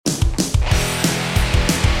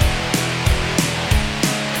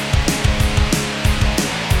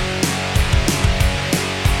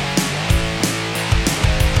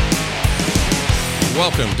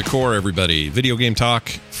Welcome to Core, everybody. Video game talk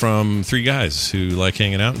from three guys who like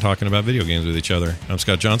hanging out and talking about video games with each other. I'm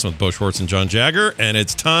Scott Johnson with Bo Schwartz and John Jagger, and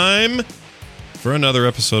it's time for another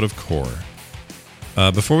episode of Core.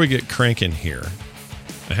 Before we get cranking here,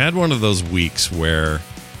 I had one of those weeks where,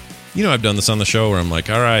 you know, I've done this on the show where I'm like,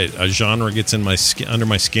 all right, a genre gets in my under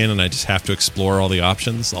my skin, and I just have to explore all the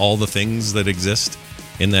options, all the things that exist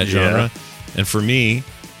in that genre. And for me,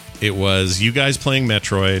 it was you guys playing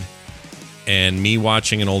Metroid and me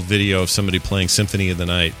watching an old video of somebody playing Symphony of the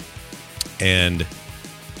Night. And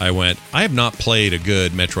I went, I have not played a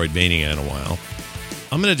good Metroidvania in a while.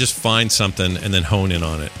 I'm going to just find something and then hone in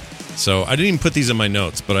on it. So I didn't even put these in my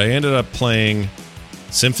notes, but I ended up playing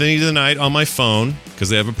Symphony of the Night on my phone because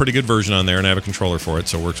they have a pretty good version on there and I have a controller for it,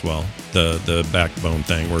 so it works well. The backbone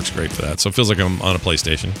thing works great for that. So it feels like I'm on a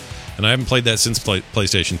PlayStation. And I haven't played that since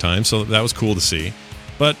PlayStation time, so that was cool to see.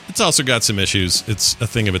 But it's also got some issues. It's a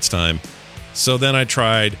thing of its time. So then I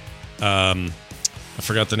tried, I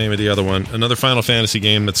forgot the name of the other one, another Final Fantasy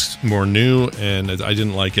game that's more new, and I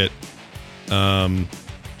didn't like it.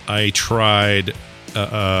 I tried,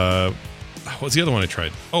 what's the other one I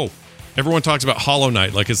tried? Oh, everyone talks about Hollow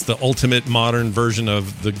Knight, like it's the ultimate modern version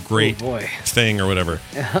of the great thing or whatever.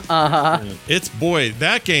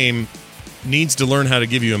 That game needs to learn how to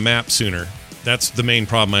give you a map sooner. That's the main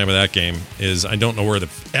problem I have with that game, is I don't know where the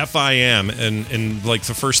F I am, and like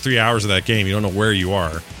the first 3 hours of that game, you don't know where you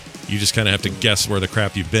are. You just kind of have to guess where the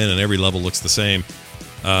crap you've been, and every level looks the same.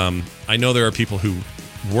 I know there are people who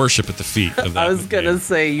worship at the feet of that. I was going to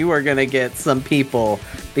say, you are going to get some people,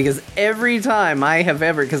 because every time I have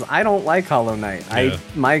ever, because I don't like Hollow Knight. Yeah.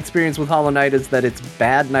 My experience with Hollow Knight is that it's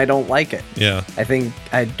bad and I don't like it. Yeah. I think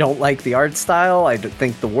I don't like the art style. I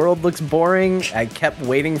think the world looks boring. I kept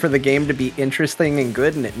waiting for the game to be interesting and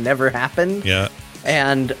good, and it never happened. Yeah.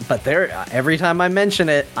 But every time I mention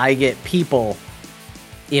it, I get people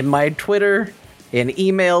in my Twitter, in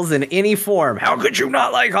emails, in any form. How could you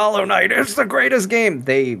not like Hollow Knight? It's the greatest game.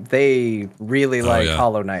 They really like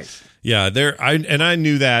Hollow Knight. Yeah, I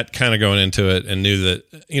knew that kind of going into it, and knew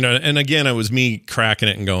that, you know, and again, it was me cracking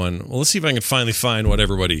it and going, well, let's see if I can finally find what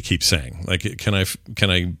everybody keeps saying. Like, can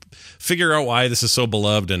I figure out why this is so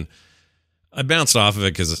beloved? And I bounced off of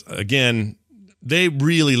it because, again, they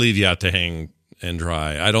really leave you out to hang and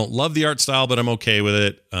dry. I don't love the art style, but I'm okay with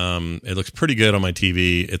it. It looks pretty good on my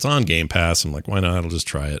TV. It's on Game Pass. I'm like, why not? I'll just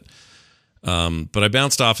try it. But I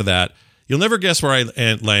bounced off of that. You'll never guess where I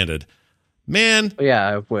landed. Man. Yeah,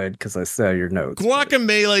 I would, because I saw your notes.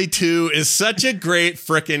 Guacamelee 2 is such a great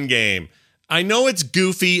frickin' game. I know it's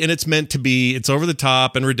goofy and it's meant to be. It's over the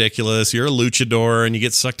top and ridiculous. You're a luchador and you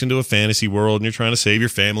get sucked into a fantasy world and you're trying to save your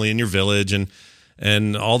family and your village,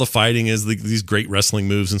 and all the fighting is these great wrestling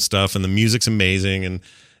moves and stuff, and the music's amazing, and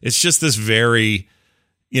it's just this very,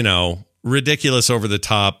 you know, ridiculous, over the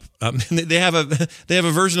top. They have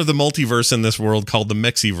a version of the multiverse in this world called the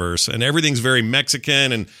Mexiverse, and everything's very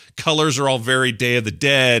Mexican, and colors are all very Day of the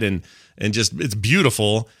Dead, and just it's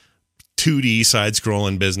beautiful 2D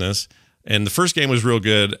side-scrolling business. And the first game was real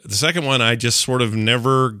good. The second one I just sort of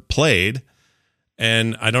never played,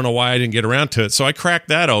 and I don't know why I didn't get around to it. So I cracked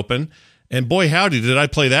that open. And boy, howdy, did I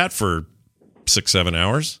play that for 6-7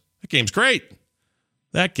 hours. That game's great.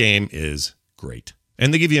 That game is great.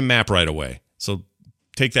 And they give you a map right away. So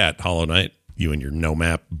take that, Hollow Knight, you and your no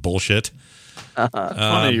map bullshit.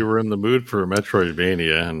 Funny you were in the mood for a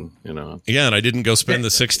Metroidvania, and, you know. Yeah, and I didn't go spend the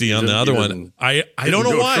 60 on the other one. I don't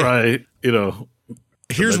know why. Try, you know.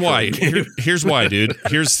 Here's why. Here's why, dude.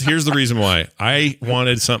 Here's the reason why. I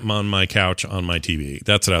wanted something on my couch on my TV.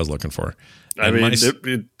 That's what I was looking for.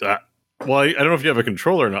 And well, I don't know if you have a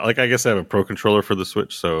controller or not. Like, I guess I have a Pro Controller for the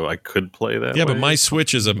Switch, so I could play that. Yeah, but my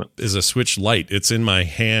Switch is a Switch Lite. It's in my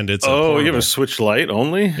hand. You have a Switch Lite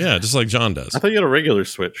only? Yeah, just like John does. I thought you had a regular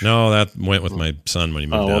Switch. No, that went with my son when he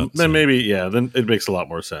moved out. Then maybe, then it makes a lot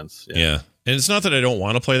more sense. Yeah. And it's not that I don't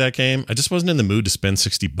want to play that game. I just wasn't in the mood to spend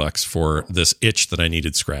 $60 for this itch that I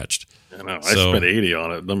needed scratched. I know. I spent $80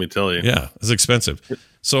 on it, let me tell you. Yeah, it's expensive.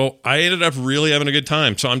 So I ended up really having a good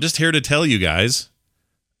time. So I'm just here to tell you guys,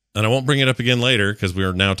 and I won't bring it up again later because we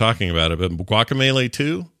are now talking about it, but Guacamelee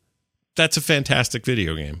 2, that's a fantastic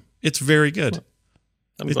video game. It's very good.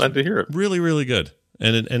 I'm glad to hear it. Really, really good.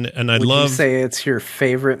 And I Would love... you say it's your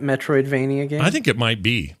favorite Metroidvania game? I think it might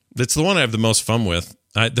be. It's the one I have the most fun with.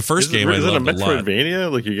 The first game I loved a lot. Is it a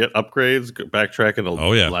Metroidvania? Like you get upgrades, backtrack in a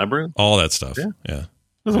labyrinth? All that stuff. Yeah.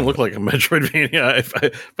 Doesn't look like a Metroidvania. If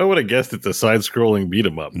I would have guessed it's a side-scrolling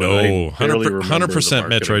beat-em-up. No, 100%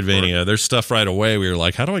 Metroidvania. There's stuff right away where you're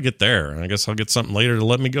like, how do I get there? And I guess I'll get something later to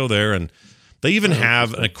let me go there. And they even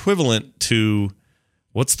have an equivalent to,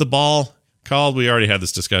 what's the ball? called? We already had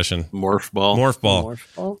this discussion. Morph ball. Morph ball.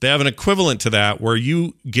 Morph ball? They have an equivalent to that where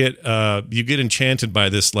you get enchanted by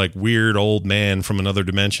this like weird old man from another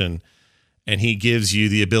dimension, and he gives you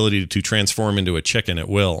the ability to transform into a chicken at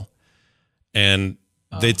will. And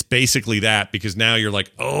it's basically that, because now you're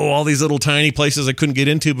like, oh, all these little tiny places I couldn't get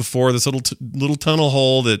into before, this little tunnel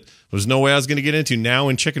hole that there's no way I was going to get into. Now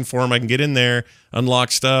in chicken form, I can get in there,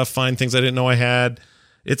 unlock stuff, find things I didn't know I had.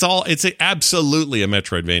 It's absolutely a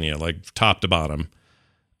Metroidvania, like top to bottom.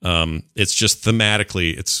 It's just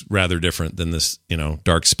thematically, it's rather different than this,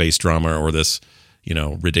 dark space drama or this,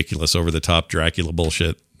 ridiculous over the top Dracula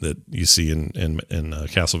bullshit that you see in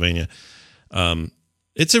Castlevania.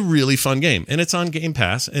 It's a really fun game, and it's on Game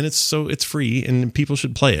Pass, and it's free, and people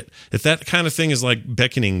should play it. If that kind of thing is like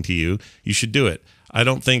beckoning to you, you should do it. I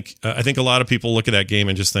don't think I think a lot of people look at that game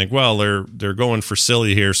and just think, well, they're going for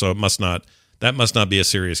silly here, so that must not be a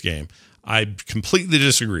serious game. I completely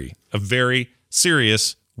disagree. A very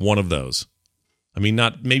serious one of those. I mean,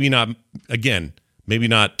 maybe not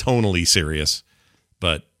tonally serious,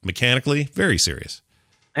 but mechanically very serious.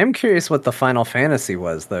 I'm curious what the Final Fantasy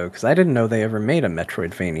was, though, because I didn't know they ever made a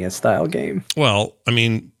Metroidvania-style game. Well, I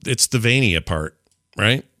mean, it's the Vania part,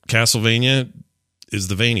 right? Castlevania is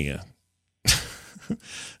the Vania.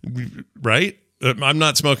 Right? I'm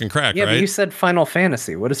not smoking crack, yeah, right? But you said Final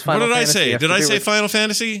Fantasy. What does Final Fantasy What did I say? Did I say Final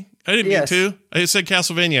Fantasy? I didn't mean to. I said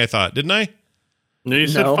Castlevania, I thought. Didn't I? No, you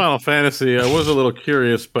said Final Fantasy. I was a little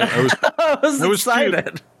curious, but I was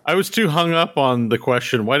excited. I was too hung up on the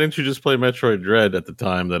question. Why didn't you just play Metroid Dread at the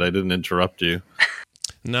time that I didn't interrupt you?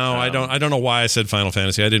 No, I don't know why I said Final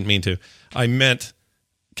Fantasy. I didn't mean to. I meant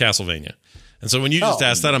Castlevania. And so when you just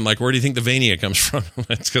asked that, I'm like, where do you think the Vania comes from?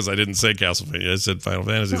 That's because I didn't say Castlevania. I said Final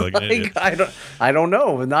Fantasy. Like an idiot. I don't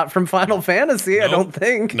know. Not from Final Fantasy, nope. I don't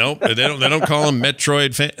think. Nope. They don't call them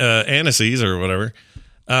Metroid Anises or whatever.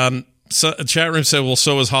 So a chat room said, well,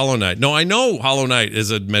 so is Hollow Knight. No, I know Hollow Knight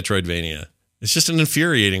is a Metroidvania. It's just an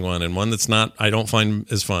infuriating one, and one that's not, I don't find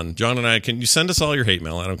as fun. John and I, can you send us all your hate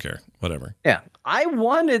mail? I don't care. Whatever. Yeah. I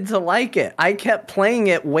wanted to like it. I kept playing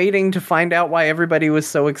it, waiting to find out why everybody was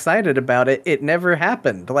so excited about it. It never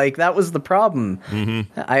happened. Like, that was the problem.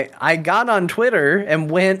 Mm-hmm. I got on Twitter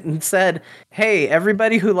and went and said, hey,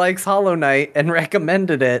 everybody who likes Hollow Knight, and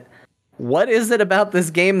recommended it. What is it about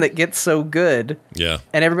this game that gets so good? Yeah.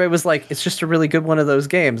 And everybody was like, it's just a really good one of those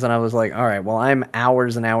games. And I was like, all right, well, I'm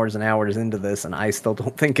hours and hours and hours into this, and I still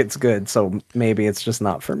don't think it's good. So maybe it's just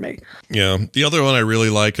not for me. Yeah. The other one I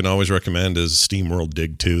really like and always recommend is SteamWorld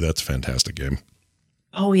Dig 2. That's a fantastic game.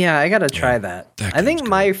 Oh, yeah. I got to try that. I think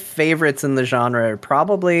my favorites in the genre are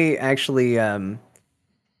probably actually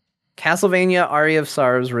Castlevania Aria of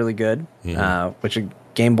Sorrow is really good, which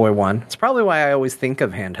Game Boy 1. It's probably why I always think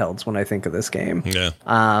of handhelds when I think of this game. Yeah.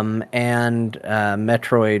 And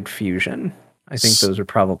Metroid Fusion. I think those are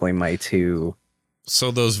probably my two.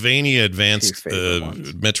 So those Vania Advanced,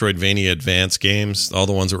 Metroidvania Advance games, all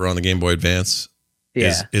the ones that were on the Game Boy Advance,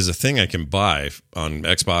 is a thing I can buy on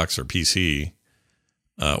Xbox or PC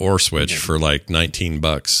or Switch for like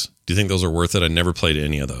 $19. Do you think those are worth it? I never played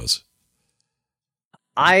any of those.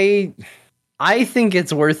 I think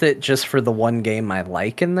it's worth it just for the one game I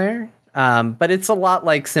like in there. But it's a lot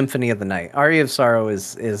like Symphony of the Night. Aria of Sorrow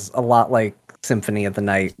is a lot like Symphony of the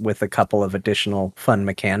Night with a couple of additional fun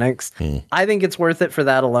mechanics. I think it's worth it for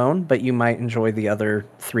that alone, but you might enjoy the other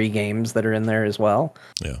 3 games that are in there as well.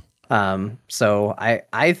 Yeah. So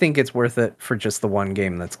I think it's worth it for just the one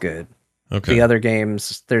game that's good. Okay. The other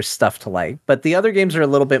games, there's stuff to like. But the other games are a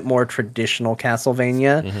little bit more traditional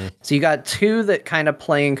Castlevania. Mm-hmm. So you got 2 that kind of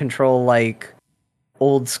play and control like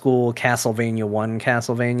old school Castlevania 1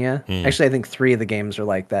 Castlevania. Actually, I think 3 of the games are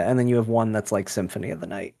like that. And then you have one that's like Symphony of the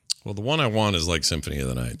Night. Well, the one I want is like Symphony of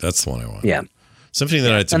the Night. That's the one I want. Yeah. Symphony of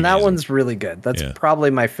the Night's and amazing. that one's really good. That's probably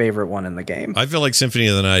my favorite one in the game. I feel like Symphony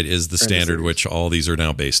of the Night is the standard which all these are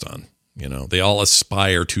now based on. You know, they all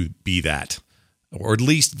aspire to be that. Or at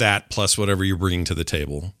least that plus whatever you're bringing to the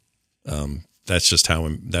table. That's just how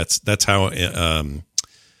that's how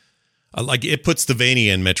like it puts the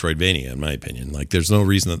Vania and Metroidvania in my opinion. Like there's no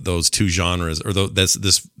reason that those two genres or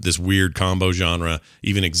this weird combo genre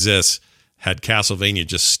even exists. Had Castlevania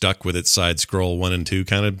just stuck with its side scroll 1 and 2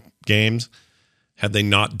 kind of games, had they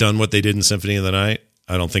not done what they did in Symphony of the Night,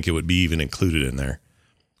 I don't think it would be even included in there.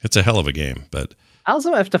 It's a hell of a game, but I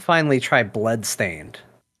also have to finally try Bloodstained.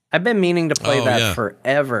 I've been meaning to play that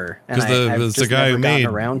forever, and I've just never gotten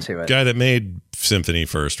around to it. Guy that made Symphony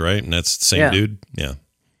first, right? And that's the same dude. Yeah,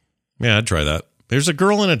 I'd try that. There's a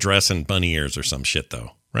girl in a dress and bunny ears or some shit,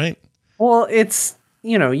 though, right? Well, it's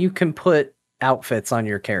you can put outfits on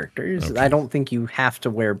your characters. Okay. I don't think you have to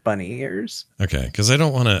wear bunny ears. Okay, because I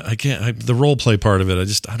don't want to. The role play part of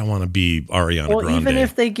it. I don't want to be Ariana Well, Grande. even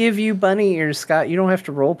if they give you bunny ears, Scott, you don't have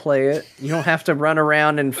to role play it. You don't have to run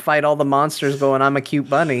around and fight all the monsters going, I'm a cute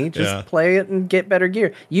bunny. Just play it and get better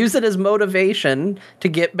gear. Use it as motivation to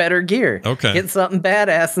get better gear. Okay. Get something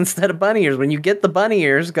badass instead of bunny ears. When you get the bunny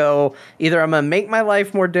ears, go, either I'm going to make my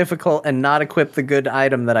life more difficult and not equip the good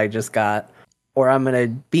item that I just got, or I'm going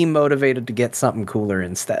to be motivated to get something cooler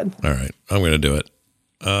instead. All right, I'm going to do it.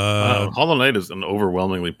 Hollow Knight is an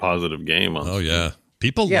overwhelmingly positive game. Oh yeah,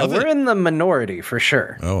 people Yeah, love we're it. in the minority for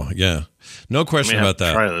sure. Oh yeah, no question about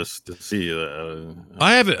that. Try this to see.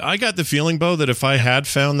 I got the feeling, Bo, that if I had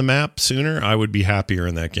found the map sooner, I would be happier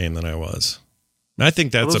in that game than I was. I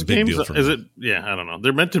think that's a big deal for me. Is it? Yeah, I don't know.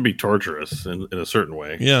 They're meant to be torturous in a certain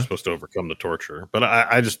way. Yeah. You're supposed to overcome the torture. But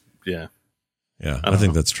I just, Yeah, I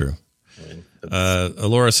think that's true.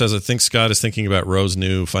 Alora says, I think Scott is thinking about Roe's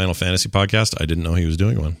new Final Fantasy podcast. I didn't know he was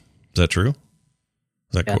doing one. Is that true?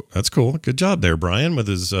 Cool? That's cool. Good job there, Brian. With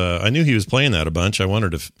his, I knew he was playing that a bunch. I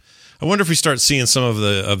wonder if we start seeing some of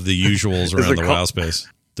the usuals around the WoW space.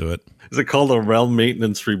 Do it. Is it called a Realm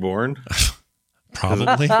Maintenance Reborn?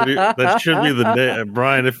 Probably. That should be the name,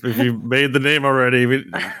 Brian. If you made the name already,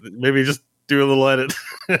 maybe just do a little edit.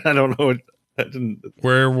 I don't know.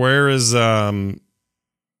 Where is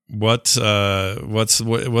what's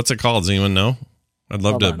it called? Does anyone know? I'd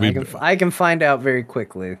love Hold to. on, I can find out very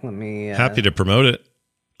quickly. Let me. Happy to promote it.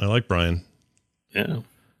 I like Brian. Yeah,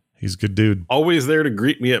 he's a good dude. Always there to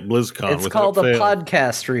greet me at BlizzCon. It's called a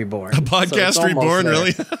Podcast Reborn. A Podcast Reborn,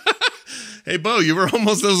 really? Hey, Bo, you were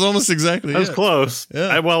almost. That was almost exactly. That was close.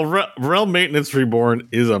 Yeah. Realm Maintenance Reborn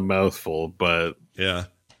is a mouthful, but yeah,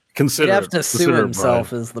 consider He'd have to sue himself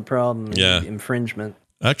Brian. is the problem. Yeah. Infringement.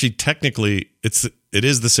 Actually, technically, it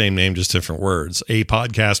is the same name, just different words. A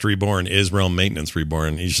Podcast Reborn is Realm Maintenance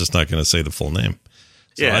Reborn. He's just not going to say the full name.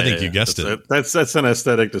 So I think you guessed it. That's an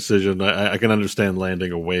aesthetic decision. I can understand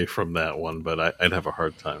landing away from that one, but I'd have a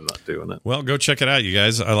hard time not doing it. Well, go check it out, you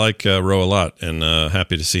guys. I like Roe a lot, and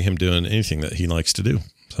happy to see him doing anything that he likes to do.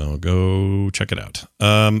 So go check it out.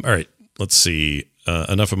 All right, let's see.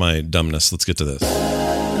 Enough of my dumbness. Let's get to this.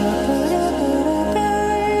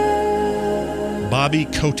 Bobby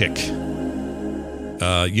Kotick.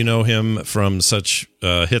 You know him from such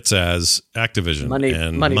hits as Activision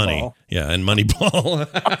and Moneyball. Yeah, and Moneyball.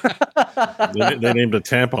 they named a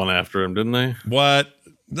tampon after him, didn't they? What?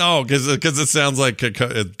 No, because it sounds like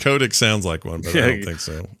Kotick sounds like one, but I don't think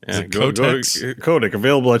so. Is it Kotex? Kotick,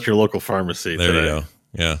 available at your local pharmacy. There you go.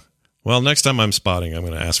 Yeah. Well, next time I'm spotting, I'm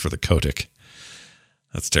going to ask for the Kotick.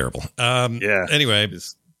 That's terrible. Yeah. Anyway.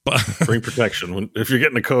 Bring protection. If you're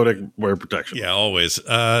getting a Kotick, wear protection. Yeah, always.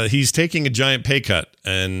 He's taking a giant pay cut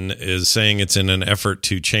and is saying it's in an effort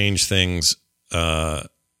to change things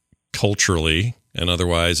culturally and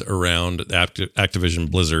otherwise around Activision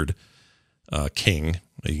Blizzard King,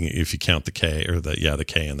 if you count the K or the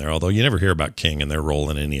K in there. Although you never hear about King and their role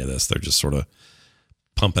in any of this. They're just sort of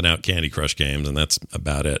pumping out Candy Crush games, and that's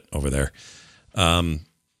about it over there. I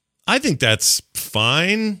think that's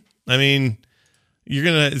fine. I mean, you're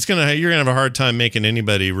gonna have a hard time making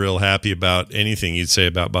anybody real happy about anything you'd say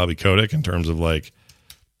about Bobby Kotick in terms of like,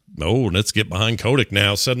 oh, let's get behind Kotick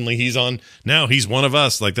now. Suddenly he's one of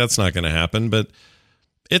us. Like, that's not going to happen. But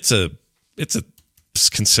it's a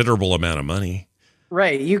considerable amount of money.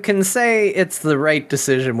 Right. You can say it's the right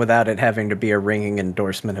decision without it having to be a ringing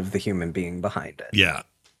endorsement of the human being behind it. Yeah.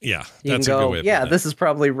 Yeah. You That's can a go, good way of yeah, putting it. this is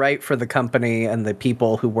probably right for the company and the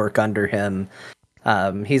people who work under him.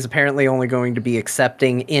 He's apparently only going to be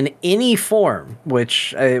accepting in any form,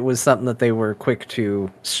 which it was something that they were quick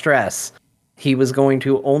to stress. He was going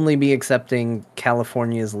to only be accepting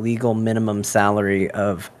California's legal minimum salary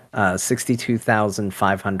of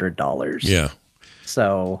 $62,500. Yeah.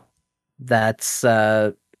 So that's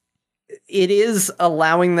it is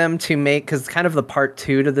allowing them to make, because kind of the part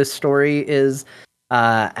two to this story is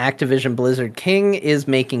Activision Blizzard King is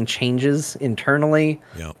making changes internally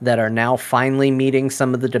that are now finally meeting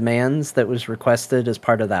some of the demands that was requested as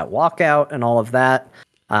part of that walkout and all of that.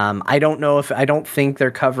 I don't think they're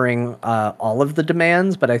covering all of the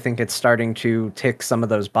demands, but I think it's starting to tick some of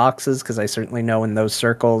those boxes, because I certainly know in those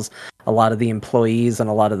circles, a lot of the employees and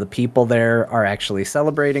a lot of the people there are actually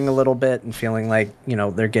celebrating a little bit and feeling like,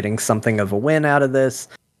 they're getting something of a win out of this.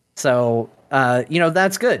 So,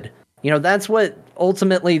 that's good. That's what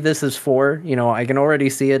ultimately this is for. I can already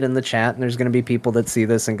see it in the chat, and there's going to be people that see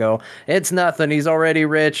this and go, it's nothing. He's already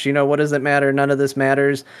rich. What does it matter? None of this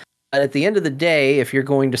matters. But at the end of the day, if you're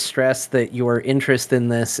going to stress that your interest in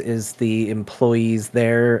this is the employees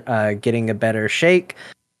there getting a better shake,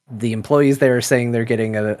 the employees there are saying they're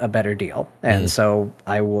getting a better deal. And so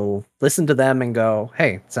I will listen to them and go,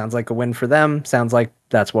 hey, sounds like a win for them. Sounds like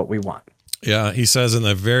that's what we want. Yeah, he says in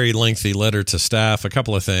a very lengthy letter to staff a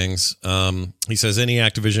couple of things. He says any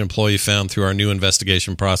Activision employee found through our new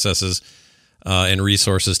investigation processes and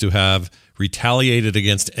resources to have retaliated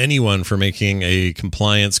against anyone for making a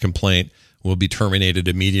compliance complaint will be terminated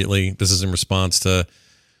immediately. This is in response to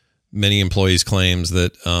many employees' claims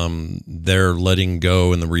that their letting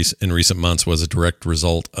go in recent months was a direct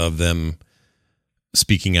result of them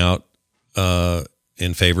speaking out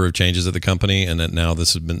in favor of changes at the company, and that now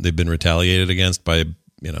they've been retaliated against by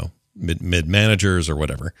mid managers or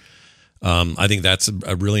whatever. I think that's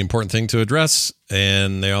a really important thing to address.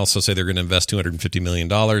 And they also say they're going to invest $250 million,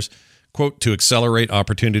 quote, to accelerate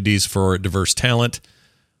opportunities for diverse talent.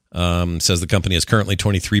 Says the company is currently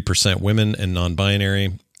 23% women and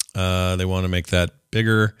non-binary. They want to make that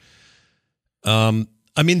bigger. I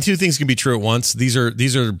mean, two things can be true at once. These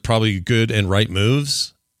are probably good and right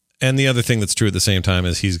moves. And the other thing that's true at the same time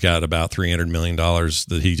is he's got about $300 million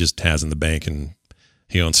that he just has in the bank, and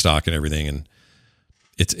he owns stock and everything. And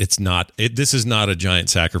this is not a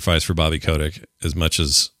giant sacrifice for Bobby Kotick as much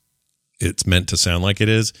as it's meant to sound like it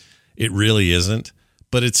is. It really isn't,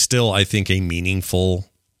 but it's still, I think, a meaningful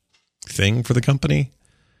thing for the company.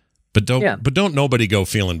 But don't nobody go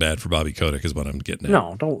feeling bad for Bobby Kotick is what I'm getting at.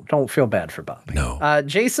 No, don't feel bad for Bobby. No.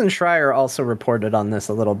 Jason Schreier also reported on this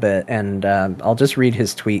a little bit, and I'll just read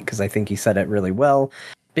his tweet because I think he said it really well.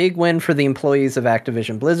 Big win for the employees of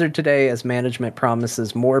Activision Blizzard today as management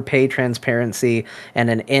promises more pay transparency and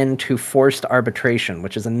an end to forced arbitration,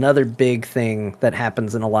 which is another big thing that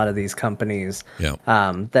happens in a lot of these companies. Yeah.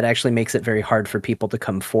 That actually makes it very hard for people to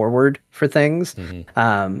come forward for things.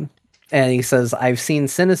 Mm-hmm. And he says, I've seen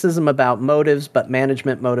cynicism about motives, but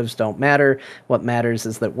management motives don't matter. What matters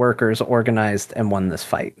is that workers organized and won this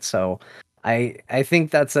fight. So I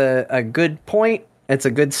think that's a good point. It's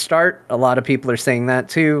a good start. A lot of people are saying that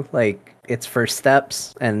too. Like, it's first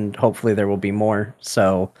steps, and hopefully there will be more.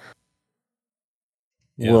 So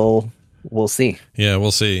we'll see. Yeah,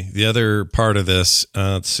 we'll see. The other part of this,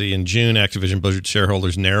 let's see, in June, Activision Blizzard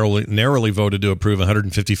shareholders narrowly voted to approve a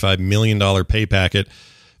 $155 million pay packet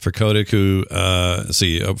for Kotick, who,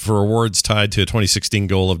 for awards tied to a 2016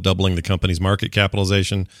 goal of doubling the company's market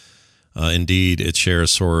capitalization. Indeed, its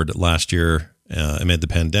shares soared last year amid the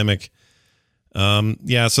pandemic.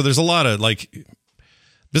 So there's a lot of,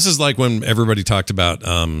 this is like when everybody talked about,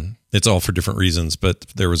 it's all for different reasons, but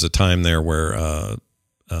there was a time there where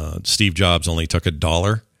Steve Jobs only took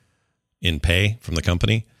 $1 in pay from the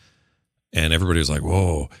company. And everybody was like,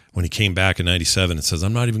 whoa, when he came back in 97 and says,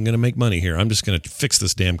 I'm not even going to make money here. I'm just going to fix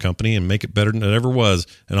this damn company and make it better than it ever was.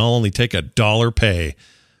 And I'll only take $1 pay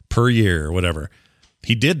per year or whatever.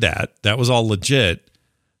 He did that. That was all legit.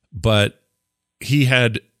 But he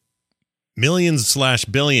had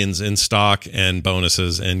millions/billions in stock and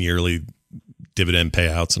bonuses and yearly dividend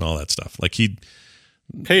payouts and all that stuff.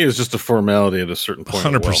 Pay is just a formality at a certain point.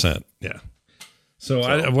 100%. Yeah.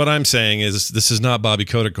 So what I'm saying is this is not Bobby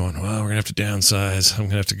Kotick going, well, we're going to have to downsize. I'm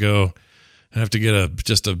going to have to get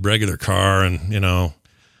just a regular car and,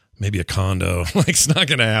 maybe a condo. It's not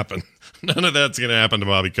going to happen. None of that's going to happen to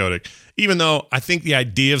Bobby Kotick. Even though I think the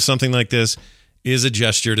idea of something like this is a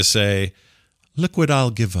gesture to say, look what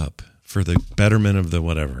I'll give up for the betterment of the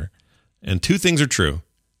whatever. And two things are true.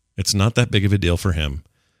 It's not that big of a deal for him,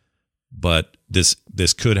 but this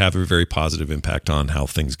could have a very positive impact on how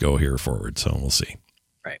things go here forward. So we'll see.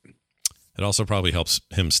 Right. It also probably helps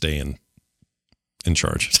him stay in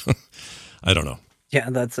charge. I don't know. Yeah,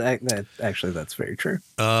 that's very true.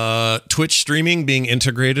 Twitch streaming being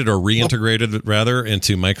integrated or reintegrated rather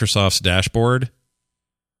into Microsoft's dashboard.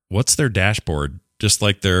 What's their dashboard? Just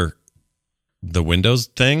like the Windows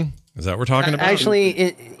thing? Is that what we're talking about?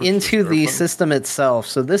 Actually, into the system itself.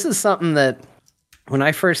 So this is something that when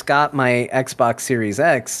I first got my Xbox Series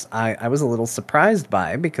X, I was a little surprised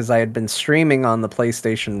by, because I had been streaming on the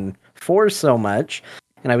PlayStation 4 so much,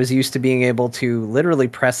 and I was used to being able to literally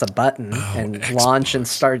press a button and launch and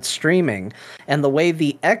start streaming. And the way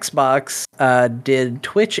the Xbox did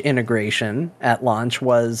Twitch integration at launch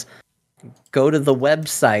was go to the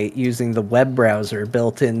website using the web browser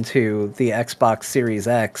built into the Xbox Series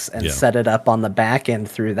X and set it up on the back end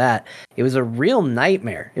through that. It was a real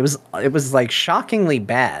nightmare. It was like shockingly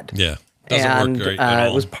bad. Yeah. Doesn't work great at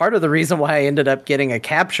all. It was part of the reason why I ended up getting a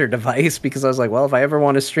capture device, because I was like, well, if I ever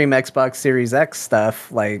want to stream Xbox Series X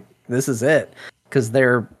stuff, this is it. Because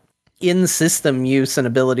their in-system use and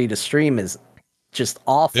ability to stream is just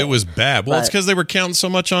awful. It was bad. Well, it's because they were counting so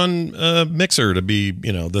much on Mixer to be,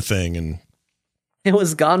 the thing. And It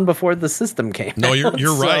was gone before the system came. No, you're out,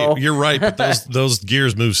 right. You're right. But those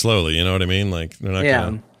gears move slowly. You know what I mean? Like they're not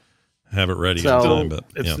going to have it ready in time. But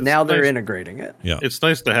now they're integrating it. Yeah, it's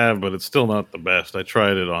nice to have, but it's still not the best. I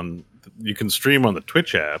tried it on. You can stream on the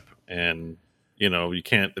Twitch app, and you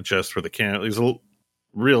can't adjust for the camera. There's a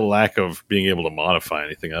real lack of being able to modify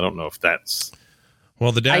anything. I don't know if that's.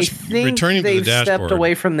 Well, I think returning they've to the dashboard. stepped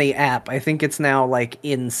away from the app. I think it's now like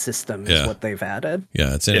in system is what they've added.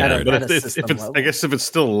 Yeah, it's integrated. But I guess if it's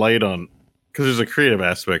still light on, because there's a creative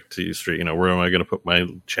aspect to stream. Where am I going to put my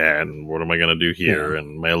chat and what am I going to do here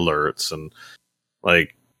and my alerts and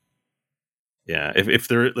like,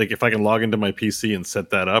 if I can log into my PC and set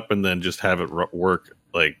that up and then just have it work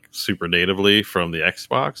like super natively from the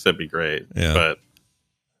Xbox, that'd be great. Yeah. But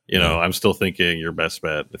I'm still thinking your best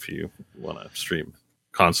bet if you want to stream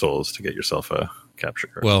consoles to get yourself a capture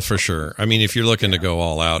card. Well, for sure. I mean, if you're looking to go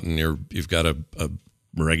all out and you've got a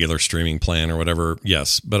regular streaming plan or whatever,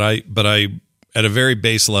 yes. But I at a very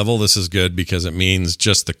base level, this is good because it means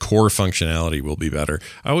just the core functionality will be better.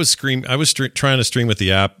 I was trying to stream with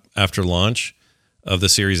the app after launch of the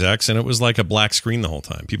Series X, and it was like a black screen the whole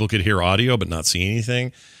time. People could hear audio but not see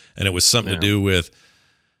anything, and it was something to do with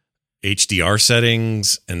HDR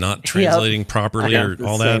settings and not translating properly or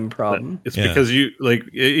all that. Same problem. It's because it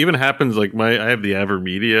even happens like I have the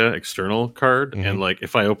AverMedia external card, and like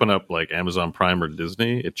if I open up like Amazon Prime or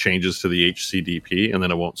Disney, it changes to the HCDP and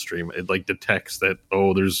then it won't stream. It like detects that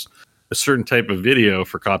there's a certain type of video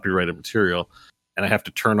for copyrighted material, and I have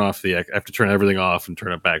to turn everything off and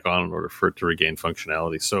turn it back on in order for it to regain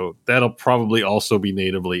functionality. So that'll probably also be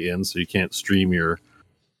natively in, so you can't stream your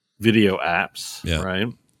video apps,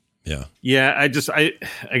 right? Yeah. I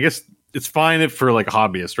guess it's fine if for like a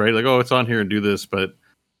hobbyist, right? Like, it's on here and do this, but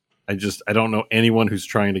I don't know anyone who's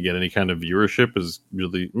trying to get any kind of viewership is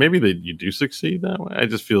really, maybe you do succeed that way. It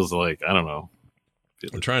just feels like, I don't know.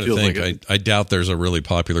 I'm trying to think. Like I doubt there's a really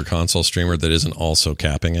popular console streamer that isn't also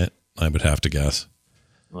capping it. I would have to guess.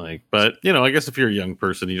 But I guess if you're a young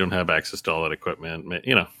person, you don't have access to all that equipment,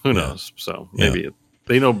 who knows? So maybe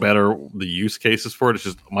they know better the use cases for it. It's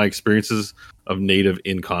just my experiences of native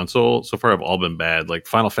in console so far have all been bad. Like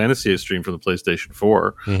Final Fantasy I streamed from the PlayStation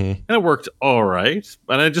 4 and it worked all right,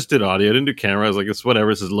 but I just did audio. I didn't do camera. I was like, it's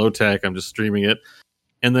whatever. This is low tech. I'm just streaming it.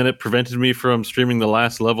 And then it prevented me from streaming the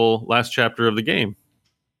last chapter of the game.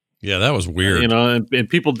 Yeah, that was weird. And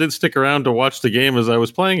people did stick around to watch the game as I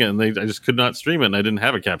was playing it, and I just could not stream it, and I didn't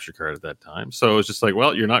have a capture card at that time. So it was just like,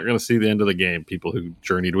 well, you're not going to see the end of the game, people who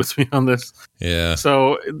journeyed with me on this. Yeah.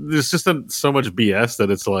 So there's just so much BS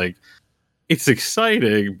that it's like, it's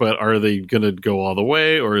exciting, but are they going to go all the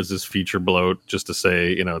way, or is this feature bloat just to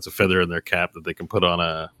say, it's a feather in their cap that they can put in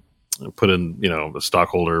a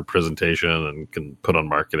stockholder presentation and can put on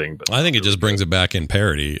marketing? But I think it just brings it back in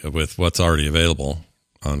parity with what's already available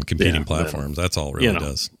on competing platforms. That's all it really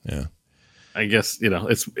does. Yeah. I guess,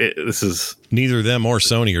 this is neither them or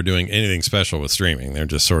Sony are doing anything special with streaming. They're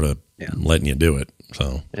just sort of letting you do it.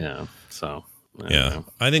 So,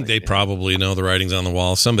 I think they probably know the writing's on the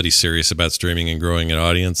wall. Somebody's serious about streaming and growing an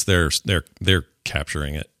audience. They're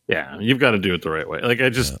capturing it. Yeah. You've got to do it the right way. Like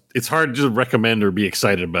it's hard to just be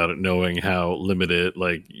excited about it, knowing how limited,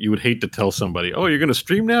 like you would hate to tell somebody, you're going to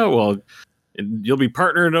stream now. Well, you'll be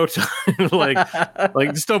partner in no time. like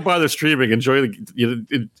just don't bother streaming. Enjoy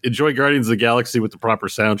Guardians of the Galaxy with the proper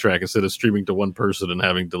soundtrack instead of streaming to one person and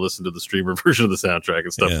having to listen to the streamer version of the soundtrack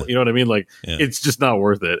and stuff. You know what I mean? Like it's just not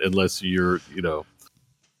worth it unless you're you're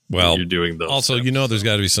doing those. Also, there's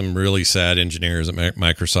got to be some really sad engineers at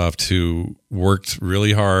Microsoft who worked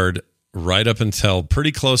really hard right up until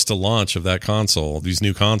pretty close to launch of that console, these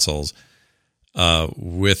new consoles,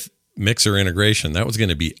 with Mixer integration. That was going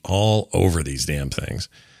to be all over these damn things.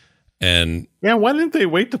 And why didn't they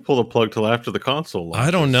wait to pull the plug till after the console launch? I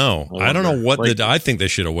don't know. I don't know I think they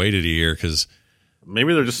should have waited a year because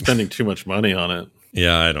maybe they're just spending too much money on it.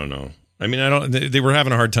 Yeah, I don't know. I mean, they were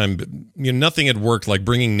having a hard time. Nothing had worked, like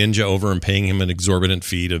bringing Ninja over and paying him an exorbitant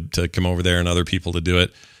fee to come over there and other people to do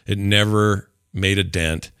it. It never made a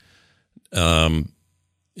dent.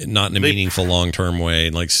 Not in a meaningful long-term way.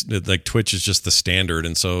 Like Twitch is just the standard,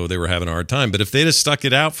 and so they were having a hard time. But if they just stuck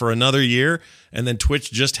it out for another year, and then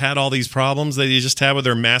Twitch just had all these problems that you just had with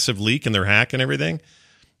their massive leak and their hack and everything,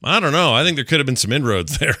 I don't know. I think there could have been some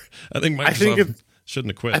inroads there. I think Microsoft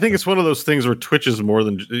shouldn't have quit. I think it's one of those things where Twitch is more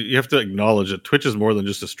than, you have to acknowledge that Twitch is more than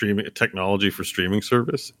just a technology for streaming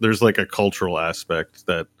service. There's like a cultural aspect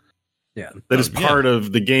that is part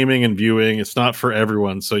of the gaming and viewing. It's not for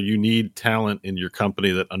everyone, so you need talent in your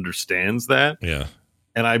company that understands that. Yeah,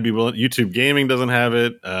 and I'd be willing. YouTube Gaming doesn't have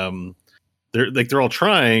it. They're all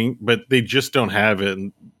trying, but they just don't have it.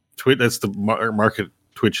 And that's the market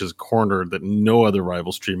Twitch has cornered, that no other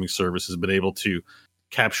rival streaming service has been able to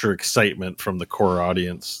capture excitement from the core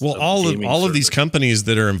audience. Well, all of these companies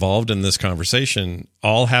that are involved in this conversation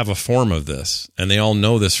all have a form of this, and they all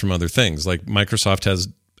know this from other things. Like Microsoft has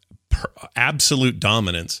absolute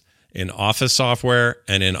dominance in Office software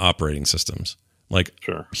and in operating systems. Like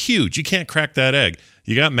huge. You can't crack that egg.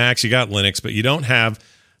 You got Macs, you got Linux, but you don't have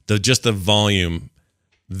the volume.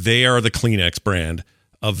 They are the Kleenex brand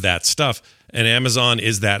of that stuff. And Amazon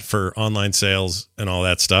is that for online sales and all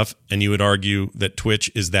that stuff. And you would argue that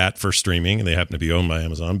Twitch is that for streaming, and they happen to be owned by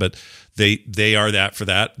Amazon, but they are that for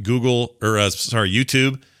that.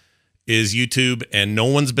 YouTube is YouTube, and no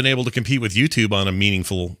one's been able to compete with YouTube on a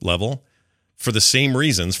meaningful level for the same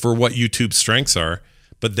reasons, for what YouTube's strengths are,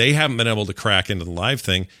 but they haven't been able to crack into the live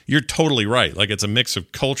thing. You're totally right. Like, it's a mix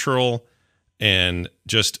of cultural and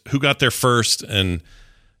just who got there first, and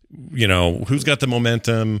who's got the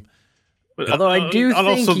momentum. Although I do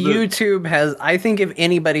think YouTube has, I think if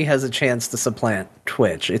anybody has a chance to supplant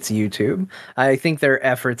Twitch, it's YouTube. I think their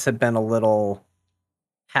efforts have been a little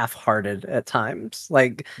half-hearted at times.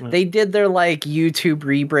 Like, they did their YouTube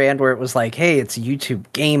rebrand where it was like, hey, it's YouTube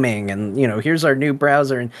gaming, and here's our new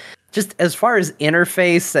browser, and just as far as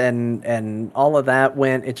interface and all of that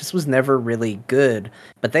went, it just was never really good.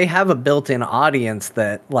 But they have a built-in audience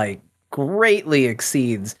that greatly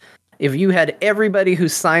exceeds. If you had everybody who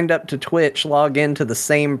signed up to Twitch log into the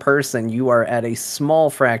same person, you are at a small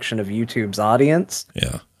fraction of YouTube's audience.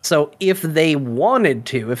 Yeah. So if they wanted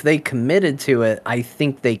to, if they committed to it, I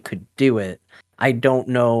think they could do it. I don't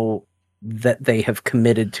know that they have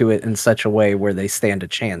committed to it in such a way where they stand a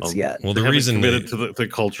chance yet. Well, the reason committed to the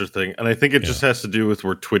culture thing, and I think it just has to do with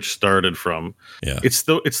where Twitch started from. Yeah. It's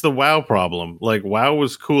the WoW problem. Like, WoW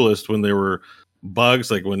was coolest when there were bugs,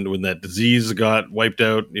 like when that disease got wiped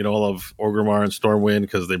out, all of Orgrimmar and Stormwind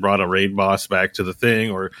because they brought a raid boss back to the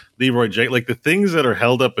thing, or Leroy Jenkins. Like, the things that are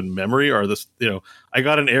held up in memory are this, I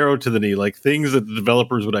got an arrow to the knee, like things that the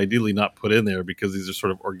developers would ideally not put in there because these are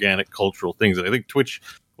sort of organic cultural things. And I think Twitch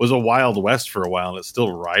was a Wild West for a while, and it's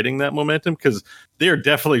still riding that momentum because they are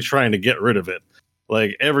definitely trying to get rid of it.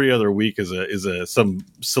 Like, every other week is some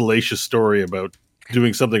salacious story about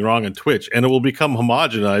doing something wrong on Twitch, and it will become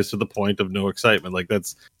homogenized to the point of no excitement. Like,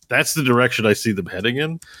 that's the direction I see them heading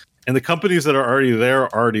in. And the companies that are already there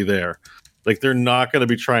are already there. Like, they're not going to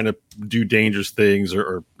be trying to do dangerous things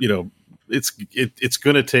or it's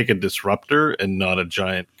going to take a disruptor and not a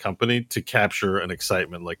giant company to capture an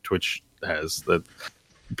excitement like Twitch has. That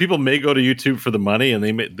people may go to YouTube for the money, and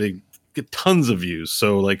they get tons of views.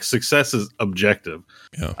 So, success is objective.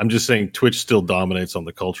 Yeah. I'm just saying Twitch still dominates on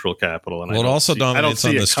the cultural capital. And it also dominates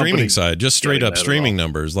on the streaming side, just straight up streaming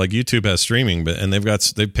numbers. Like, YouTube has streaming, and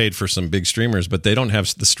they've paid for some big streamers, but they don't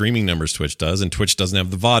have the streaming numbers Twitch does, and Twitch doesn't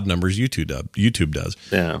have the VOD numbers YouTube does.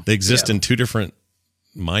 Yeah. They exist in two different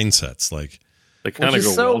mindsets. Which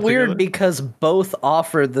is so weird because both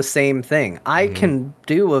offer the same thing. I can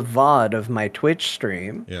do a VOD of my Twitch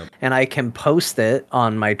stream, and I can post it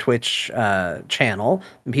on my Twitch channel,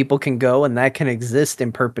 and people can go, and that can exist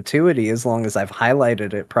in perpetuity as long as I've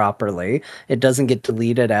highlighted it properly. It doesn't get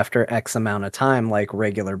deleted after X amount of time like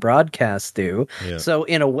regular broadcasts do. Yeah. So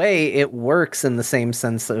in a way, it works in the same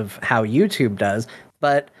sense of how YouTube does,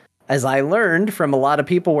 but as I learned from a lot of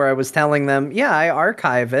people where I was telling them, yeah, I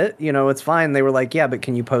archive it, it's fine. They were like, yeah, but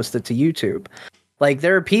can you post it to YouTube? Like,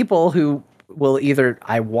 there are people who will either,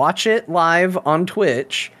 I watch it live on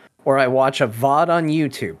Twitch or I watch a VOD on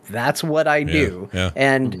YouTube. That's what I do. Yeah.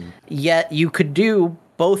 And yet you could do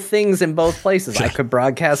both things in both places. I could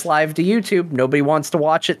broadcast live to YouTube. Nobody wants to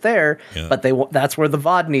watch it there, but that's where the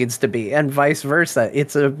VOD needs to be, and vice versa.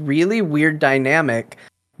 It's a really weird dynamic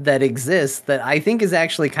that exists that I think is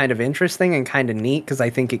actually kind of interesting and kind of neat, because I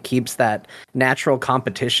think it keeps that natural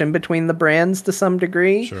competition between the brands to some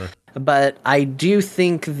degree. Sure. But I do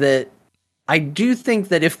think that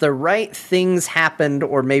if the right things happened,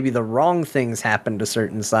 or maybe the wrong things happened to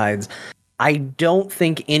certain sides, I don't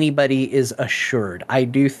think anybody is assured. I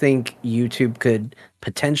do think YouTube could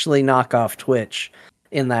potentially knock off Twitch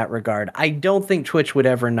in that regard. I don't think Twitch would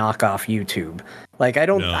ever knock off YouTube.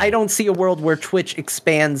 I don't see a world where Twitch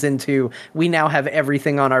expands into, we now have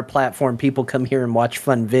everything on our platform, people come here and watch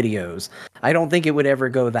fun videos. I don't think it would ever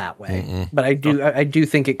go that way. Mm-mm. But I do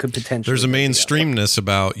think it could potentially. There's a mainstreamness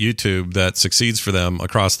about YouTube that succeeds for them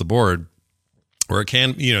across the board, where it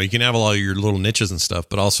can, you can have all your little niches and stuff,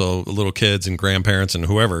 but also little kids and grandparents and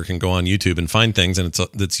whoever can go on YouTube and find things, and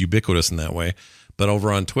it's ubiquitous in that way. But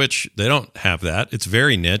over on Twitch, they don't have that. It's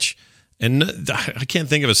very niche. And I can't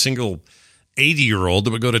think of a single 80-year-old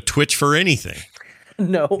that would go to Twitch for anything.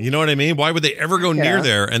 No. You know what I mean? Why would they ever go near Yeah.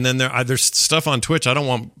 there? And then there's stuff on Twitch. I don't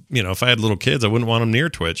want, if I had little kids, I wouldn't want them near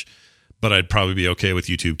Twitch, but I'd probably be okay with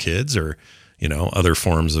YouTube Kids or, other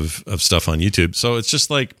forms of stuff on YouTube. So it's just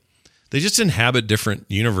like they just inhabit different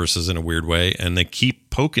universes in a weird way, and they keep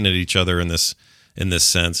poking at each other in this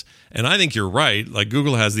sense. And I think you're right. Like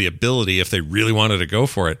Google has the ability, if they really wanted to go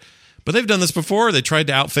for it. But they've done this before. They tried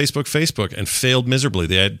to out Facebook and failed miserably.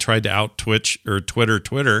 They had tried to out Twitch or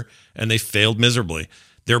Twitter, and they failed miserably.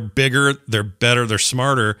 They're bigger, they're better, they're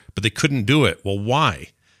smarter, but they couldn't do it. Well, why?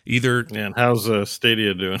 Either. Yeah, and how's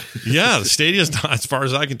Stadia doing? Yeah, Stadia's not, as far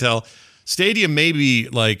as I can tell. Stadia maybe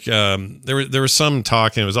like there was some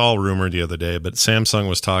talk, and it was all rumored the other day, but Samsung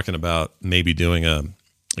was talking about maybe doing a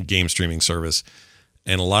game streaming service,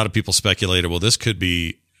 and a lot of people speculated, well, this could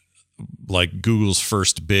be like Google's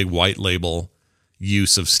first big white label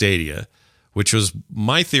use of Stadia, which was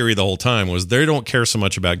my theory the whole time, was they don't care so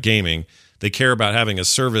much about gaming. They care about having a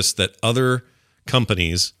service that other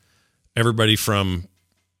companies, everybody from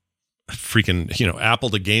freaking, Apple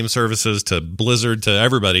to game services to Blizzard to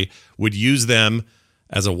everybody, would use them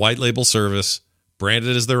as a white label service,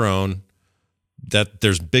 branded as their own. That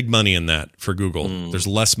there's big money in that for Google. There's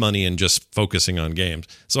less money in just focusing on games.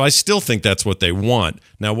 So I still think that's what they want.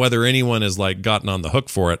 Now, whether anyone has like gotten on the hook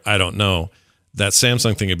for it, I don't know. That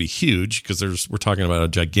Samsung thing would be huge because we're talking about a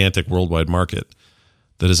gigantic worldwide market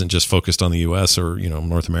that isn't just focused on the US or,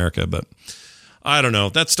 North America. But I don't know.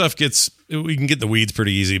 That stuff we can get the weeds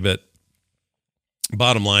pretty easy. But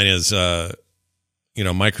bottom line is,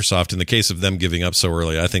 Microsoft, in the case of them giving up so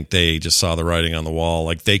early, I think they just saw the writing on the wall.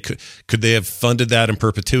 Like they could they have funded that in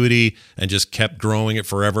perpetuity and just kept growing it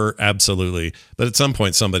forever? Absolutely. But at some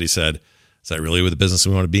point somebody said, is that really the business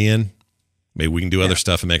we want to be in? Maybe we can do other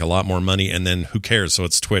stuff and make a lot more money, and then who cares? So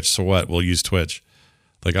it's Twitch. So what? We'll use Twitch.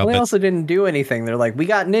 Like They also didn't do anything. They're like, we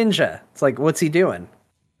got Ninja. It's like, what's he doing?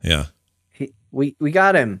 Yeah. We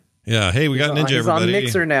got him. Yeah. Hey, we got Ninja, He's everybody. on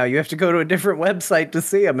Mixer now. You have to go to a different website to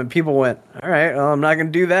see him. And people went, all right, well, I'm not going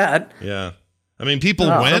to do that. Yeah. I mean, people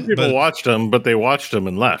Some went, people watched them, but they watched them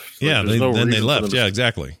and left. Like, yeah, there's no then they reason for left. them to- Yeah,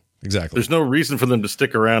 exactly. There's no reason for them to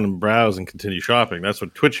stick around and browse and continue shopping. That's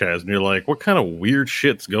what Twitch has. And you're like, what kind of weird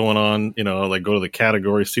shit's going on? Like go to the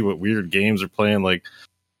category, see what weird games are playing, like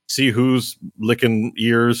see who's licking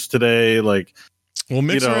ears today. Like, well,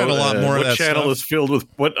 Mixer had a lot more of that what channel stuff. is filled with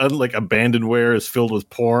what, like abandonware is filled with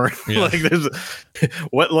porn. Yeah. Like there's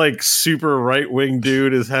what like super right wing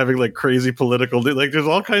dude is having like crazy political, like there's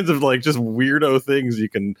all kinds of like just weirdo things you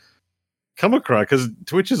can come across, because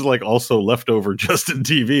Twitch is like also leftover Justin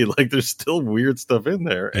TV. Like there's still weird stuff in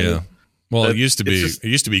there. And Yeah. Well, it used to be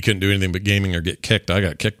you couldn't do anything but gaming or get kicked. I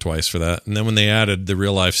got kicked twice for that. And then when they added the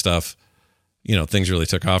real life stuff, things really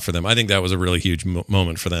took off for them. I think that was a really huge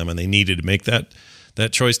moment for them, and they needed to make that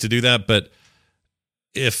choice to do that. But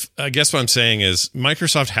I guess what I'm saying is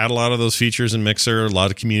Microsoft had a lot of those features in Mixer, a lot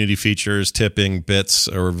of community features, tipping, bits,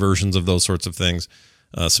 or versions of those sorts of things,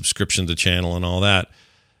 subscription to channel and all that.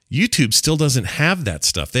 YouTube still doesn't have that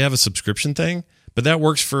stuff. They have a subscription thing, but that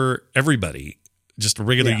works for everybody. Just a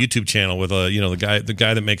regular YouTube channel with the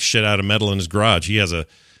guy that makes shit out of metal in his garage. He has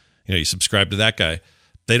you subscribe to that guy.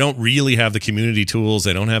 They don't really have the community tools.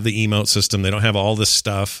 They don't have the emote system. They don't have all this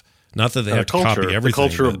stuff. Not that they have to copy everything. The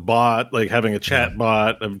culture of bot, like having a chat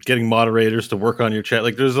bot, of getting moderators to work on your chat.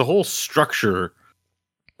 Like there's a whole structure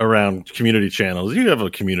around community channels. You have a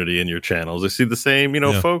community in your channels. I see the same,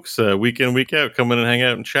 folks week in, week out coming and hang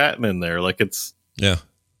out and chatting in there. Like it's like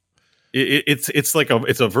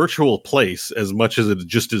it's a virtual place as much as it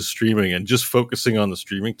just is streaming, and just focusing on the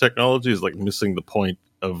streaming technology is like missing the point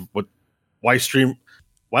of why stream.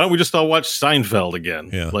 Why don't we just all watch Seinfeld again?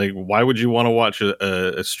 Yeah. Like, why would you want to watch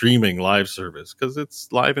a streaming live service? Because it's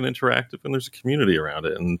live and interactive, and there's a community around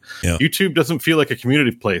it. And YouTube doesn't feel like a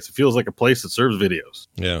community place. It feels like a place that serves videos.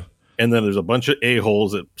 Yeah. And then there's a bunch of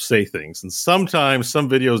a-holes that say things. And sometimes some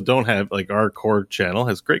videos don't have, like our core channel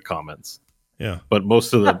has great comments. Yeah. But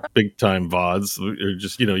most of the big time VODs are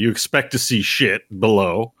just, you expect to see shit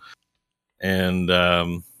below. And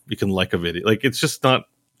you can like a video. Like, it's just not.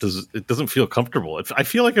 It doesn't feel comfortable. I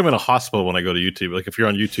feel like I'm in a hospital when I go to YouTube. Like if you're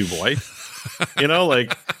on YouTube White,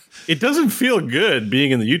 like it doesn't feel good being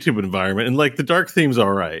in the YouTube environment. And like the dark theme's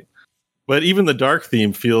all right, but even the dark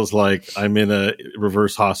theme feels like I'm in a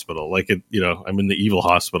reverse hospital. Like I'm in the evil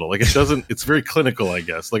hospital. Like it doesn't. It's very clinical, I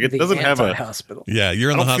guess. Like it doesn't have a hospital. Yeah, you're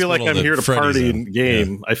in the hospital. I don't feel like I'm here to party and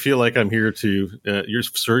game. Yeah. I feel like I'm here to.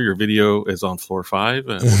 Your video is on floor 5,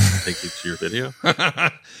 and we'll take you to your video.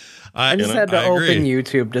 I just had to open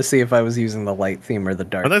YouTube to see if I was using the light theme or the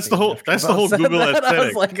dark. That's the whole Google aesthetic. I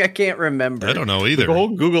was like, I can't remember. I don't know either. The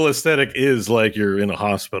whole Google aesthetic is like you're in a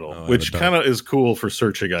hospital, which kind of is cool for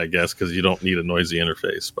searching, I guess, because you don't need a noisy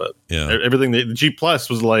interface. But everything the G Plus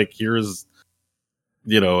was like, here's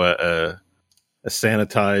a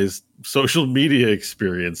sanitized social media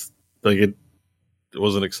experience. Like it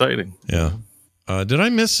wasn't exciting. Yeah. Did I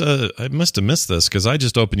miss? I must have missed this because I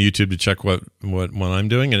just opened YouTube to check what I'm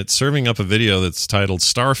doing, and it's serving up a video that's titled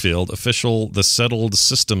 "Starfield: Official The Settled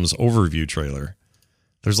Systems Overview Trailer."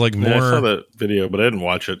 There's like more. I saw that video, but I didn't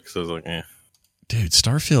watch it because I was like, eh. Dude,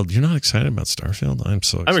 Starfield. You're not excited about Starfield? I'm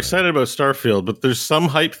so excited. I'm excited about Starfield, but there's some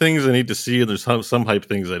hype things I need to see, and there's some hype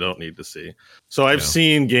things I don't need to see. So I've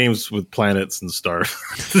seen games with planets and stars.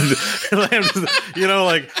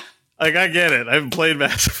 Like, I get it. I haven't played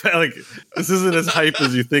Mass Effect. Like, this isn't as hype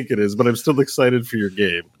as you think it is, but I'm still excited for your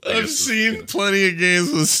game. I've seen plenty of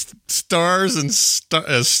games with stars and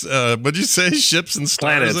what'd you say? Ships and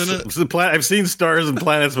stars planets. in it? I've seen stars and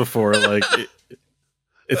planets before. Like,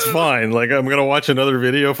 it's fine. Like, I'm going to watch another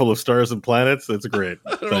video full of stars and planets. That's great.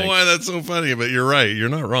 I don't know why that's so funny, but you're right. You're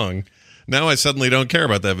not wrong. Now I suddenly don't care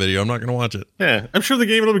about that video. I'm not going to watch it. Yeah, I'm sure the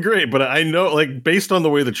game will be great, but I know, like, based on the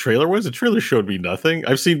way the trailer showed me nothing.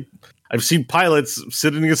 I've seen pilots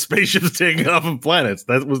sitting in spaceships taking off of planets.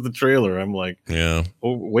 That was the trailer. I'm like,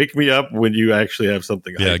 wake me up when you actually have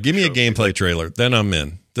something. Yeah, give me a gameplay trailer. Then I'm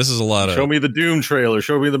in. This is a lot of. Show me the Doom trailer.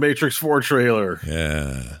 Show me the Matrix 4 trailer.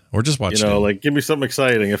 Yeah, or just watch. Like give me something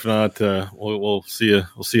exciting. If not, we'll see you.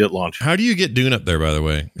 We'll see you at launch. How do you get Dune up there? By the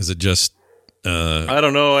way, is it just? I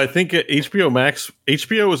don't know. I think HBO Max.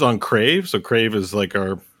 HBO is on Crave, so Crave is like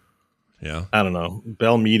our. Yeah. I don't know.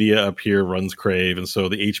 Bell Media up here runs Crave, and so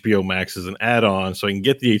the HBO Max is an add-on, so I can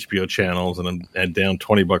get the HBO channels and then add down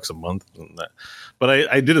 $20 a month. But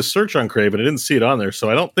I did a search on Crave and I didn't see it on there,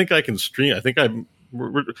 so I don't think I can stream. I think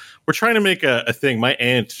we're trying to make a thing. My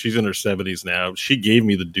aunt, she's in her 70s now. She gave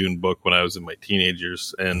me the Dune book when I was in my teenage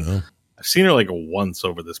years, and I've seen her like once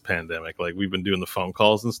over this pandemic. Like we've been doing the phone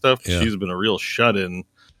calls and stuff. Yeah. She's been a real shut-in.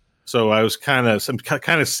 So I was kind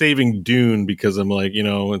of saving Dune because I'm like,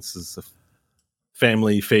 it's a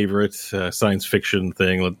family favorite science fiction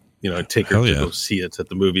thing. Take her to go see it at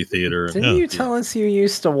the movie theater. Didn't you tell us you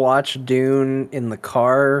used to watch Dune in the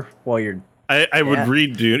car while you're... I would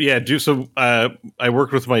read Dune. Yeah, So I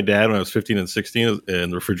worked with my dad when I was 15 and 16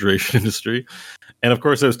 in the refrigeration industry. And, of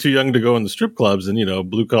course, I was too young to go in the strip clubs. And,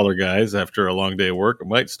 blue-collar guys, after a long day of work,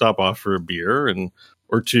 might stop off for a beer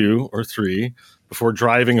or two or three before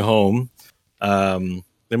driving home.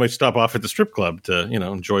 They might stop off at the strip club to,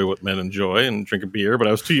 enjoy what men enjoy and drink a beer. But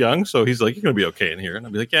I was too young, so he's like, "You're going to be okay in here." And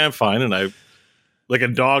I'd be like, "Yeah, I'm fine." And I, like a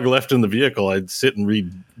dog left in the vehicle, I'd sit and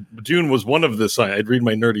read. Dune was one of the I'd read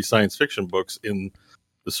my nerdy science fiction books in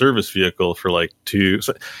the service vehicle for like 2.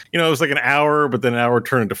 So, it was like an hour, but then an hour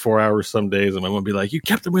turned into 4 hours some days. And my mom would be like, "You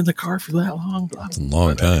kept them in the car for that long?" That's a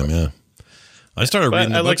long time, yeah. I started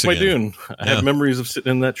reading the books again. I like my Dune. I have memories of sitting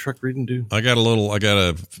in that truck reading Dune. I got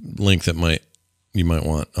a link that you might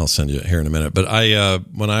want. I'll send you here in a minute. But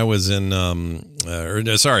when I was in,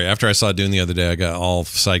 after I saw Dune the other day, I got all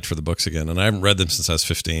psyched for the books again. And I haven't read them since I was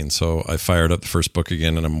 15. So I fired up the first book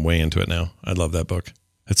again and I'm way into it now. I love that book.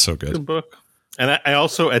 It's so good. Good book. And I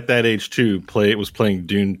also, at that age too, was playing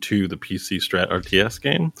Dune 2, the PC Strat RTS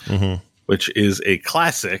game, which is a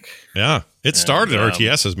classic. Yeah. It started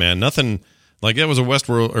RTSs, man. Nothing like that was a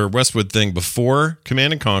Westwood thing before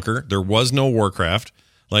Command and Conquer. There was no Warcraft.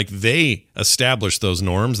 Like they established those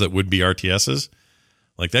norms that would be RTSs.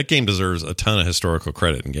 Like that game deserves a ton of historical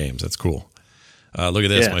credit in games. That's cool. Look at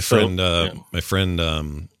this. My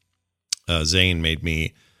friend Zane made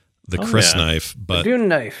me the Chris knife, the Dune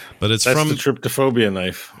knife. But that's from the Tryptophobia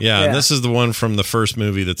knife. Yeah, and this is the one from the first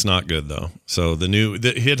movie that's not good though. So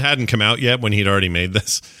it hadn't come out yet when he'd already made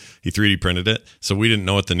this. He 3D printed it, so we didn't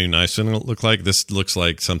know what the new knife's going to look like. This looks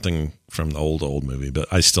like something from the old movie, but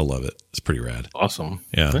I still love it. It's pretty rad. Awesome.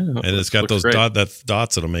 Yeah. And it's got those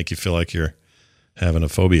dots that'll make you feel like you're having a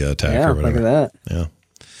phobia attack or whatever. Look at that. Yeah.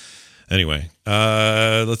 Anyway,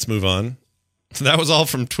 let's move on. That was all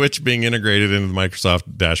from Twitch being integrated into the Microsoft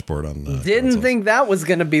dashboard on. Didn't think that was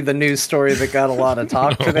going to be the news story that got a lot of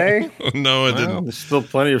talk today. No, it didn't. There's still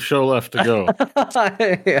plenty of show left to go. The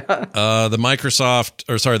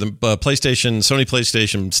Sony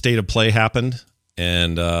PlayStation State of Play happened,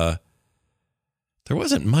 and there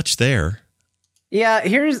wasn't much there. Yeah,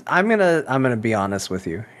 I'm gonna be honest with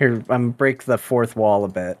you. Here, I'm gonna break the fourth wall a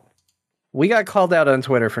bit. We got called out on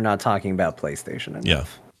Twitter for not talking about PlayStation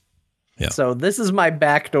enough. Yeah. So this is my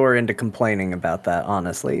backdoor into complaining about that,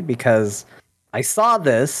 honestly, because I saw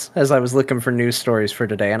this as I was looking for news stories for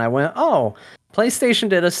today, and I went, oh, PlayStation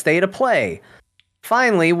did a State of Play.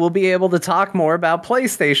 Finally, we'll be able to talk more about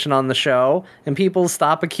PlayStation on the show, and people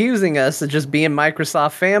stop accusing us of just being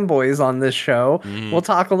Microsoft fanboys on this show. We'll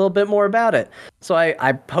talk a little bit more about it. So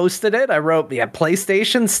I posted it. I wrote, yeah,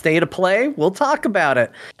 PlayStation, State of Play. We'll talk about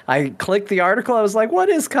it. I clicked the article. I was like, what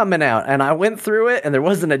is coming out? And I went through it, and there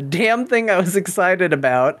wasn't a damn thing I was excited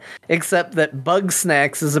about, except that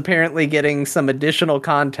Bugsnax is apparently getting some additional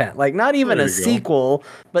content. Like, not even a sequel,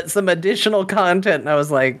 but some additional content. And I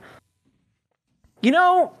was like, you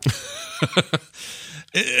know,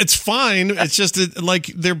 it's fine. It's just like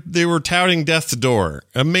they were touting Death's Door.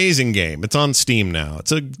 Amazing game. It's on Steam now.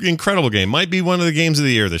 It's an incredible game. Might be one of the games of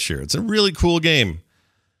the year this year. It's a really cool game.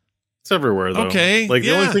 It's everywhere, though. Okay. Like,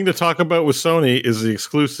 the only thing to talk about with Sony is the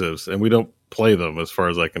exclusives, and we don't play them as far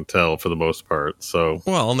as I can tell for the most part. So,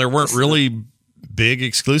 well, and there weren't really big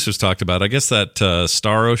exclusives talked about. I guess that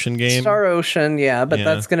Star Ocean game. Star Ocean, yeah, but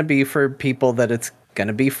that's going to be for people that it's going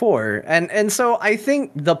to be for. And so I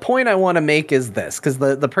think the point I want to make is this, because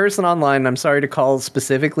the person online, I'm sorry to call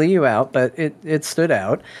specifically you out, but it stood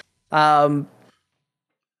out.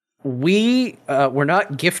 We were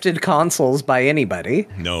not gifted consoles by anybody.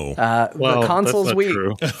 No. The consoles we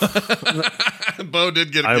Bo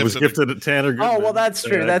did get. I was gifted at Tanner Goodman. Oh, well, that's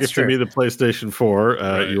true. That's gifted true. me the PlayStation 4.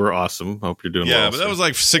 Right. You were awesome. Hope you're doing well. Yeah, but that was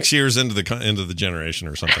like 6 years into the generation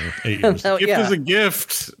or something. 8 years. Oh, Gift is a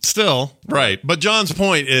gift. Still, right. But John's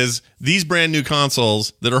point is these brand new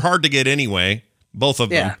consoles that are hard to get anyway, both of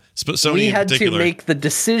them. Sony we had in particular, to make the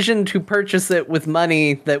decision to purchase it with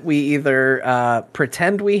money that we either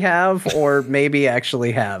pretend we have or maybe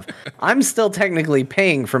actually have. I'm still technically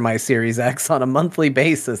paying for my Series X on a monthly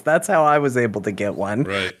basis. That's how I was able to get one,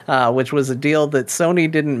 right? Which was a deal that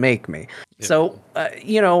Sony didn't make me. Yeah. So,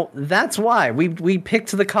 that's why we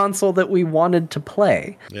picked the console that we wanted to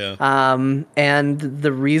play. Yeah. And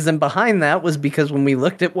the reason behind that was because when we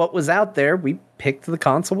looked at what was out there, we picked the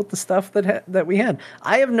console with the stuff that we had.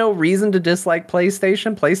 I have no reason to dislike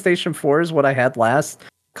PlayStation. PlayStation 4 is what I had last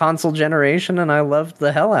console generation, and I loved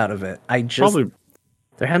the hell out of it.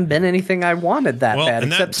 There haven't been anything I wanted that bad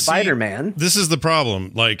except Spider-Man. This is the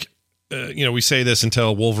problem. Like, we say this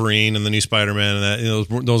until Wolverine and the new Spider-Man and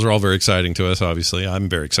that, those are all very exciting to us. Obviously, I'm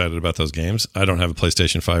very excited about those games. I don't have a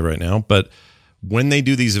PlayStation 5 right now, but when they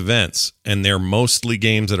do these events and they're mostly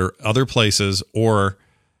games that are other places or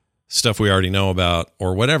stuff we already know about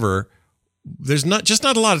or whatever, there's not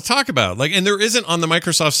a lot to talk about. Like, and there isn't on the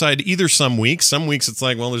Microsoft side either. Some weeks it's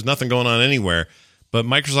like, well, there's nothing going on anywhere. But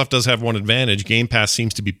Microsoft does have one advantage. Game Pass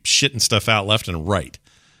seems to be shitting stuff out left and right.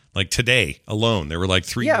 Like today alone, there were like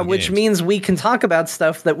 3 new which games. means we can talk about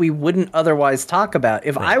stuff that we wouldn't otherwise talk about.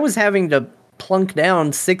 If I was having to plunk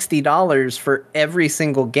down $60 for every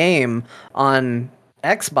single game on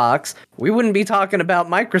Xbox, we wouldn't be talking about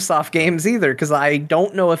Microsoft games either, because I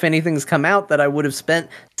don't know if anything's come out that I would have spent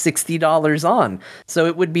 $60 on. So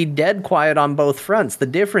it would be dead quiet on both fronts. The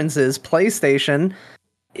difference is PlayStation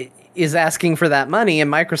is asking for that money,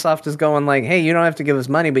 and Microsoft is going like, hey, you don't have to give us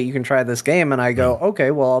money, but you can try this game. And I go, okay,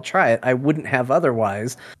 well, I'll try it. I wouldn't have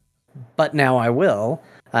otherwise, but now I will.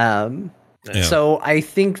 So I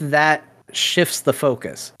think that shifts the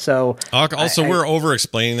focus. So also, we're over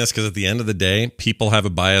explaining this because at the end of the day, people have a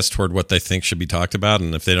bias toward what they think should be talked about,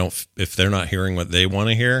 and if they're not hearing what they want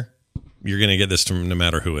to hear, you're going to get this from no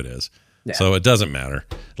matter who it is. Yeah. So it doesn't matter.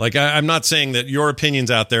 Like, I'm not saying that your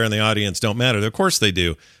opinions out there in the audience don't matter. Of course they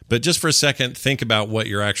do. But just for a second, think about what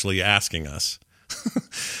you're actually asking us.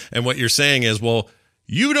 And what you're saying is, well,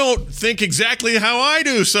 you don't think exactly how I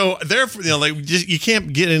do. So therefore, you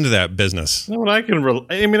can't get into that business. No, I can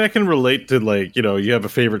relate to, like, you have a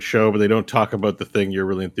favorite show, but they don't talk about the thing you're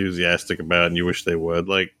really enthusiastic about and you wish they would.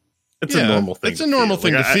 Like, it's a normal thing. It's a normal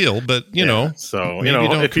thing to feel, but So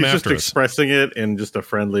if he's just expressing it in just a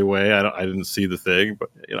friendly way, I didn't see the thing, but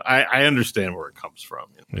I understand where it comes from.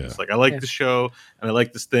 It's like, I like the show and I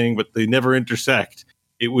like this thing, but they never intersect.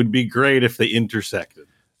 It would be great if they intersected.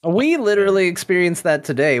 We literally experienced that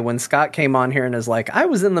today when Scott came on here and is like, I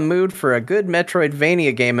was in the mood for a good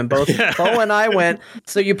Metroidvania game, and both Bo and I went,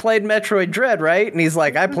 so you played Metroid Dread, right? And he's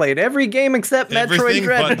like, I played every game except Metroid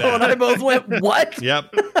Dread. Bo and I both went, what?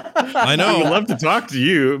 Yep. I know. I would love to talk to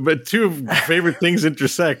you, but two favorite things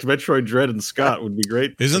intersect. Metroid Dread and Scott would be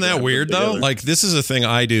great. Isn't that weird, though? Like, this is a thing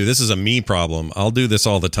I do. This is a me problem. I'll do this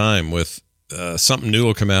all the time with something new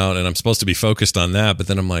will come out, and I'm supposed to be focused on that, but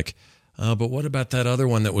then I'm like, but what about that other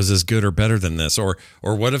one that was as good or better than this? Or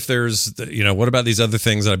what if there's, what about these other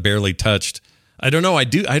things that I barely touched? I don't know. I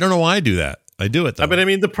don't know why I do that. I do it though. But I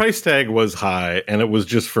mean, the price tag was high and it was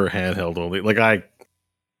just for handheld only. Like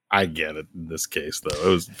I get it in this case, though. It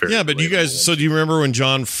was very but you guys. So do you remember when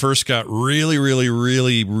John first got really, really,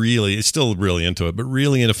 really, really, still really into it, but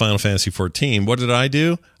really into Final Fantasy 14? What did I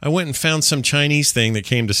do? I went and found some Chinese thing that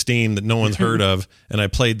came to Steam that no one's heard of, and I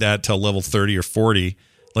played that till level 30 or 40,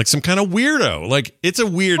 like some kind of weirdo. Like, it's a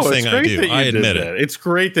weird thing I do. I admit it. It's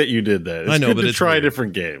great that you did that. It's I know, good but to it's try weird.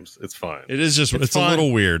 different games. It's fine. It is just it's a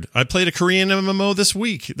little weird. I played a Korean MMO this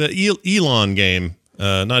week, the Elon game,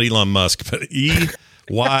 not Elon Musk, but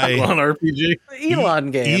Elon RPG,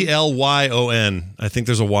 Elon game, ELYON. I think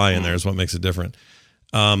there's a Y in there, is what makes it different.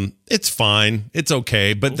 It's fine, it's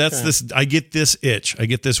okay, but that's this. I get this itch. I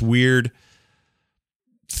get this weird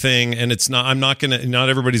thing, and it's not. I'm not gonna. Not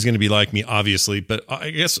everybody's gonna be like me, obviously, but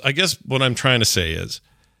I guess what I'm trying to say is,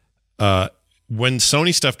 when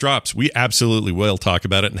Sony stuff drops, we absolutely will talk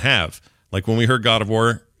about it and have. Like when we heard God of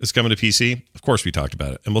War is coming to PC, of course we talked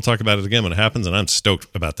about it. And we'll talk about it again when it happens, and I'm stoked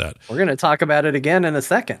about that. We're going to talk about it again in a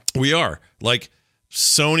second. We are. Like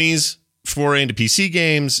Sony's foray into PC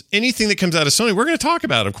games, anything that comes out of Sony, we're going to talk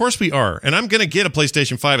about it. Of course we are. And I'm going to get a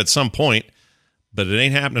PlayStation 5 at some point, but it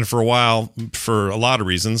ain't happening for a while for a lot of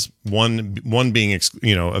reasons. One being,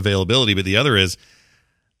 availability, but the other is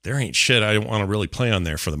there ain't shit I don't want to really play on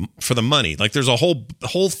there for the money. Like there's a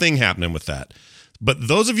whole thing happening with that. But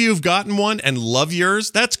those of you who've gotten one and love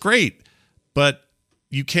yours, that's great. But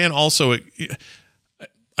you can also,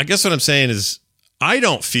 I guess what I'm saying is, I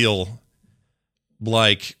don't feel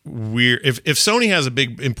like if Sony has a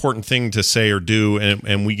big important thing to say or do,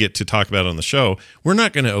 and we get to talk about it on the show, we're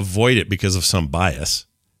not going to avoid it because of some bias.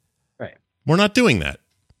 Right. We're not doing that.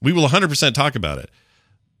 We will 100% talk about it.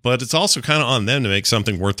 But it's also kind of on them to make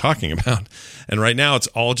something worth talking about. And right now, it's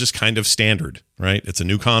all just kind of standard, right? It's a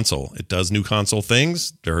new console. It does new console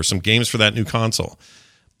things. There are some games for that new console.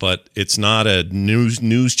 But it's not a news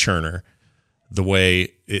churner the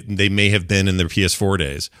way they may have been in their PS4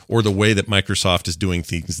 days, or the way that Microsoft is doing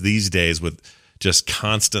things these days with just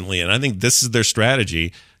constantly. And I think this is their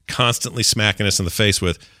strategy, constantly smacking us in the face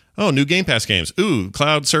with, oh, new Game Pass games. Ooh,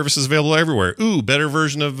 cloud services available everywhere. Ooh, better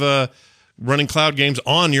version of running cloud games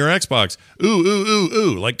on your Xbox.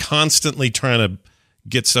 Ooh. Like constantly trying to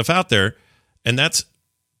get stuff out there. And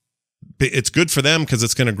it's good for them because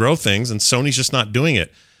it's going to grow things, and Sony's just not doing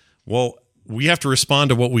it. Well, we have to respond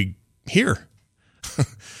to what we hear.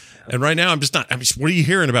 And right now, what are you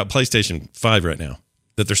hearing about PlayStation 5 right now?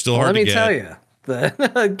 That they're still hard to get? Let me tell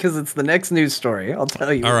you, because it's the next news story. I'll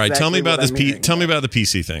tell you. All right, tell me about this. Tell me about about the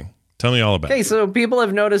PC thing. Tell me all about it. Okay, so people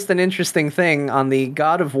have noticed an interesting thing on the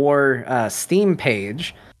God of War Steam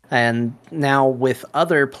page, and now with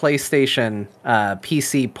other PlayStation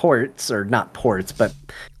PC ports, or not ports, but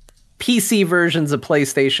PC versions of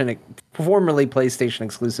PlayStation, formerly PlayStation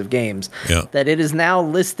exclusive games, that it is now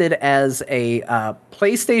listed as a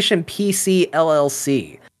PlayStation PC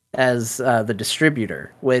LLC as the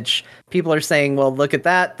distributor, which people are saying, well, look at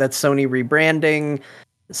that. That's Sony rebranding.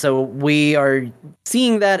 So we are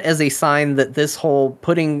seeing that as a sign that this whole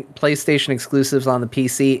putting PlayStation exclusives on the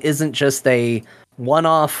PC isn't just a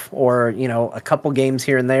one-off or, a couple games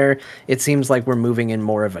here and there. It seems like we're moving in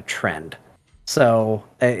more of a trend. So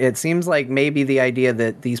it seems like maybe the idea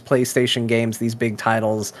that these PlayStation games, these big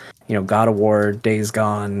titles, God of War, Days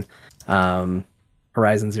Gone,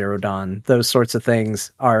 Horizon Zero Dawn, those sorts of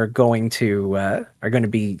things are going to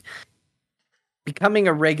be becoming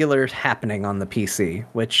a regular happening on the PC,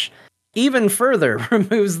 which even further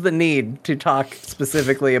removes the need to talk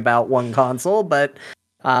specifically about one console. But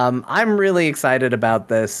I'm really excited about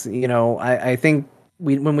this. I think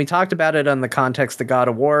when we talked about it on the context of God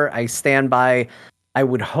of War, I stand by. I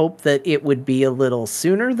would hope that it would be a little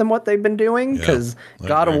sooner than what they've been doing, because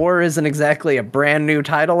God of War isn't exactly a brand new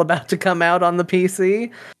title about to come out on the PC.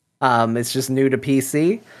 It's just new to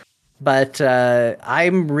PC. But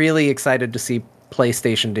I'm really excited to see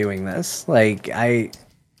PlayStation doing this. Like, I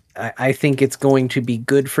think it's going to be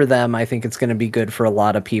good for them. I think it's going to be good for a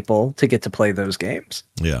lot of people to get to play those games.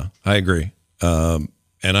 Yeah, I agree.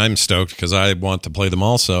 And I'm stoked because I want to play them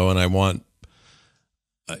also. And I want,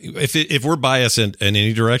 if we're biased in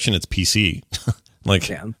any direction, it's PC.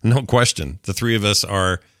 No question. The three of us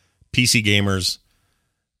are PC gamers.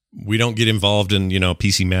 We don't get involved in,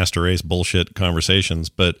 PC master race bullshit conversations,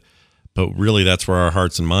 but really that's where our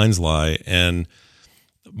hearts and minds lie. And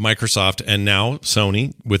Microsoft and now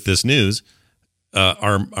Sony with this news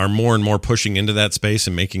are more and more pushing into that space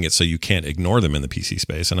and making it so you can't ignore them in the PC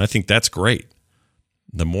space. And I think that's great.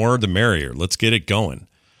 The more, the merrier. Let's get it going.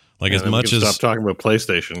 Like, as much as stop talking about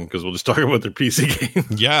PlayStation, because we'll just talk about their PC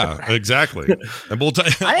games. Yeah, exactly. And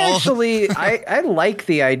I like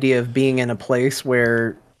the idea of being in a place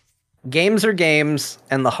where games are games,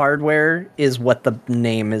 and the hardware is what the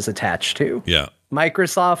name is attached to. Yeah.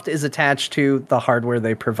 Microsoft is attached to the hardware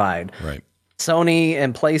they provide. Right. Sony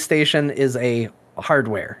and PlayStation is a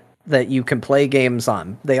hardware that you can play games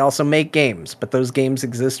on. They also make games, but those games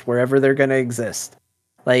exist wherever they're going to exist.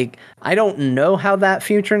 Like, I don't know how that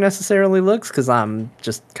future necessarily looks because I'm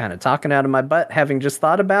just kind of talking out of my butt having just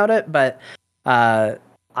thought about it, but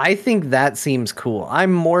I think that seems cool.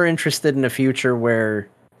 I'm more interested in a future where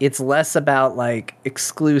it's less about like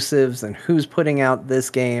exclusives and who's putting out this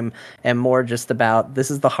game and more just about this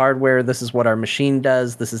is the hardware, this is what our machine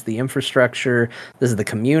does, this is the infrastructure, this is the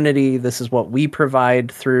community, this is what we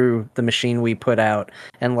provide through the machine we put out,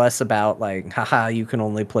 and less about like, haha, you can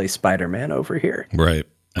only play Spider-Man over here. Right.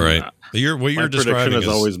 Right. My You're prediction describing has is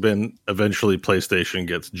always been eventually PlayStation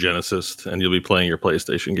gets Genesis, and you'll be playing your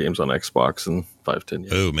PlayStation games on Xbox in 5-10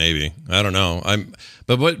 years. Oh, maybe. I don't know.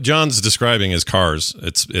 But what John's describing is cars.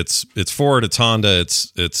 It's Ford, it's Honda,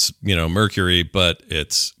 it's Mercury, but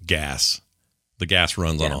it's gas. The gas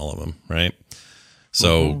runs on all of them, right?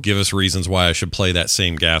 So give us reasons why I should play that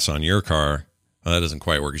same gas on your car. Well, that doesn't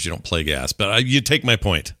quite work because you don't play gas. But you take my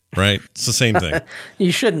point, right? It's the same thing.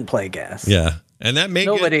 You shouldn't play gas. Yeah. And that makes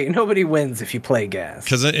nobody wins if you play gas.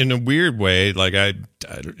 Because in a weird way, like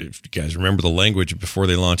if you guys remember the language before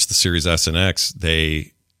they launched the Series S and X,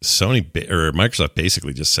 Microsoft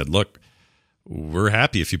basically just said, "Look, we're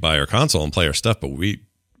happy if you buy our console and play our stuff, but we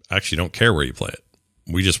actually don't care where you play it.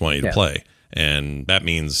 We just want you to play, and that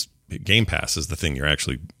means Game Pass is the thing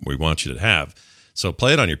we want you to have. So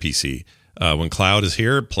play it on your PC." When cloud is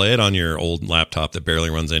here, play it on your old laptop that barely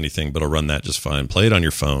runs anything, but it'll run that just fine. Play it on your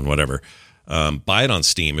phone, whatever. Buy it on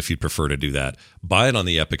Steam if you'd prefer to do that. Buy it on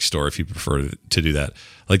the Epic Store if you prefer to do that.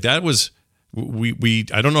 Like that was we.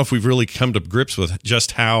 I don't know if we've really come to grips with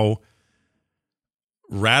just how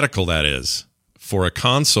radical that is for a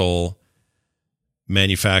console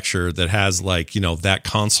manufacturer that has that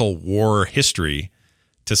console war history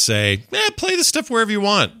to say, play this stuff wherever you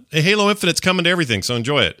want. Halo Infinite's coming to everything, so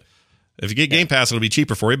enjoy it. If you get Game Pass, it'll be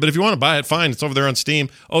cheaper for you. But if you want to buy it, fine. It's over there on Steam.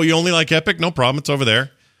 Oh, you only like Epic? No problem. It's over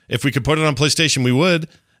there. If we could put it on PlayStation, we would.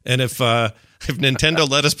 And if Nintendo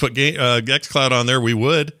let us put xCloud on there, we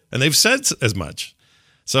would. And they've said as much.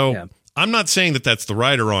 So I'm not saying that that's the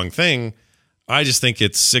right or wrong thing. I just think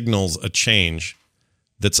it signals a change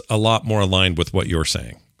that's a lot more aligned with what you're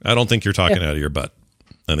saying. I don't think you're talking out of your butt.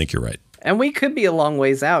 I think you're right. And we could be a long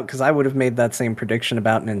ways out because I would have made that same prediction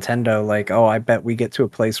about Nintendo. Like, oh, I bet we get to a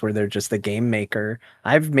place where they're just a game maker.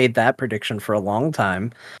 I've made that prediction for a long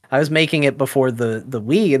time. I was making it before the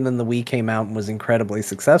Wii, and then the Wii came out and was incredibly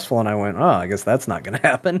successful. And I went, oh, I guess that's not going to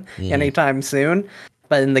happen anytime soon.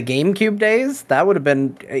 But in the GameCube days, that would have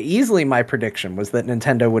been easily my prediction, was that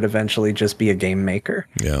Nintendo would eventually just be a game maker.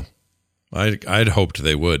 Yeah. I'd hoped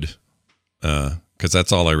they would, because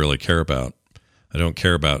that's all I really care about. I don't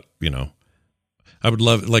care about, I would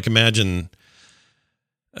love, imagine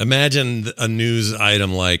a news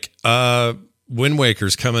item like, Wind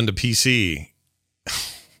Waker's coming to PC.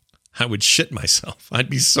 I would shit myself. I'd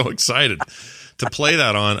be so excited to play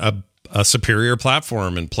that on a superior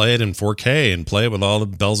platform and play it in 4K and play it with all the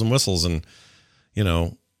bells and whistles and,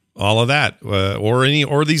 all of that.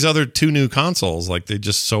 Or these other two new consoles, like they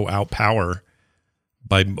just so outpower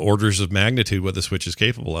by orders of magnitude what the Switch is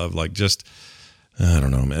capable of. I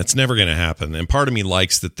don't know, man. It's never going to happen. And part of me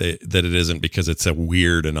likes that it isn't, because it's a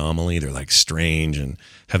weird anomaly. They're strange and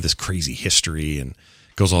have this crazy history and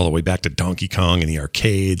goes all the way back to Donkey Kong and the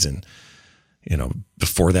arcades. And,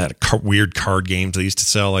 before that, weird card games they used to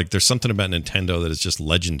sell. There's something about Nintendo that is just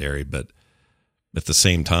legendary. But at the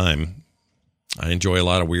same time, I enjoy a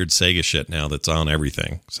lot of weird Sega shit now that's on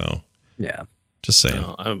everything. So, yeah. Just saying.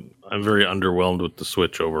 I'm very underwhelmed with the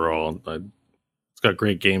Switch overall. It's got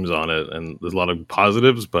great games on it, and there's a lot of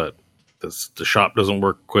positives, but the shop doesn't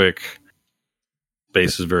work quick.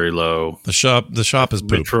 Base is very low. The shop is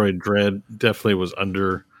poop. Metroid Dread definitely was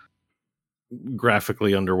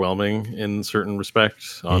graphically underwhelming in certain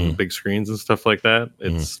respects on big screens and stuff like that.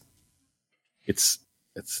 It's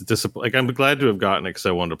disappointing. I'm glad to have gotten it because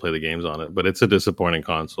I wanted to play the games on it, but it's a disappointing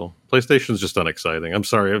console. PlayStation's just unexciting. I'm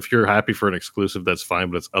sorry, if you're happy for an exclusive, that's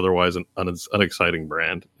fine, but it's otherwise an unexciting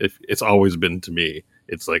brand. It's always been to me.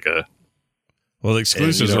 It's like a the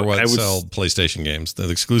exclusives are what sell PlayStation games. The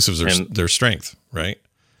exclusives are their strength, right?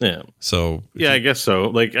 Yeah. So I guess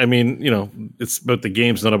so. It's about the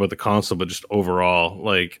games, not about the console, but just overall.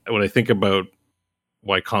 When I think about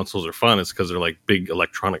why consoles are fun, it's because they're big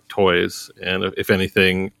electronic toys, and if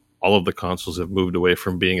anything, all of the consoles have moved away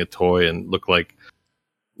from being a toy and look like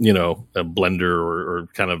a blender or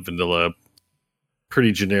kind of vanilla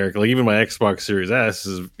pretty generic. Like even my Xbox Series S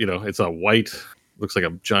is, it's a white, looks like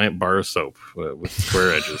a giant bar of soap with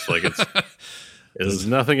square edges. Like there's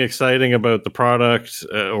nothing exciting about the product,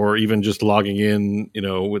 or even just logging in,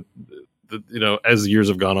 with as years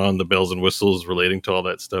have gone on, the bells and whistles relating to all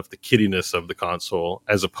that stuff, the kiddiness of the console,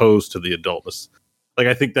 as opposed to the adultness. Like,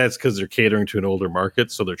 I think that's because they're catering to an older market,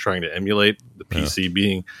 so they're trying to emulate the PC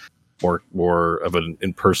being more of an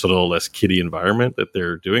impersonal, less kiddie environment, that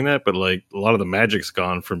they're doing that. But like a lot of the magic's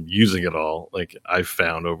gone from using it all, like I've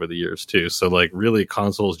found over the years too. So like really,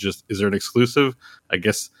 consoles is there an exclusive? I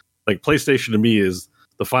guess like PlayStation to me is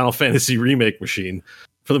the Final Fantasy remake machine.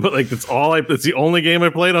 That's the only game I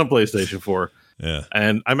played on PlayStation 4. Yeah.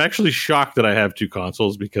 And I'm actually shocked that I have two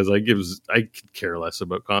consoles, because I could care less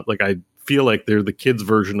about I feel like they're the kids'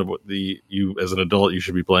 version of what you as an adult you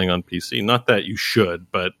should be playing on PC. Not that you should,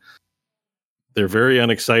 but they're very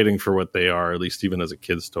unexciting for what they are, at least even as a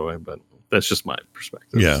kid's toy. But that's just my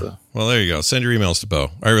perspective. Yeah. So. Well, there you go. Send your emails to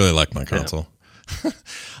Bo. I really like my console. Yeah.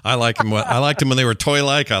 I liked them when they were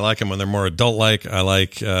toy-like. I like them when they're more adult-like. I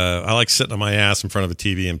like sitting on my ass in front of a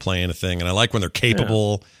TV and playing a thing. And I like when they're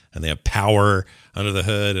capable and they have power under the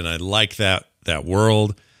hood. And I like that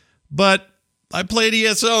world. But I played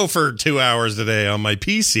ESO for 2 hours today on my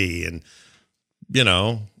PC, and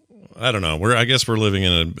I don't know. I guess we're living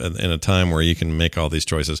in a time where you can make all these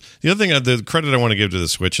choices. The other thing, the credit I want to give to the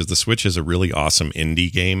Switch is a really awesome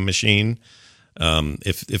indie game machine.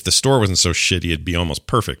 If the store wasn't so shitty, it'd be almost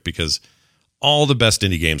perfect, because all the best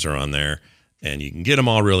indie games are on there, and you can get them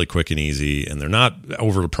all really quick and easy, and they're not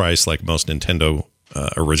overpriced like most Nintendo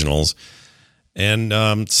originals. And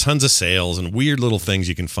tons of sales and weird little things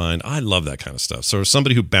you can find. I love that kind of stuff. So as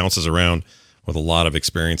somebody who bounces around with a lot of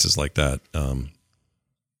experiences like that,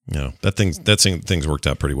 things worked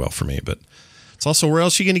out pretty well for me. But it's also, where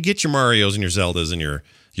else are you going to get your Marios and your Zeldas and your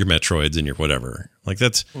Metroids and your whatever? Like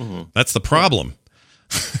that's the problem.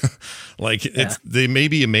 They may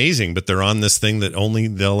be amazing, but they're on this thing that only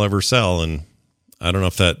they'll ever sell. And I don't know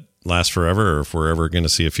if that lasts forever, or if we're ever going to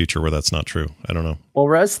see a future where that's not true. I don't know. Well,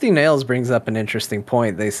 Rusty Nails brings up an interesting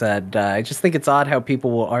point. They said, I just think it's odd how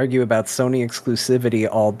people will argue about Sony exclusivity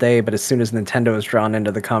all day, but as soon as Nintendo is drawn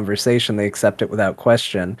into the conversation, they accept it without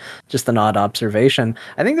question. Just an odd observation.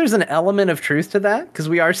 I think there's an element of truth to that, because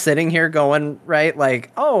we are sitting here going, right,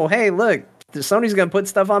 like, oh, hey, look, Sony's going to put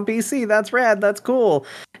stuff on PC. That's rad. That's cool.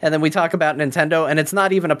 And then we talk about Nintendo, and it's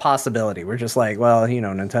not even a possibility. We're just like, well,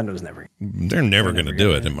 Nintendo's never. They're never going to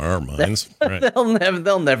do it in our minds. Right.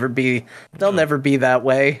 They'll never be that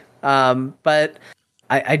way. But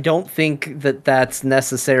I don't think that's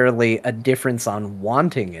necessarily a difference on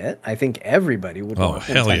wanting it. I think everybody would want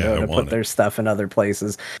Nintendo to put their stuff in other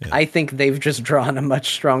places. Yeah. I think they've just drawn a much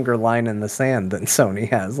stronger line in the sand than Sony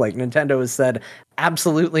has. Like, Nintendo has said,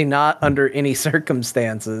 absolutely not under any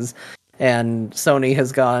circumstances. And Sony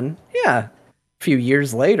has gone, a few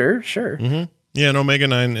years later, sure. Mm-hmm. Yeah, and Omega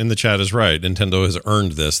 9 in the chat is right. Nintendo has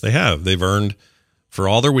earned this. They have. They've earned, for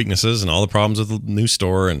all their weaknesses and all the problems with the new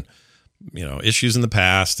store and issues in the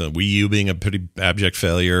past, the Wii U being a pretty abject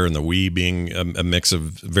failure, and the Wii being a mix of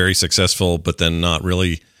very successful, but then not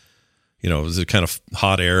really, it was a kind of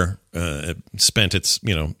hot air. It spent its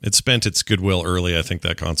goodwill early. I think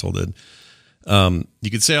that console did.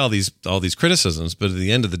 You could say all these criticisms, but at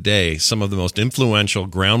the end of the day, some of the most influential,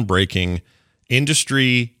 groundbreaking,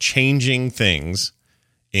 industry-changing things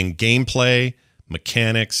in gameplay,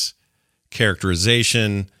 mechanics,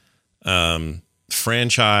 characterization,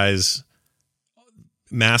 franchise,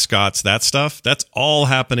 mascots, that stuff, that's all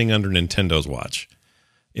happening under Nintendo's watch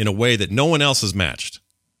in a way that no one else has matched.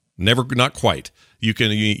 Not quite. You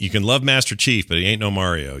can love Master Chief, but he ain't no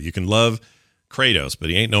Mario. You can love Kratos, but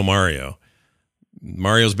he ain't no Mario.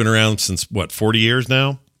 Mario's been around since 40 years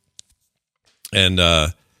now, and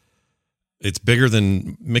it's bigger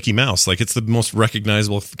than Mickey Mouse. Like, it's the most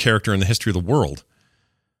recognizable character in the history of the world.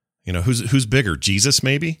 Who's bigger? Jesus,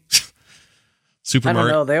 maybe? I don't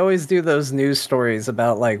know. They always do those news stories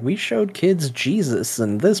about, like, we showed kids Jesus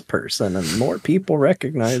and this person, and more people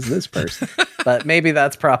recognize this person. But maybe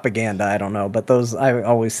that's propaganda. I don't know. But I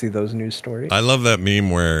always see those news stories. I love that meme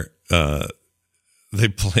where they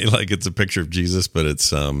play like it's a picture of Jesus, but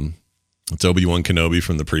it's Obi-Wan Kenobi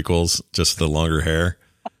from the prequels, just the longer hair.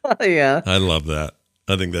 Yeah, I love that.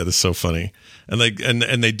 I think that is so funny, and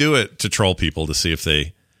they do it to troll people to see if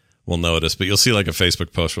they will notice. But you'll see like a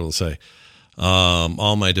Facebook post where they'll say,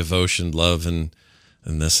 all my devotion, love, and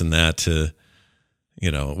this and that to,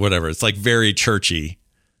 whatever. It's like very churchy,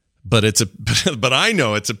 but but I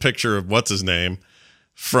know it's a picture of what's his name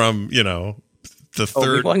from, the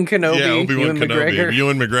third Obi-Wan Kenobi, Obi-Wan Kenobi,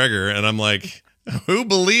 Ewan McGregor, and I'm like, Who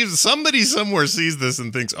believes somebody somewhere sees this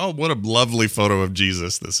and thinks, "Oh, what a lovely photo of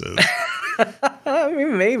Jesus this is." I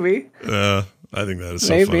mean, maybe. I think that is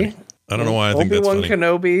so funny. I don't know why I think that's funny. Obi-Wan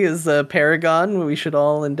Kenobi is a paragon we should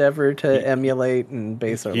all endeavor to emulate and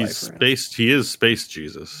base our life around. He is space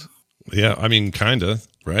Jesus. Yeah, I mean, kind of,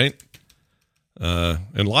 right?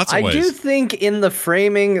 In lots of ways. I do think in the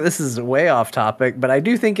framing, this is way off topic, but I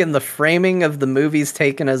do think in the framing of the movies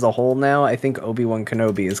taken as a whole now, I think Obi-Wan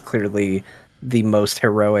Kenobi is clearly the most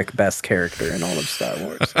heroic, best character in all of Star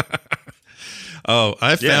Wars. Oh,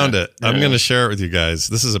 I found it. I'm going to share it with you guys.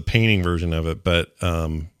 This is a painting version of it, but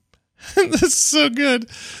this is so good.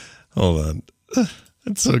 Hold on.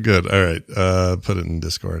 It's so good. All right. Put it in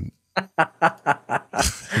Discord. I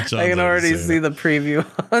can already see the preview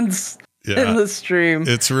in the stream.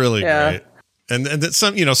 It's really great. And that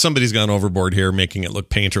somebody's gone overboard here, making it look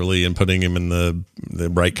painterly and putting him in the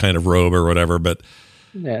right kind of robe or whatever. But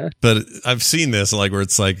I've seen this where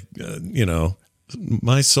it's like,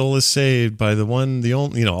 my soul is saved by the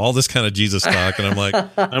only, all this kind of Jesus talk. And I'm like,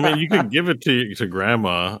 I mean, you could give it to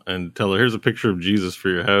grandma and tell her, here's a picture of Jesus for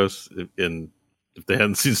your house. And if they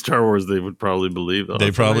hadn't seen Star Wars, they would probably believe that.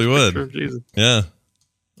 They probably would. Yeah.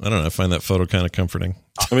 I don't know. I find that photo kind of comforting.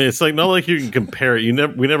 I mean, it's not like you can compare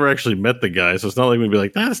it. We never actually met the guy, so it's not like we'd be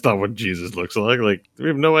like, that's not what Jesus looks like. Like, we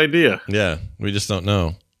have no idea. Yeah, we just don't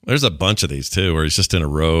know. There's a bunch of these too, where he's just in a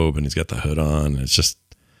robe and he's got the hood on.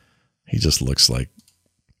 He just looks like.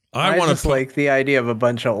 I like the idea of a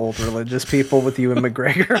bunch of old religious people with Ewan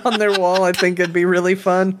McGregor on their wall. I think it'd be really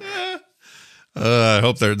fun. I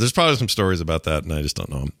hope there's probably some stories about that, and I just don't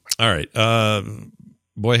know them. All right.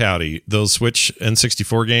 Boy, howdy. Those Switch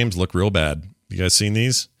N64 games look real bad. You guys seen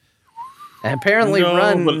these? Apparently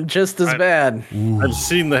run just as bad. I've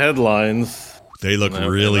seen the headlines. They look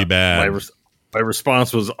really bad. My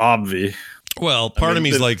response was obvi. Well, part of me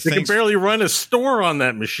is like, they can barely run a store on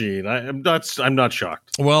that machine. I'm not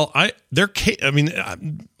shocked. Well, I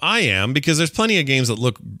am, because there's plenty of games that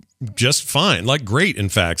look just fine, like great. In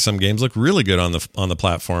fact, some games look really good on the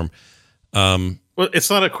platform. Well, it's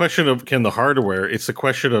not a question of can the hardware; it's a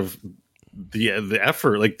question of the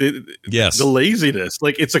effort, like the laziness.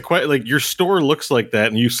 Like it's like your store looks like that,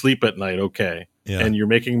 and you sleep at night, okay, and you're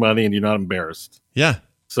making money, and you're not embarrassed. Yeah,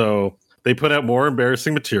 so they put out more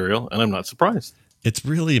embarrassing material, and I'm not surprised. It's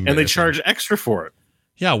really embarrassing. And they charge extra for it.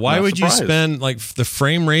 Yeah, why would you spend the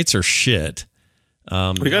frame rates are shit?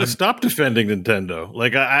 We got to stop defending Nintendo.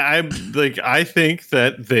 Like I think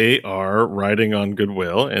that they are riding on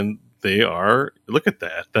goodwill, and they are. Look at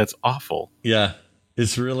that. That's awful. Yeah,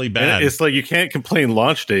 it's really bad. And it's like you can't complain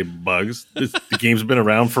launch day bugs. The game's been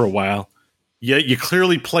around for a while. Yeah, you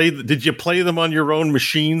clearly played. Did you play them on your own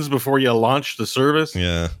machines before you launched the service?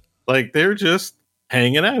 Yeah, like they're just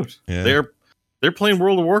hanging out. Yeah. They're playing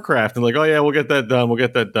World of Warcraft and like, oh yeah, we'll get that done,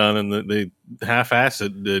 and they half-ass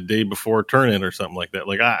it the day before turn-in or something like that.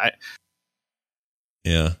 Like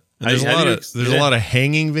there's a lot of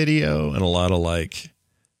hanging video and a lot of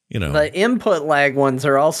the input lag ones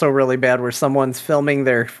are also really bad, where someone's filming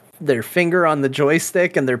their finger on the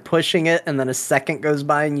joystick and they're pushing it, and then a second goes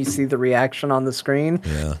by and you see the reaction on the screen.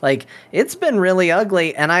 Yeah. Like, it's been really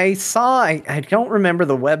ugly. And I don't remember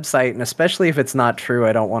the website, and especially if it's not true,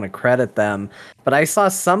 I don't want to credit them. But I saw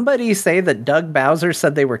somebody say that Doug Bowser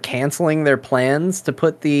said they were canceling their plans to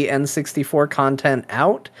put the N64 content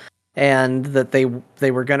out, and that they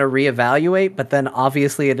were going to reevaluate, but then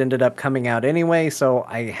obviously it ended up coming out anyway. So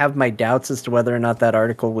I have my doubts as to whether or not that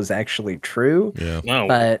article was actually true. Yeah. No.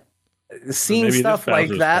 But seeing stuff like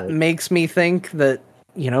that makes me think that,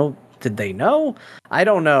 did they know? I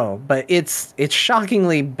don't know, but it's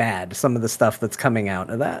shockingly bad, some of the stuff that's coming out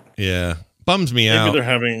of that. Yeah. Bums me out. Maybe they're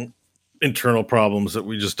having internal problems that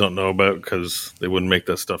we just don't know about because they wouldn't make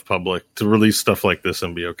that stuff public. To release stuff like this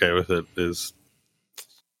and be okay with it is...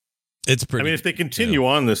 It's pretty. I mean, if they continue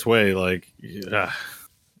on this way, I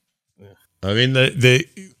mean,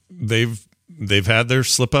 they've had their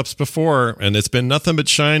slip ups before, and it's been nothing but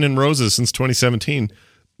shine and roses since 2017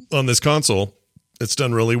 on this console. It's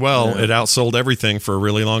done really well. Yeah. It outsold everything for a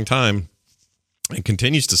really long time, and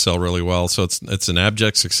continues to sell really well. So it's an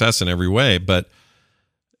abject success in every way. But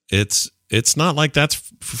it's not like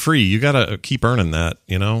that's free. You got to keep earning that,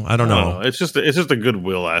 I don't know. It's just a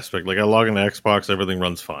goodwill aspect. Like I log into Xbox, everything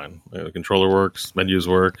runs fine. The controller works, menus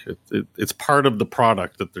work. It's part of the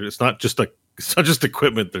product that it's not just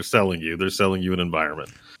equipment they're selling you. They're selling you an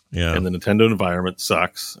environment. Yeah. And the Nintendo environment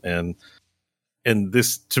sucks. And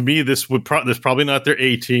this, to me, this probably not their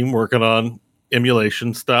A team working on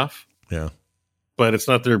emulation stuff. Yeah. but it's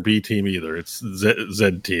not their B team either. It's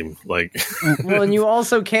Z team. Like, well, and you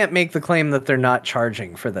also can't make the claim that they're not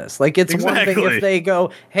charging for this. Like, it's one thing if they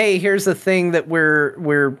go, "Hey, here's a thing that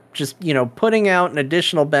we're just putting out an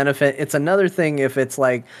additional benefit." It's another thing if it's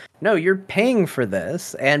like, no, you're paying for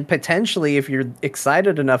this, and potentially if you're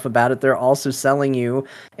excited enough about it, they're also selling you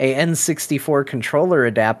a N64 controller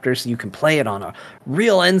adapter so you can play it on a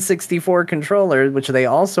real N64 controller, which they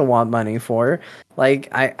also want money for. Like,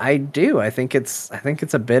 I think it's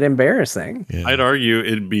a bit embarrassing. Yeah. I'd argue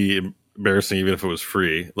it'd be embarrassing even if it was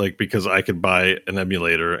free, like, because I could buy an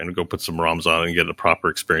emulator and go put some ROMs on and get a proper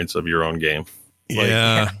experience of your own game.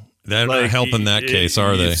 Like, they're not helping that case,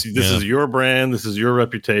 are they? This is your brand, this is your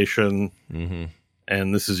reputation,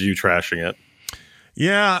 and this is you trashing it.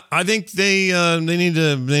 Yeah, I think they need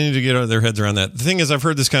to get their heads around that. The thing is, I've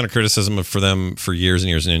heard this kind of criticism for them for years and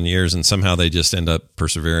years and years, and somehow they just end up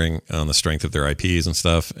persevering on the strength of their IPs and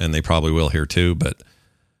stuff, and they probably will here too, but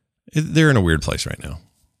they're in a weird place right now.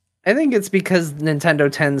 I think it's because Nintendo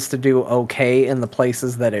tends to do okay in the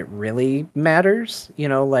places that it really matters.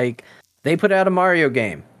 Like, they put out a Mario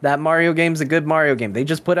game. That Mario game's a good Mario game. They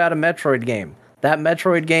just put out a Metroid game. That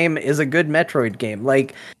Metroid game is a good Metroid game.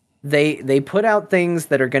 Like, they put out things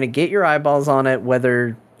that are going to get your eyeballs on it,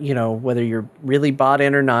 whether you're really bought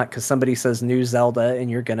in or not, because somebody says new Zelda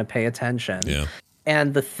and you're going to pay attention. Yeah.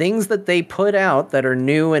 And the things that they put out that are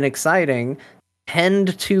new and exciting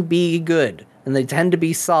tend to be good, and they tend to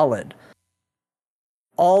be solid.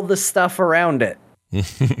 All the stuff around it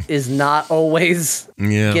is not always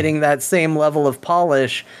getting that same level of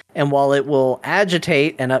polish, and while it will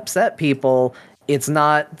agitate and upset people, it's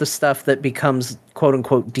not the stuff that becomes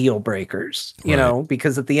quote-unquote deal breakers,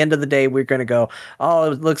 because at the end of the day, we're going to go,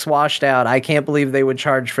 oh, it looks washed out. I can't believe they would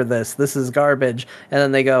charge for this. This is garbage. And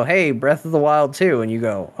then they go, hey, Breath of the Wild 2. And you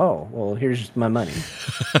go, oh, well, here's my money.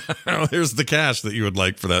 Here's the cash that you would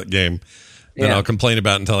like for that game. And I'll complain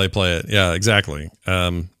about it until I play it. Yeah, exactly.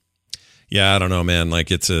 I don't know, man. Like,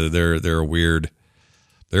 they're a weird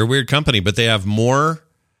company, but they have more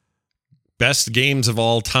best games of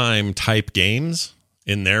all time type games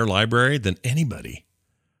in their library than anybody.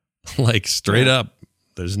 Like, straight up,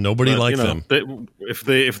 there's nobody like them. If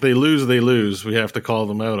they lose, they lose. We have to call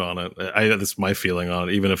them out on it. That's my feeling on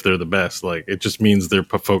it. Even if they're the best, like, it just means they're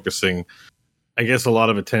focusing, I guess, a lot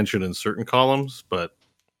of attention in certain columns. But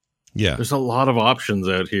there's a lot of options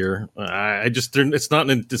out here. We're not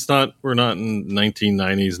in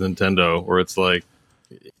 1990s Nintendo where it's like,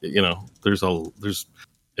 there's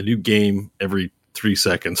a new game every 3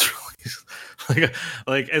 seconds.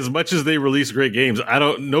 like as much as they release great games,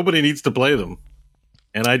 nobody needs to play them.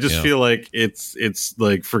 And I just feel like it's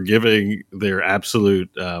like forgiving their absolute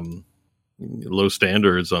low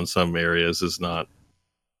standards on some areas is not,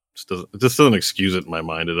 it just doesn't excuse it in my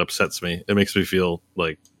mind. It upsets me. It makes me feel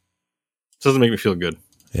like, it doesn't make me feel good.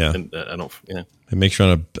 Yeah. And I don't, It makes you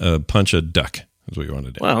want to punch a duck. Is what you want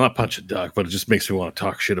to do. Well, not punch a duck, but it just makes me want to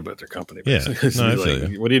talk shit about their company. Yeah.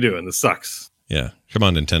 Like, what are you doing? This sucks. Yeah. Come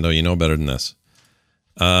on, Nintendo. You know better than this.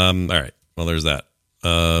 All right. Well, there's that.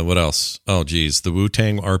 What else? Oh, geez. The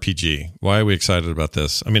Wu-Tang RPG. Why are we excited about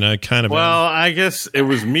this? I mean, I kind of... Well, I guess it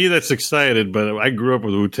was me that's excited, but I grew up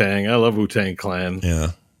with Wu-Tang. I love Wu-Tang Clan.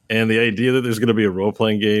 Yeah. And the idea that there's going to be a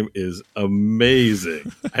role-playing game is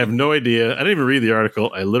amazing. I have no idea. I didn't even read the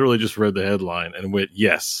article. I literally just read the headline and went,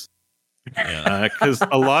 yes. Because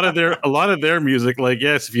a lot of their music, like,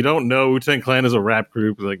 yes, if you don't know, Wu-Tang Clan is a rap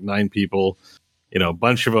group with like 9 people, a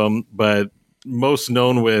bunch of them, but most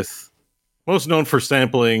known for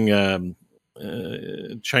sampling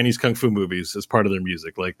Chinese kung fu movies as part of their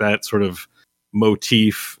music, like that sort of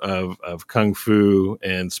motif of kung fu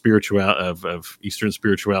and of Eastern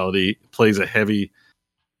spirituality plays a heavy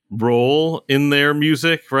role in their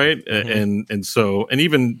music, right? And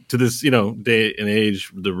even to this day and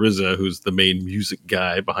age, the RZA, who's the main music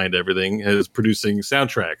guy behind everything, is producing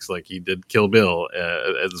soundtracks. Like he did Kill Bill,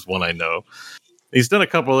 as one I know. He's done a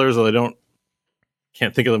couple others that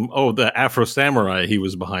can't think of them. Oh, the Afro Samurai, he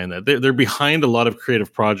was behind that. They're behind a lot of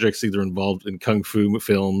creative projects, either involved in kung fu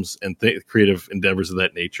films and creative endeavors of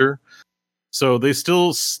that nature. So they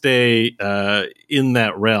still stay in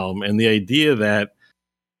that realm. And the idea that,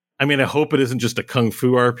 I mean, I hope it isn't just a kung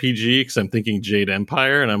fu RPG, because I'm thinking Jade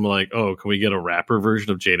Empire, and I'm like, oh, can we get a rapper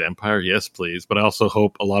version of Jade Empire? Yes, please. But I also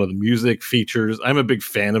hope a lot of the music features. I'm a big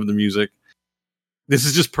fan of the music. This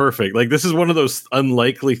is just perfect. Like, this is one of those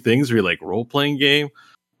unlikely things where you're like, role-playing game,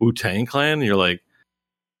 Wu-Tang Clan, and you're like,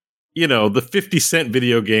 the 50 Cent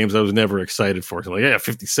video games I was never excited for. So I'm like, yeah,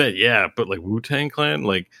 50 Cent, yeah, but like Wu-Tang Clan,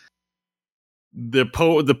 like, the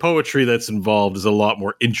poetry that's involved is a lot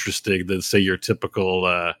more interesting than, say, your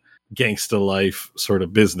typical gangsta life sort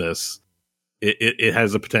of business, it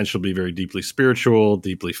has the potential to be very deeply spiritual,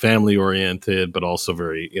 deeply family oriented, but also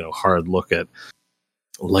very, hard look at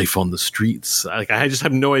life on the streets. Like, I just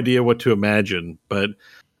have no idea what to imagine, but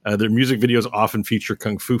their music videos often feature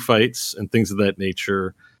kung fu fights and things of that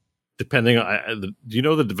nature. Depending on, do you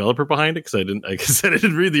know the developer behind it? Because I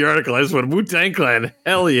didn't read the article. I just went, Wu-Tang Clan.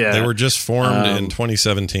 Hell yeah! They were just formed in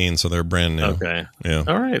 2017, so they're brand new. Okay, yeah.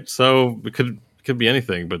 All right, so it could be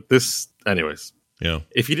anything, but this, anyways. Yeah.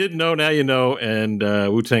 If you didn't know, now you know, and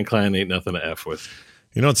Wu-Tang Clan ain't nothing to F with.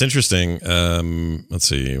 It's interesting. Let's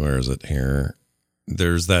see, where is it here?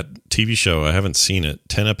 There's that TV show. I haven't seen it.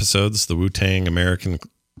 10 episodes, the Wu-Tang American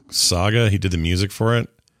Saga. He did the music for it.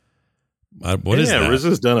 What is that?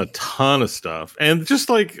 RZA's done a ton of stuff, and just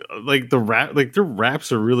like the rap, like their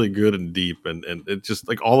raps are really good and deep, and it just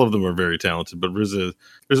like all of them are very talented. But RZA,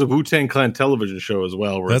 there's a Wu-Tang Clan television show as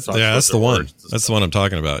well. Where that's the one. That's the one I'm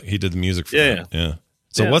talking about. He did the music for it. Yeah.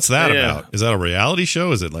 So what's that about? Is that a reality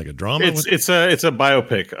show? Is it like a drama? It's a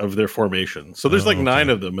biopic of their formation. So there's 9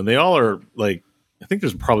 of them, and they all are like, I think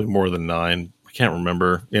there's probably more than 9. I can't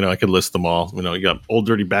remember. I could list them all. You got Old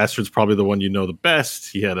Dirty Bastard's probably the one the best.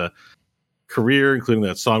 He had a career, including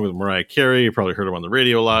that song with Mariah Carey. You probably heard him on the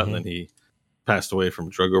radio a lot, and then he passed away from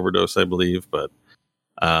drug overdose, I believe. But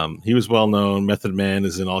he was well known. Method Man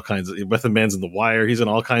is in all kinds of. Method Man's in The Wire. He's in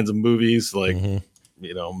all kinds of movies. Like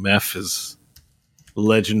Meth is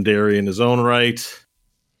legendary in his own right.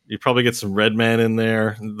 You probably get some Redman in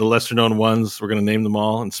there. The lesser known ones, we're going to name them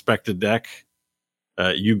all: Inspector Deck,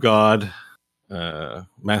 You God,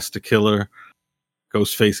 Master Killer,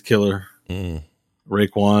 Ghostface Killer,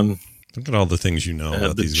 Raekwon. Look at all the things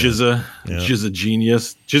about the these GZA, guys. GZA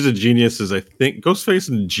Genius. GZA Genius is, I think, Ghostface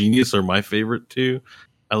and Genius are my favorite too.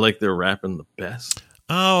 I like their rapping the best.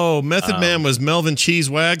 Oh, Method Man was Melvin Cheese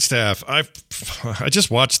Wagstaff. I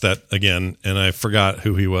just watched that again, and I forgot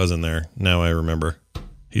who he was in there. Now I remember.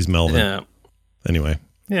 He's Melvin. Yeah. Anyway.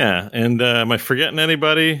 Yeah, and am I forgetting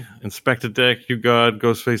anybody? Inspector Deck, You God,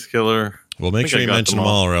 Ghostface Killer. Well, make sure you mention them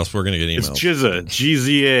all, or else we're going to get emails. It's GZA,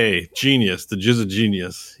 GZA, Genius, the GZA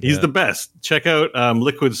Genius. He's the best. Check out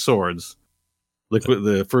Liquid Swords.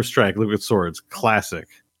 The first track, Liquid Swords, classic.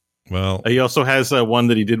 Well, he also has one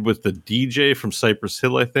that he did with the DJ from Cypress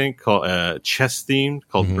Hill, I think, called chess themed,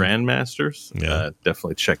 called Grandmasters. Yeah,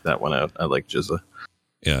 definitely check that one out. I like GZA.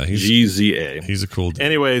 Yeah, GZA. He's a cool dude.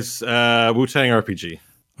 Anyways, Wu-Tang RPG.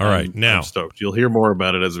 All right, now I'm stoked. You'll hear more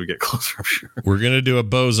about it as we get closer, I'm sure. We're gonna do a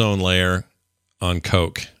Bozone layer on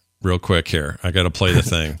Coke real quick here. I got to play the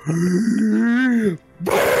thing.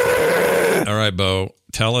 All right, Bo,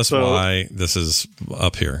 tell us why this is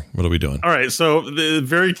up here. What are we doing? All right, so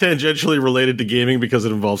very tangentially related to gaming because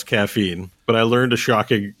it involves caffeine, but I learned a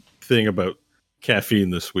shocking thing about caffeine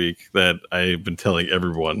this week that I've been telling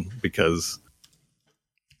everyone because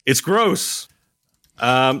it's gross.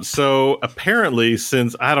 So apparently,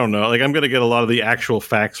 since I don't know, like I'm going to get a lot of the actual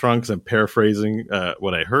facts wrong because I'm paraphrasing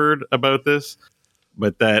what I heard about this,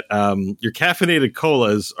 but that your caffeinated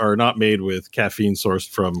colas are not made with caffeine sourced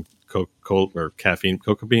from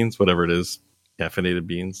cocoa beans, whatever it is, caffeinated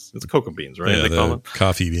beans. It's cocoa beans, right? Yeah, they call it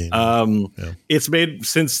coffee bean. It's made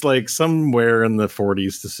since like somewhere in the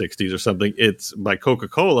 40s to 60s or something. It's by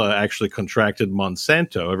Coca-Cola actually contracted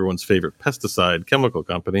Monsanto, everyone's favorite pesticide chemical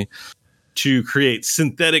company, to create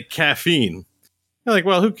synthetic caffeine. You're like,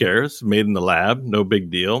 well, who cares? Made in the lab, no big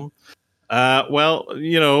deal. The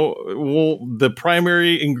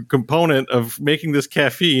primary component of making this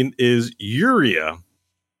caffeine is urea.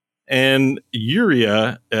 And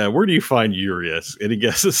urea, where do you find urea? Any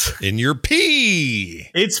guesses? In your pee.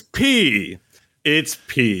 It's pee. It's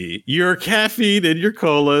pee. Your caffeine in your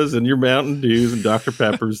colas and your Mountain Dews and Dr.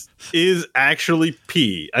 Peppers is actually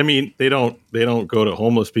pee. I mean, they don't go to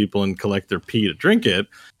homeless people and collect their pee to drink it.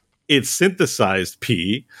 It's synthesized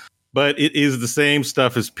pee, but it is the same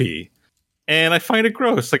stuff as pee. And I find it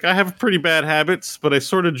gross. Like, I have pretty bad habits, but I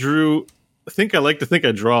sort of I like to think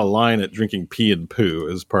I draw a line at drinking pee and poo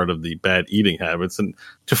as part of the bad eating habits. And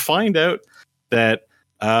to find out that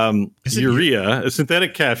urea,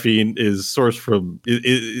 synthetic caffeine, is sourced from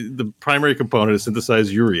the primary component is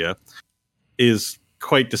synthesized urea, is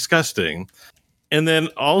quite disgusting. And then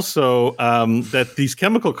also that these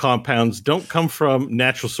chemical compounds don't come from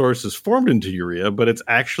natural sources formed into urea, but it's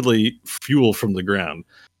actually fuel from the ground.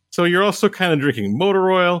 So you're also kind of drinking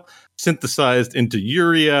motor oil, synthesized into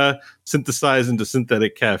urea, synthesized into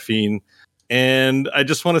synthetic caffeine. And I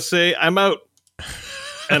just want to say I'm out.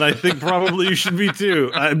 And I think probably you should be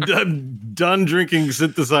too. I'm done drinking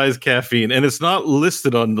synthesized caffeine. And it's not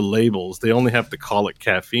listed on the labels. They only have to call it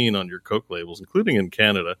caffeine on your Coke labels, including in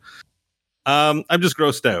Canada. I'm just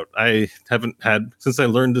grossed out. I haven't had, since I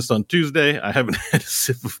learned this on Tuesday, I haven't had a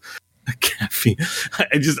sip of caffeine.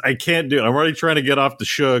 I can't do it. I'm already trying to get off the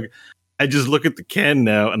shug. I just look at the can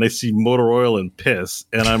now and I see motor oil and piss,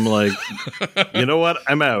 and I'm like, you know what?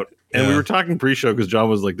 I'm out. And we were talking pre-show because John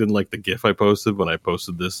was like, didn't like the GIF I posted when I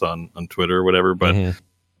posted this on Twitter or whatever. But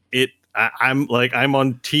I'm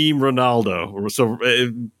on Team Ronaldo. So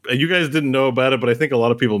you guys didn't know about it, but I think a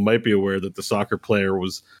lot of people might be aware that the soccer player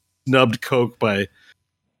was snubbed Coke by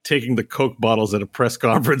taking the Coke bottles at a press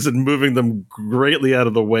conference and moving them greatly out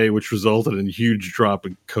of the way, which resulted in a huge drop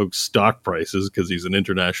in Coke stock prices because he's an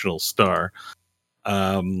international star.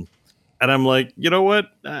 And I'm like, you know what?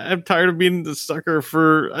 I'm tired of being the sucker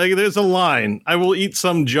for. There's a line. I will eat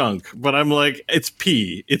some junk, but I'm like, it's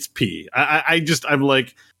pee. It's pee. They're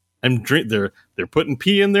putting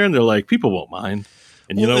pee in there, and they're like, people won't mind.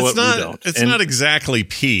 And you know what? We don't. It's not exactly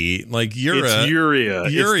pee. Like it's urea.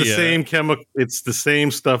 It's the same chemical. It's the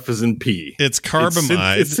same stuff as in pee. It's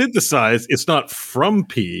carbamide. It's synthesized. It's not from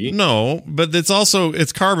pee. No, but it's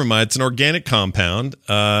carbamide. It's an organic compound.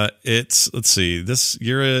 Let's see, this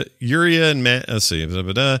urea and let's see.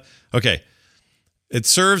 Okay. It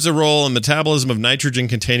serves a role in metabolism of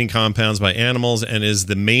nitrogen-containing compounds by animals and is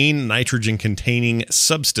the main nitrogen-containing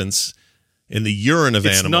substance in the urine of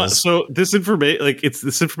animals. So this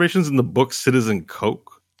information's in the book Citizen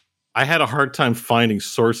Coke. I had a hard time finding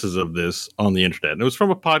sources of this on the internet. And it was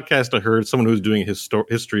from a podcast I heard, someone who was doing a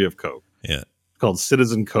history of Coke. Yeah. Called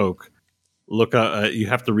Citizen Coke. Look, you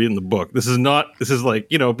have to read in the book. This is like,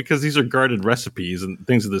 because these are guarded recipes and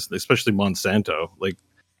things of this, especially Monsanto. Like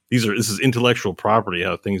this is intellectual property,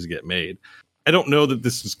 how things get made. I don't know that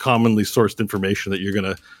this is commonly sourced information that you're going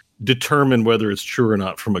to determine whether it's true or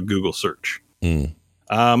not from a Google search.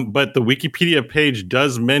 But the Wikipedia page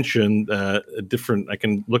does mention a different. I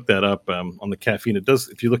can look that up on the caffeine. It does.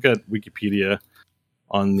 If you look at Wikipedia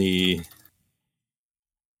on the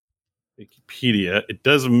Wikipedia, it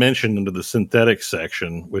does mention under the synthetic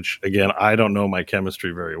section, which again I don't know my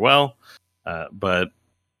chemistry very well, but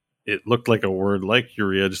it looked like a word like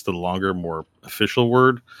urea, just a longer, more official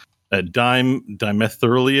word.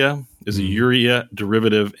 Dimethylia is a urea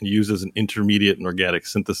derivative and used as an intermediate in organic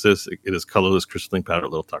synthesis. It is colorless, crystalline powder,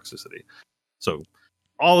 little toxicity. So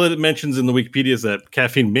all that it mentions in the Wikipedia is that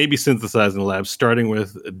caffeine may be synthesized in the lab, starting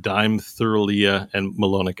with dimethylia and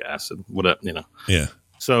malonic acid. Yeah.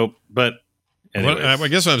 So, but anyways. I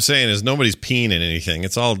guess what I'm saying is nobody's peeing in anything.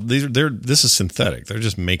 It's all this is synthetic. They're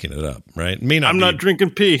just making it up, right? It may not. I'm not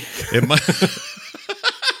drinking pee. It might.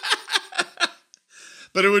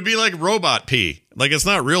 But it would be like robot pee. Like, it's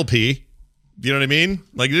not real pee. You know what I mean?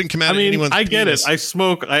 Like, it didn't come out of anyone's I get penis. it. I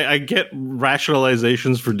smoke. I get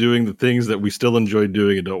rationalizations for doing the things that we still enjoy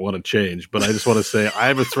doing and don't want to change. But I just want to say I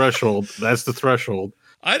have a threshold. That's the threshold.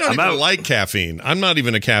 I don't even like caffeine. I'm not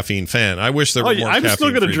even a caffeine fan. I wish there were more caffeine. I'm still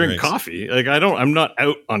going to drink drinks. coffee. Like, I'm not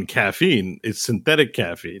out on caffeine. It's synthetic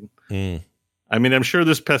caffeine. I mean, I'm sure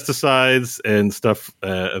there's pesticides and stuff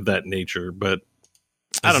of that nature, but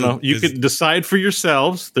I don't know. You could decide for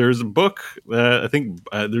yourselves. There's a book. I think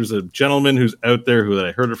there's a gentleman who's out there who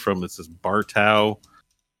I heard it from. It says Bartow.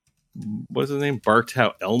 What's his name?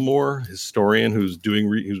 Bartow Elmore, historian who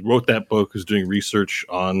wrote that book, who's doing research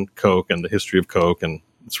on Coke and the history of Coke and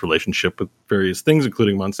its relationship with various things,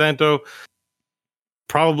 including Monsanto.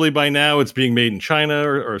 Probably by now it's being made in China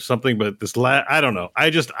or something, but I don't know.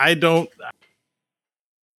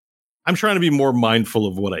 I'm trying to be more mindful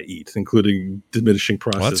of what I eat, including diminishing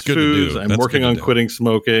processed foods. I'm working on quitting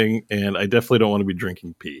smoking, and I definitely don't want to be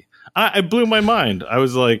drinking pee. I blew my mind. I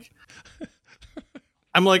was like,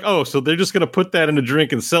 oh, so they're just going to put that in a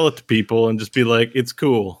drink and sell it to people and just be like, it's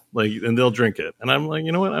cool, and they'll drink it. And I'm like,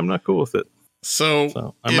 you know what? I'm not cool with it.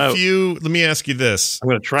 So I'm out. Let me ask you this. I'm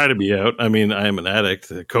going to try to be out. I mean, I am an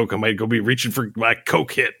addict. Coke, I might go be reaching for my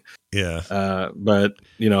Coke hit. Yeah. But,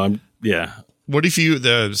 yeah. What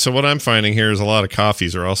if so what I'm finding here is a lot of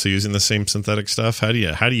coffees are also using the same synthetic stuff. How do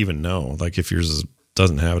you even know, like, if yours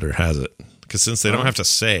doesn't have it or has it? Because since they don't have to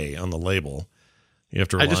say on the label, you have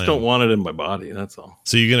to rely I just don't want it in my body. That's all.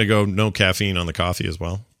 So you're going to go no caffeine on the coffee as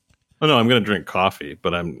well? Oh, no, I'm going to drink coffee,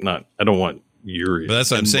 but I don't want urea. But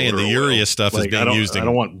that's what I'm saying. The urea stuff is being used. I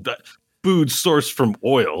don't want food sourced from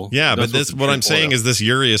oil. Yeah, but what I'm saying is this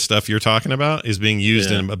urea stuff you're talking about is being used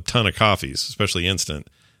in a ton of coffees, especially instant.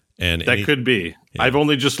 And that could be. Yeah. I've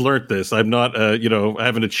only just learned this. I'm not, I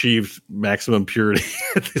haven't achieved maximum purity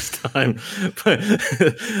at this time. But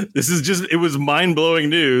it was mind-blowing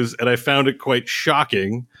news, and I found it quite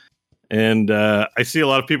shocking. And I see a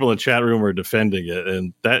lot of people in the chat room are defending it,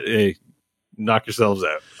 and knock yourselves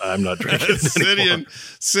out. I'm not drinking it anymore.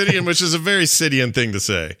 Sidian, which is a very Sidian thing to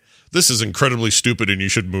say. This is incredibly stupid and you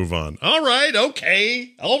should move on. All right,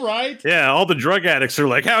 okay, all right. Yeah, all the drug addicts are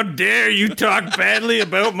like, how dare you talk badly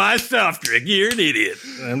about my soft drink? You're an idiot.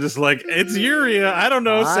 And I'm just like, it's urea. I don't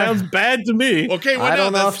know. Sounds bad to me. Okay, well, I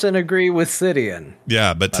don't often agree with Sidian.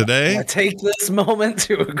 Yeah, but today... I take this moment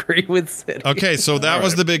to agree with Sidian. Okay, so that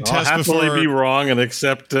was the big test before... I'll happily be wrong and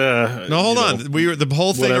accept... no, hold on. The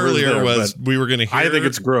whole thing earlier was we were going to hear... I think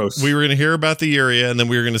it's gross. We were going to hear about the urea, and then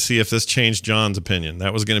we were going to see if this changed John's opinion.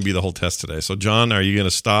 That was going to be the whole test today. So, John, are you going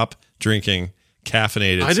to stop drinking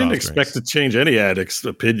caffeinated I didn't soft expect drinks? to change any addict's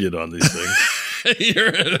opinion on these things.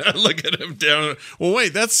 You're look at him down. Well,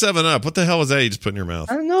 wait, that's 7-Up. What the hell was that you just put in your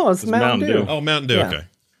mouth? I don't know. It's Mountain Dew. Oh, Mountain Dew. Yeah. Okay.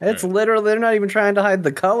 It's literally, they're not even trying to hide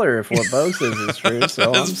the color if what Bo says is true.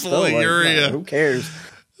 So It's I'm full still of like, urea. who cares?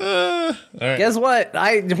 All right. Guess what?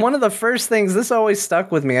 One of the first things, this always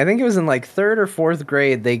stuck with me. I think it was in like 3rd or 4th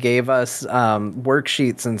grade. They gave us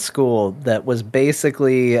worksheets in school that was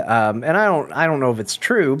basically, and I don't know if it's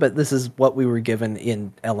true, but this is what we were given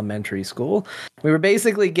in elementary school. We were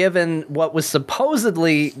basically given what was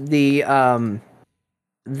supposedly the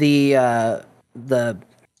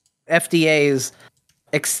FDA's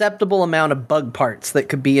acceptable amount of bug parts that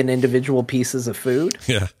could be in individual pieces of food.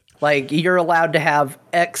 Yeah. Like, you're allowed to have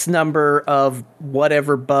X number of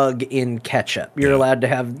whatever bug in ketchup. You're allowed to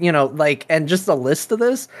have, and just a list of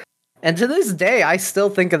this. And to this day, I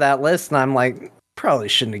still think of that list, and I'm like, probably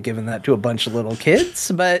shouldn't have given that to a bunch of little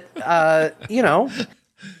kids. But, it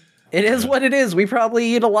is what it is. We probably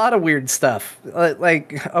eat a lot of weird stuff.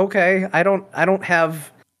 Okay, I don't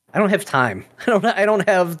have time. I don't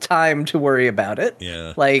have time to worry about it.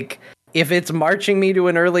 Yeah. Like, if it's marching me to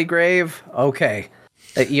an early grave, okay.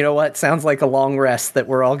 You know what? Sounds like a long rest that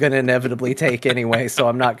we're all going to inevitably take anyway, so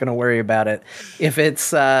I'm not going to worry about it. If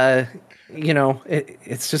it's, it's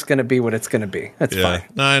just going to be what it's going to be. That's fine.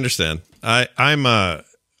 No, I understand. I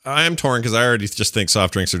am torn because I already just think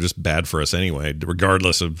soft drinks are just bad for us anyway,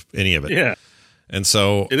 regardless of any of it. Yeah. And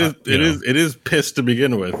so it is piss to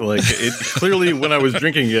begin with. Like, it clearly when I was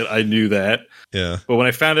drinking it, I knew that. Yeah. But when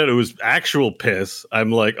I found out it was actual piss,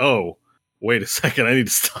 I'm like, oh, wait a second, I need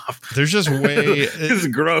to stop. There's just way this is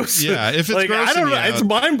gross. Yeah, if it's like, I don't know, it's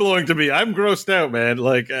mind blowing to me. I'm grossed out, man.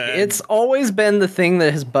 Like, it's always been the thing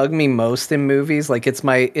that has bugged me most in movies. Like, it's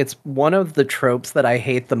one of the tropes that I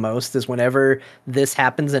hate the most is whenever this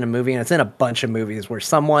happens in a movie, and it's in a bunch of movies where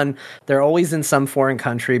they're always in some foreign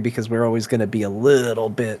country because we're always going to be a little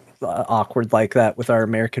bit awkward like that with our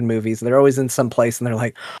American movies. They're always in some place and they're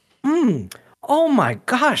like, oh my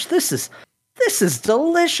gosh, this is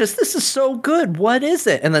delicious. This is so good. What is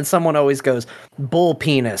it? And then someone always goes, bull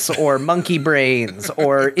penis or monkey brains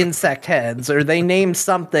or insect heads, or they name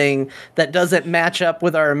something that doesn't match up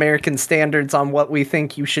with our American standards on what we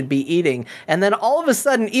think you should be eating. And then all of a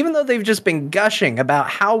sudden, even though they've just been gushing about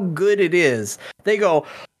how good it is, they go,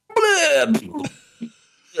 bleh,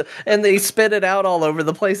 and they spit it out all over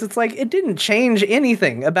the place. It's like, it didn't change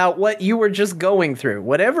anything about what you were just going through.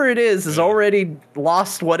 Whatever it is already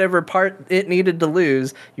lost whatever part it needed to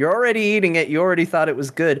lose. You're already eating it. You already thought it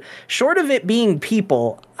was good. Short of it being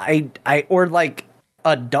people, or like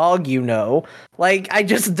a dog, I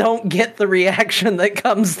just don't get the reaction that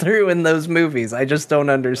comes through in those movies. I just don't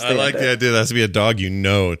understand. I like the idea that has to be a dog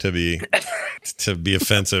to be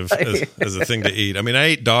offensive as a thing to eat. I mean, I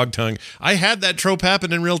ate dog tongue. I had that trope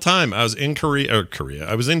happen in real time. I was in Korea.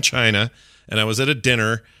 I was in China, and I was at a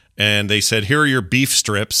dinner, and they said, "Here are your beef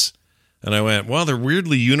strips." And I went, well, they're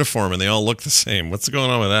weirdly uniform and they all look the same. What's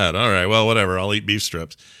going on with that? All right, well, whatever. I'll eat beef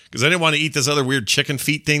strips. Because I didn't want to eat this other weird chicken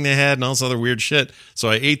feet thing they had and all this other weird shit.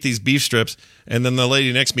 So I ate these beef strips. And then the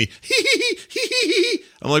lady next to me,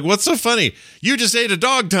 I'm like, what's so funny? You just ate a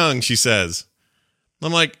dog tongue, she says.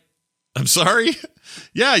 I'm like, I'm sorry?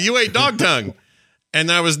 Yeah, you ate dog tongue.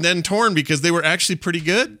 And I was then torn because they were actually pretty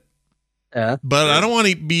good. Yeah. But I don't want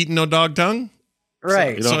to be eating no dog tongue.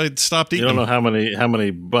 Right. So I stopped eating. You don't know how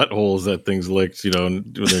many buttholes that thing's licked, when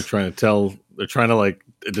they're trying to like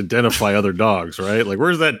identify other dogs, right? Like,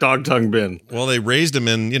 where's that dog tongue been? Well, they raised them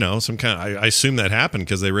in, some kind of, I assume that happened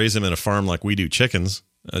because they raised them in a farm like we do chickens,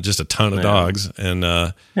 just a ton of dogs. And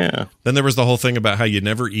then there was the whole thing about how you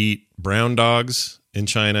never eat brown dogs in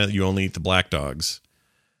China. You only eat the black dogs.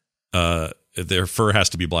 Their fur has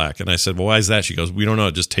to be black. And I said, well, why is that? She goes, we don't know.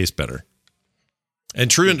 It just tastes better. And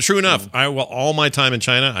true enough, all my time in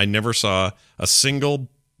China, I never saw a single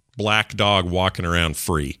black dog walking around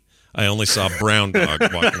free. I only saw brown dogs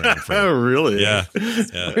walking around free. Oh, really? Yeah.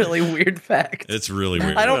 Really weird fact. It's really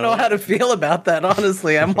weird. I don't know how to feel about that,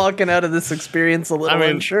 honestly. I'm walking out of this experience a little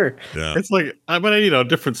unsure. Yeah. It's like,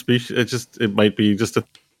 different species. It might be just a...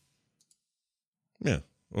 Yeah.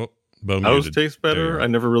 Well, Bo Cows muted. taste There you better. are. I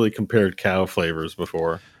never really compared cow flavors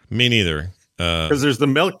before. Me neither. Because there's the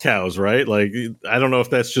milk cows, right? Like, I don't know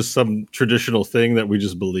if that's just some traditional thing that we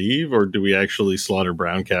just believe, or do we actually slaughter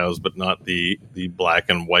brown cows, but not the black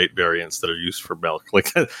and white variants that are used for milk?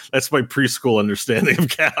 Like, that's my preschool understanding of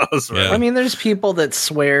cows, right? Yeah. I mean, there's people that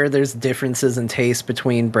swear there's differences in taste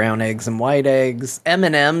between brown eggs and white eggs.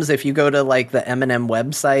 M&Ms, if you go to like the M&M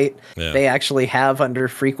website, Yeah. they actually have under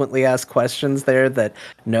frequently asked questions there that,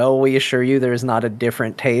 no, we assure you there is not a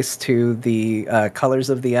different taste to the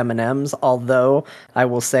colors of the M&Ms. Although I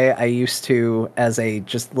will say I used to, as a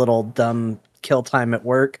just little dumb kill time at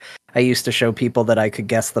work, I used to show people that I could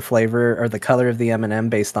guess the flavor or the color of the M&M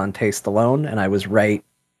based on taste alone, and I was right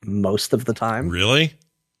most of the time. Really?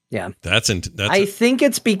 Yeah. I think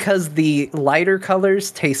it's because the lighter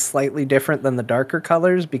colors taste slightly different than the darker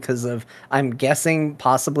colors because of, I'm guessing,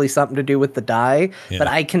 possibly something to do with the dye, but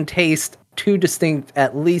I can taste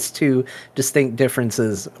at least two distinct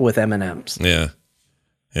differences with M&Ms. Yeah.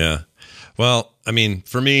 Yeah. Well, I mean,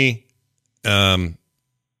 for me,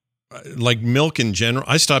 like milk in general,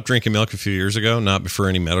 I stopped drinking milk a few years ago, not for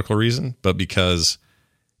any medical reason, but because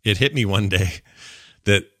it hit me one day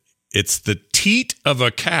that it's the teat of a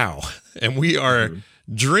cow, and we are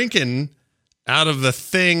drinking out of the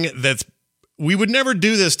thing we would never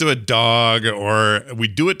do this to a dog, or we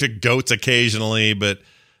do it to goats occasionally, but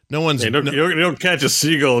no one's... You don't catch a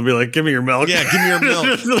seagull and be like, give me your milk. Yeah, give me your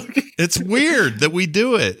milk. It's weird that we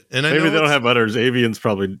do it. And maybe they don't have udders. Avians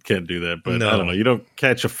probably can't do that, but I don't know. You don't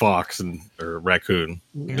catch a fox or a raccoon.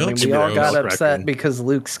 I mean, we all got upset because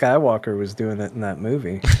Luke Skywalker was doing it in that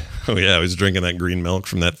movie. Oh, yeah, he was drinking that green milk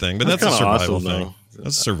from that thing. But that's a survival thing.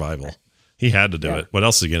 That's survival. He had to do it. What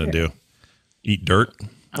else is he going to do? Eat dirt?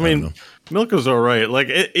 I mean, milk is all right. Like,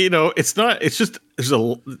 it's not, it's just,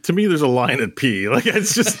 to me, there's a line at pee. Like,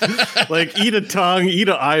 it's just like, eat a tongue, eat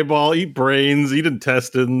an eyeball, eat brains, eat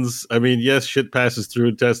intestines. I mean, yes, shit passes through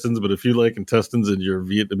intestines, but if you like intestines in your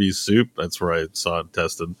Vietnamese soup, that's where I saw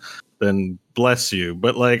intestine, then bless you.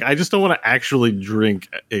 But like, I just don't want to actually drink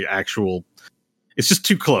it's just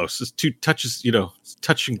too close. It's too touches, it's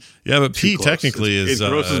touching. Yeah, but pee technically it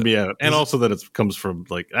grosses me out. And also that it comes from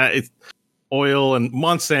like, it's oil and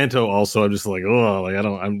Monsanto also. I'm just like, oh, like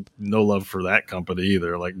I'm no love for that company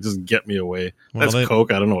either. Like, just get me away. That's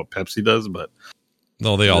Coke. I don't know what Pepsi does, but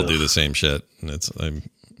no, they all do the same shit. And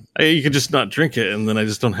you can just not drink it, and then I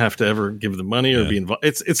just don't have to ever give the money or be involved.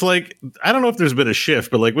 It's like, I don't know if there's been a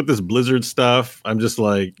shift, but like with this Blizzard stuff, I'm just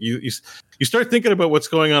like, you start thinking about what's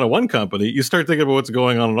going on at one company, you start thinking about what's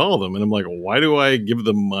going on at all of them, and I'm like, why do I give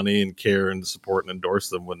them money and care and support and endorse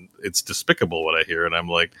them when it's despicable what I hear? And I'm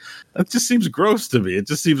like, that just seems gross to me. It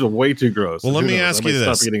just seems way too gross. Well, let me ask you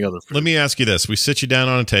this. Let me ask you this. We sit you down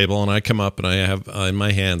on a table, and I come up, and I have in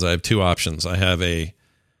my hands, I have two options. I have a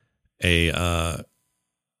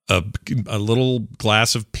little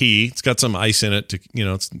glass of pee. It's got some ice in it to,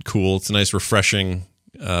 it's cool. It's a nice, refreshing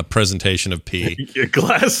presentation of pee. A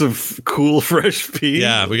glass of cool, fresh pee.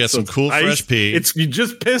 Yeah, we got some cool, ice, fresh pee. You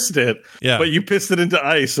just pissed it. Yeah, but you pissed it into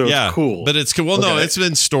ice, so it's cool. But it's cool. Well, no, it's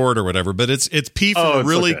been stored or whatever. But it's pee from a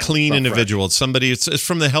really clean individual. It's somebody. It's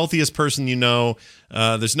from the healthiest person you know.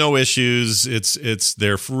 There's no issues. It's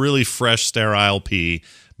their really fresh, sterile pee.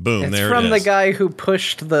 Boom, it's there from it is. The guy who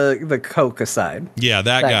pushed the Coke aside. Yeah,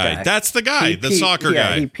 that guy. That's the guy, the soccer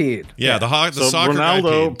guy. He peed. Yeah, the soccer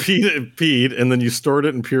Ronaldo guy peed, and then you stored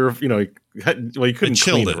it in pure, you couldn't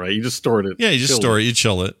clean it, right? You just stored it. Yeah, you just store it. You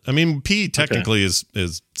chill it. I mean, pee technically is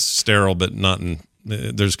sterile, but not in...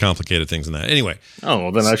 There's complicated things in that. Anyway. Oh,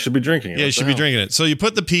 well, then I should be drinking it. Yeah, you should be drinking it. So you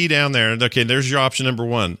put the pee down there. Okay, there's your option number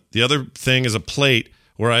one. The other thing is a plate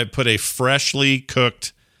where I put a freshly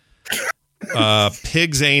cooked...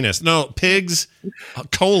 pig's anus. No, pig's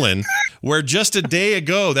colon, where just a day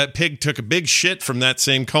ago that pig took a big shit from that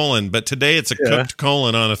same colon, but today it's a cooked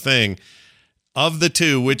colon on a thing. Of the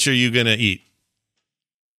two, which are you going to eat?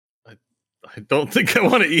 I don't think I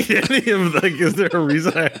want to eat any of them. Is there a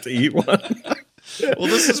reason I have to eat one? Well,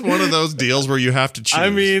 this is one of those deals where you have to choose. I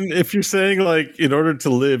mean, if you're saying like in order to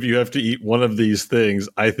live, you have to eat one of these things,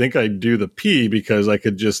 I think I'd do the pee because I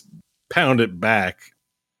could just pound it back.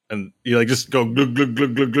 And you like just go glug glug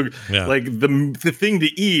glug glug glug. Yeah. Like the thing to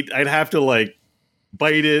eat, I'd have to like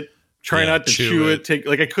bite it, try not to chew it.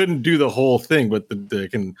 I couldn't do the whole thing, but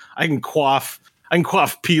I can quaff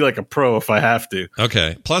pee like a pro if I have to.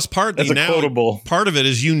 Okay. Plus part of it is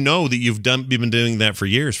that you've been doing that for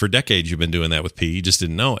years, for decades. You've been doing that with pee. You just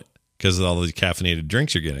didn't know it because of all the caffeinated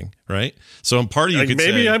drinks you're getting, right? So in part of you could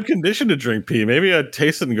maybe I'm conditioned to drink pee. Maybe I'd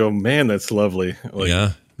taste it and go, man, that's lovely.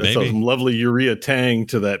 Like, that's some lovely urea tang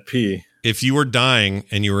to that pee. if you were dying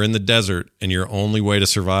and you were in the desert and your only way to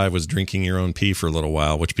survive was drinking your own pee for a little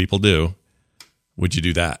while, which people do, would you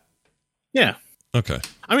do that? Yeah. Okay.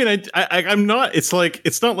 I mean, I'm not. It's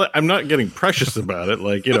not like I'm not getting precious about it.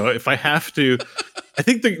 Like, if I have to, I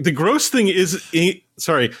think the gross thing is.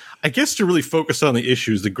 Sorry, I guess to really focus on the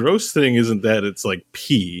issues, the gross thing isn't that it's like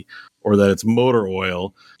pee or that it's motor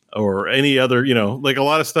oil or any other. Like a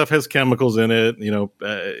lot of stuff has chemicals in it.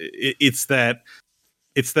 It's that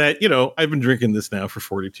I've been drinking this now for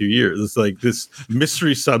 42 years. It's like this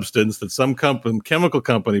mystery substance that some chemical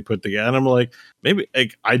company put together. And I'm like, maybe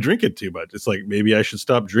I drink it too much. It's like, maybe I should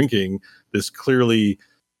stop drinking this clearly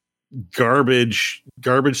garbage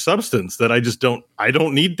substance that I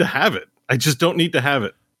don't need to have it. I just don't need to have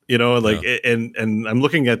it. And I'm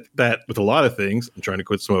looking at that with a lot of things. I'm trying to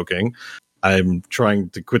quit smoking. I'm trying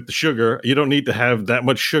to quit the sugar. You don't need to have that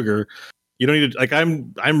much sugar. You don't need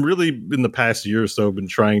to, I'm really in the past year or so been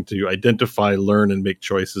trying to identify, learn, and make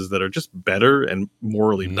choices that are just better and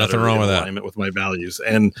morally nothing better wrong in with alignment that. with my values.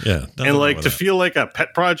 And to feel like a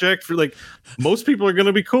pet project for most people are going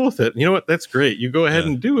to be cool with it. You know what? That's great. You go ahead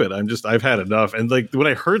and do it. I've had enough. And when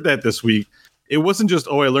I heard that this week, it wasn't just,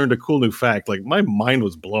 I learned a cool new fact. Like my mind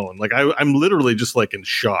was blown. Like I'm literally just in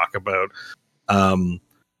shock about,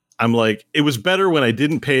 I'm like, it was better when I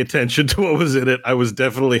didn't pay attention to what was in it. I was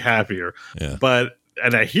definitely happier. Yeah.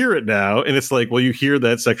 And I hear it now, and it's like, well, you hear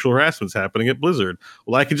that sexual harassment's happening at Blizzard.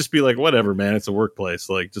 Well, I could just be like, whatever, man, it's a workplace.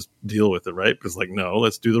 Like, just deal with it, right? Because no,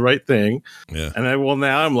 let's do the right thing. Yeah. And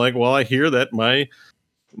now I'm like, well, I hear that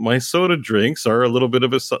my soda drinks are a little bit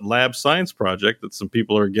of a lab science project that some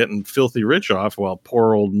people are getting filthy rich off, while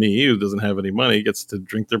poor old me, who doesn't have any money, gets to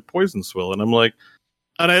drink their poison swill. And I'm like,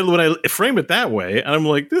 when I frame it that way, and I'm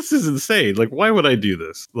like, this is insane. Like, why would I do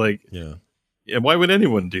this? Why would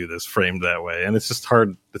anyone do this framed that way? And it's just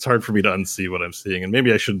hard. It's hard for me to unsee what I'm seeing. And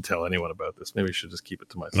maybe I shouldn't tell anyone about this. Maybe I should just keep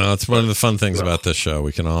it to myself. No, it's one of the fun things about this show.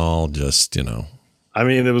 We can all just, I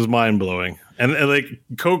mean, it was mind blowing. And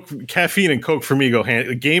caffeine and Coke for me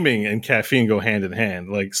gaming and caffeine go hand in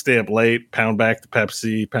hand. Like, stay up late, pound back the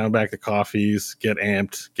Pepsi, pound back the coffees, get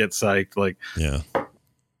amped, get psyched. yeah.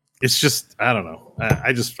 It's just, I don't know.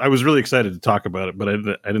 I was really excited to talk about it, but I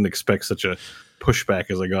didn't expect such a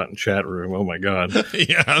pushback as I got in chat room. Oh my God.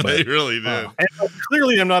 Yeah, they really did. And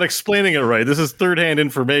clearly I'm not explaining it right. This is third hand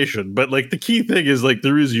information, but the key thing is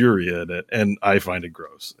there is urea in it, and I find it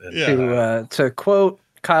gross. And, To quote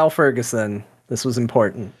Kyle Ferguson, this was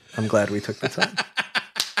important. I'm glad we took the time.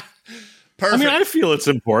 Perfect. I mean, I feel it's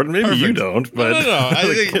important. Maybe you don't, but no.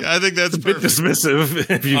 I think that's a bit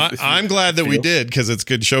dismissive. I'm glad that we did, because it's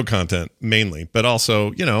good show content mainly, but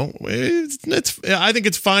also, it's. I think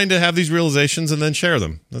it's fine to have these realizations and then share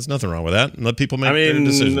them. There's nothing wrong with that, and let people make their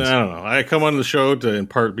decisions. I don't know. I come on the show to in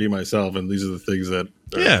part be myself, and these are the things that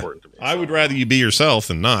are important to me. I would rather you be yourself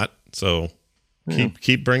than not. So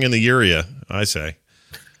keep bringing the urea. I say,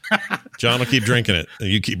 John will keep drinking it, and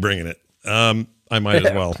you keep bringing it. I might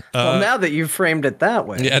as well. Well, now that you've framed it that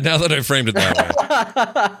way. Yeah, now that I framed it that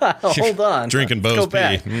way. Hold on. Drinking Bo's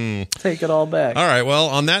pee. Take it all back. All right. Well,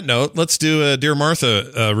 on that note, let's do a Dear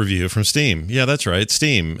Martha review from Steam. Yeah, that's right.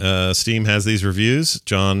 Steam. Steam has these reviews.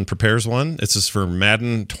 John prepares one. This is for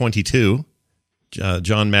Madden 22.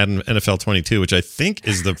 John Madden NFL 22, which I think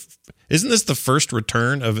is isn't this the first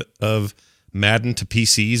return of Madden to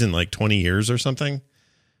PCs in 20 years or something?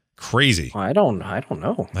 Crazy. I don't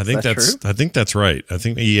know. I think that's right. I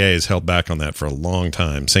think EA has held back on that for a long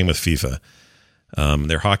time. Same with FIFA.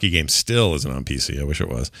 Their hockey game still isn't on PC. I wish it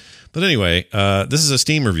was. But anyway, this is a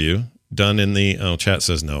Steam review done in the chat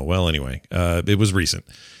says no. Well, anyway, it was recent.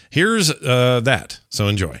 Here's that. So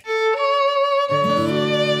enjoy.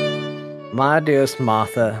 My dearest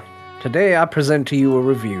Martha, today I present to you a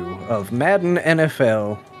review of Madden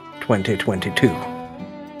NFL 2022.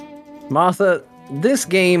 Martha, this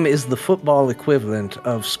game is the football equivalent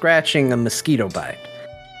of scratching a mosquito bite.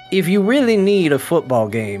 If you really need a football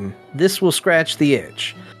game, this will scratch the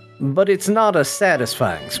itch. But it's not a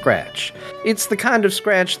satisfying scratch. It's the kind of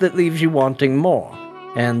scratch that leaves you wanting more.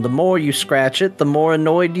 And the more you scratch it, the more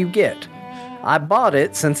annoyed you get. I bought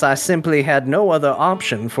it since I simply had no other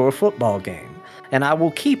option for a football game. And I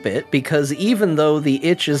will keep it because even though the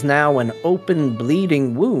itch is now an open,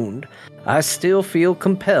 bleeding wound, I still feel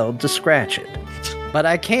compelled to scratch it. But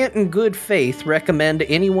I can't in good faith recommend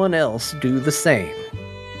anyone else do the same.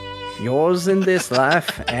 Yours in this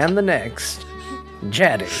life and the next,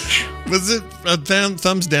 Jadage. Was it a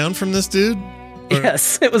thumbs down from this dude?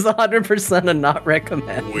 Yes, it was 100% a not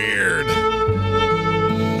recommend. Weird.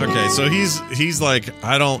 Okay, so he's like,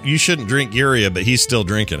 you shouldn't drink urea, but he's still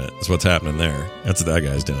drinking it. That's what's happening there. That's what that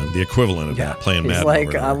guy's doing. The equivalent of that, playing He's Madden.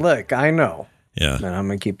 like, look, I know. Yeah. And I'm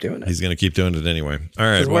going to keep doing it. He's going to keep doing it anyway. All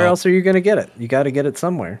right. Where else are you going to get it? You got to get it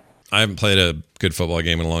somewhere. I haven't played a good football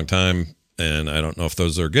game in a long time, and I don't know if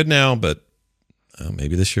those are good now, but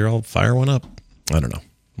maybe this year I'll fire one up. I don't know.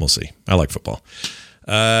 We'll see. I like football.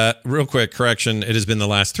 Real quick correction. It has been the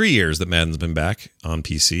last 3 years that Madden's been back on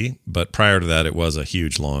PC, but prior to that, it was a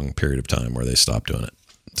huge, long period of time where they stopped doing it.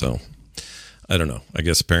 So I don't know. I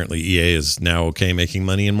guess apparently EA is now okay making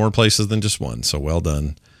money in more places than just one. So well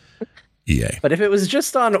done, EA. But if it was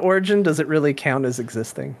just on Origin, does it really count as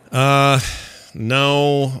existing?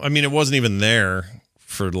 No. I mean, it wasn't even there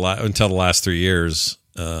for until the last 3 years.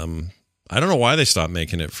 I don't know why they stopped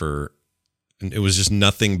making it for. It was just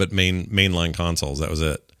nothing but mainline consoles. That was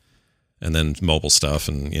it. And then mobile stuff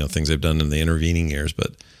and, things they've done in the intervening years.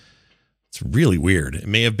 But it's really weird. It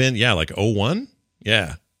may have been, like 01?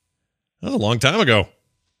 Yeah. That was a long time ago.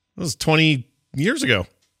 That was 20 years ago.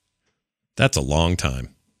 That's a long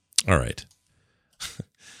time. All right.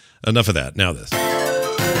 Enough of that. Now this.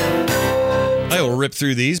 I will rip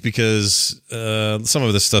through these because some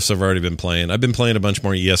of this stuff I've already been playing. I've been playing a bunch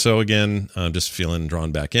more ESO again. I'm just feeling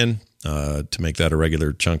drawn back in. To make that a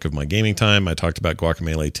regular chunk of my gaming time. I talked about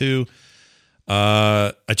Guacamelee 2.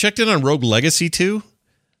 I checked in on Rogue Legacy 2.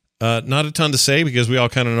 Not a ton to say because we all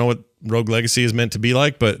kind of know what Rogue Legacy is meant to be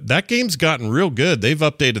like, but that game's gotten real good. They've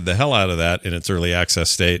updated the hell out of that in its early access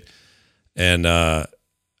state. And I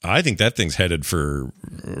think that thing's headed for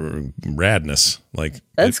radness.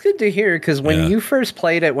 That's good to hear because when I first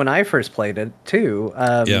played it too,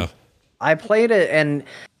 I played it and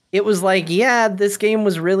it was like, this game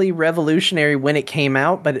was really revolutionary when it came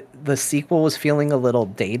out, but the sequel was feeling a little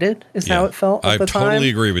dated, is how it felt at the time. I totally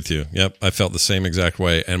agree with you. Yep, I felt the same exact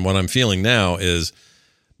way. And what I'm feeling now is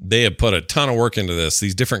they have put a ton of work into this.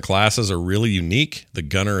 These different classes are really unique. The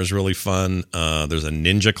gunner is really fun. There's a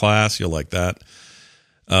ninja class. You'll like that.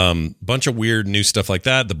 Bunch of weird new stuff like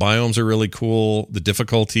that. The biomes are really cool. The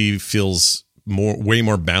difficulty feels way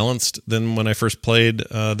more balanced than when I first played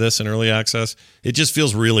this in early access. It just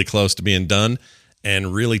feels really close to being done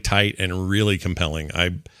and really tight and really compelling.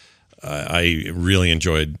 I really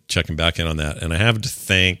enjoyed checking back in on that. And I have to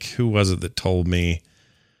thank, who was it that told me?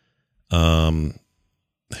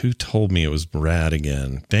 Who told me it was Brad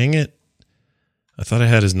again? Dang it. I thought I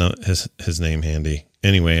had his name handy.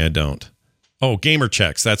 Anyway, I don't. Oh, Gamer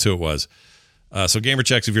Checks. That's who it was. So Gamer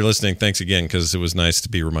Checks, if you're listening, thanks again because it was nice to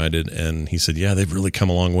be reminded. And he said, they've really come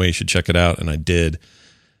a long way. You should check it out. And I did.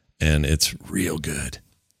 And it's real good.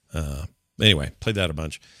 Anyway, played that a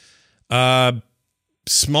bunch.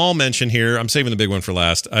 Small mention here. I'm saving the big one for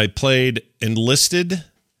last. I played Enlisted.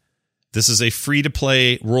 This is a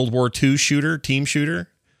free-to-play World War II team shooter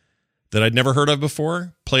that I'd never heard of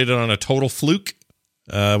before. Played it on a total fluke.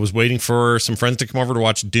 Was waiting for some friends to come over to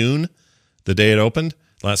watch Dune the day it opened.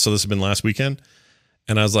 So this has been last weekend.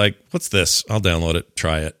 And I was like, what's this? I'll download it,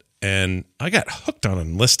 try it. And I got hooked on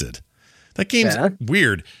Enlisted. That game's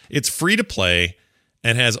weird. It's free to play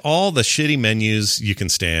and has all the shitty menus you can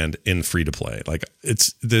stand in free to play.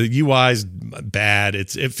 It's the UI's bad.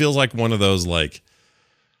 It feels like one of those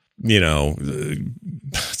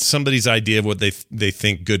somebody's idea of what they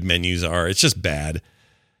think good menus are. It's just bad.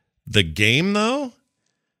 The game though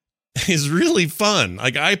is really fun.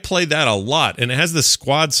 I played that a lot, and it has this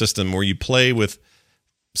squad system where you play with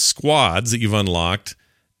squads that you've unlocked,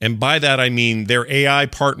 and by that I mean they're AI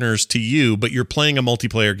partners to you, but you're playing a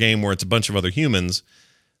multiplayer game where it's a bunch of other humans,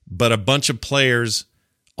 but a bunch of players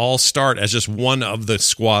all start as just one of the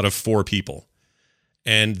squad of 4 people,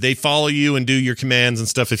 and they follow you and do your commands and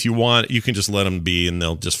stuff. If you want, you can just let them be, and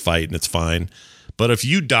they'll just fight, and it's fine. But if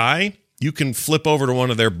you die, you can flip over to one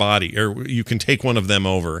of their body, or you can take one of them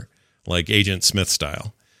over, like Agent Smith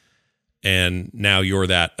style. And now you're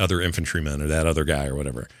that other infantryman or that other guy or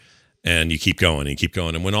whatever. And you keep going and you keep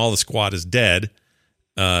going. And when all the squad is dead,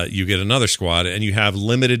 you get another squad, and you have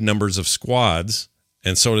limited numbers of squads.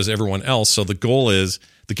 And so does everyone else. So the goal is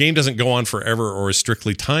the game doesn't go on forever or is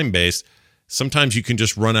strictly time-based. Sometimes you can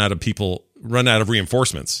just run out of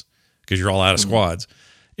reinforcements because you're all out of squads.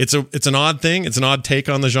 It's an odd thing. It's an odd take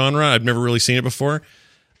on the genre. I've never really seen it before.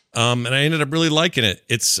 And I ended up really liking it.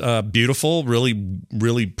 It's beautiful, really,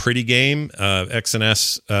 really pretty game.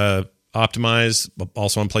 XNS optimized,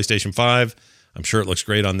 also on PlayStation 5. I'm sure it looks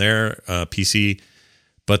great on their PC.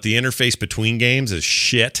 But the interface between games is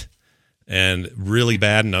shit and really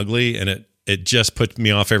bad and ugly. And it just put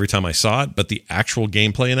me off every time I saw it. But the actual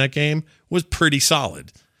gameplay in that game was pretty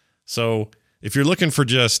solid. So if you're looking for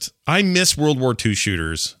I miss World War II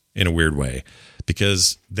shooters in a weird way.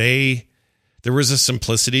 because there was a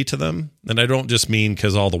simplicity to them. And I don't just mean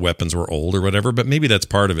because all the weapons were old or whatever, but maybe that's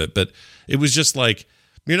part of it. But it was just like,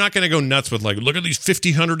 you're not going to go nuts with like, look at these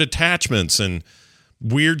 1,500 attachments and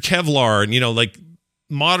weird Kevlar. And, like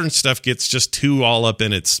modern stuff gets just too all up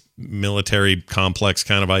in its military complex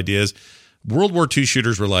kind of ideas. World War II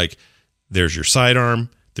shooters were like, there's your sidearm,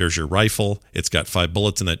 there's your rifle. It's got 5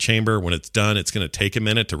 bullets in that chamber. When it's done, it's going to take a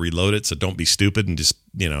minute to reload it. So don't be stupid and just,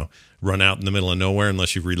 run out in the middle of nowhere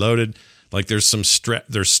unless you've reloaded. Like there's some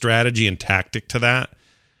there's strategy and tactic to that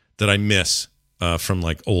I miss from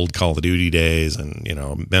like old Call of Duty days and,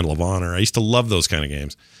 Medal of Honor. I used to love those kind of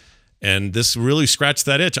games. And this really scratched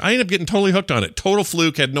that itch. I ended up getting totally hooked on it. Total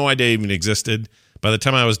fluke, had no idea it even existed. By the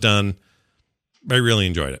time I was done, I really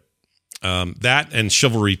enjoyed it. That and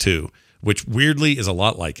Chivalry 2, which weirdly is a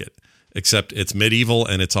lot like it, except it's medieval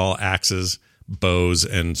and it's all axes, bows,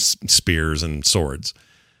 and spears and swords.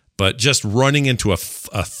 But just running into a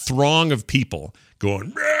throng of people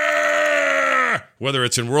going, "Rah!" whether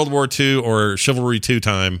it's in World War II or Chivalry 2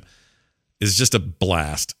 time, is just a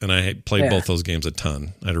blast. And I played both those games a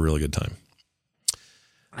ton. I had a really good time.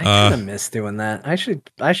 I kind of miss doing that. I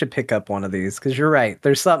should pick up one of these because you're right.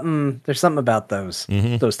 There's something about those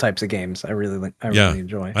types of games. I really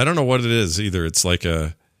enjoy. I don't know what it is either. It's like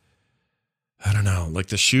I don't know, like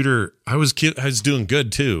the shooter. I was doing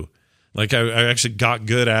good too. Like I actually got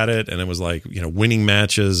good at it, and it was like winning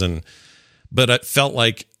matches, but it felt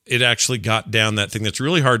like it actually got down that thing that's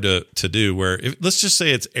really hard to do. Where let's just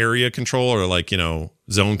say it's area control or like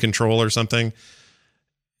zone control or something.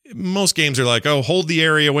 Most games are like, oh, hold the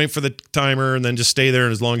area, wait for the timer, and then just stay there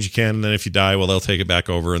as long as you can. And then if you die, well, they'll take it back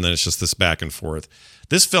over, and then it's just this back and forth.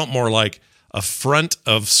 This felt more like a front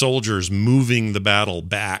of soldiers moving the battle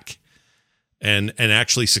back. And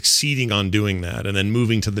actually succeeding on doing that and then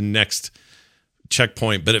moving to the next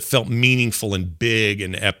checkpoint. But it felt meaningful and big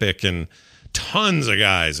and epic and tons of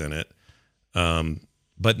guys in it.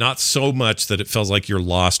 But not so much that it feels like you're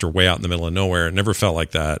lost or way out in the middle of nowhere. It never felt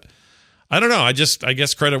like that. I don't know. I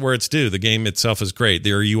guess credit where it's due. The game itself is great.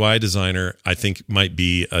 Their UI designer, I think, might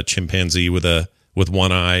be a chimpanzee with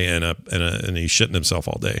one eye and he's shitting himself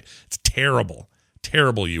all day. It's terrible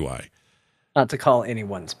UI. Not to call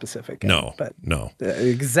anyone specific. No.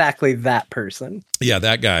 Exactly that person. Yeah,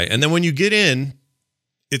 that guy. And then when you get in,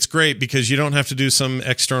 it's great because you don't have to do some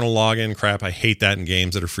external login crap. I hate that in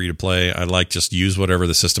games that are free to play. I like just use whatever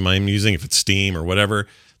the system I'm using, if it's Steam or whatever.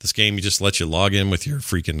 This game, you just let you log in with your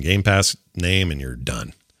freaking Game Pass name and you're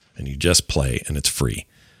done. And you just play and it's free.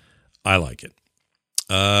 I like it.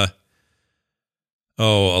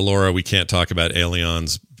 Alora, we can't talk about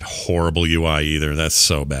Alion's horrible UI either. That's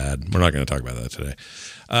so bad. We're not going to talk about that today.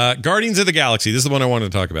 Guardians of the Galaxy. This is the one I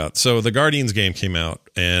wanted to talk about. So the Guardians game came out,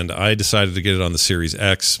 and I decided to get it on the Series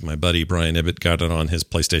X. My buddy Brian Ibbett got it on his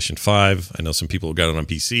PlayStation 5. I know some people who got it on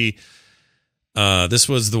PC. This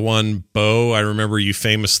was the one, Bo, I remember you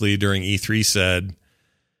famously during E3 said,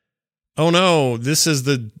 oh no, this is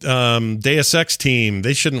the Deus Ex team.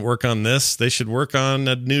 They shouldn't work on this. They should work on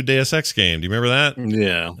a new Deus Ex game. Do you remember that?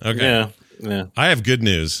 Yeah. Okay. Yeah. I have good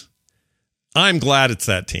news. I'm glad it's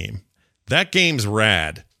that team. That game's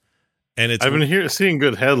rad. And I've been seeing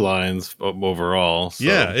good headlines overall. So.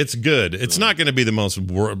 Yeah, it's good. It's not going to be the most,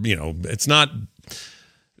 it's not.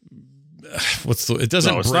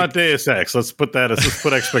 It's not Deus Ex. Let's put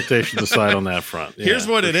expectations aside on that front. Yeah, here's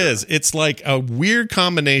what it is. It's like a weird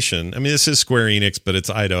combination. I mean, this is Square Enix, but it's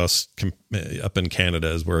Eidos up in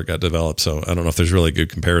Canada is where it got developed. So I don't know if there's really a good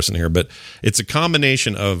comparison here, but it's a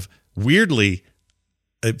combination of weirdly,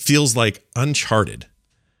 it feels like Uncharted.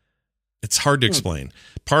 It's hard to explain.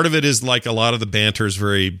 Part of it is like a lot of the banter is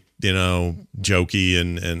very, jokey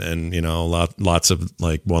and lots of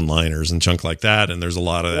like one-liners and junk like that. And there's a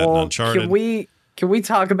lot of that in Uncharted. Can we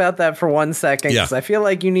talk about that for 1 second? Because I feel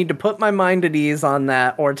like you need to put my mind at ease on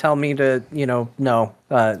that or tell me to,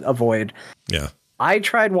 avoid. Yeah. I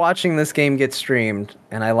tried watching this game get streamed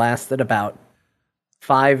and I lasted about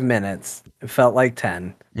 5 minutes. It felt like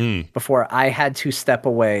 10 before I had to step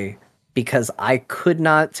away because I could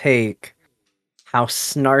not take how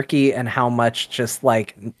snarky and how much just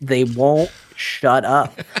like they won't shut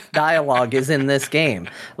up dialogue is in this game.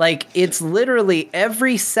 Like it's literally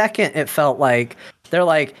every second it felt like they're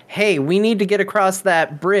like, hey, we need to get across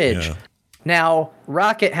that bridge. Yeah. Now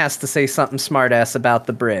Rocket has to say something smartass about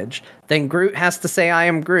the bridge. Then Groot has to say, I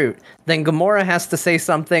am Groot. Then Gamora has to say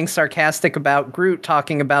something sarcastic about Groot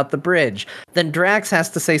talking about the bridge. Then Drax has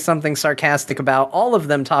to say something sarcastic about all of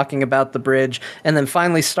them talking about the bridge. And then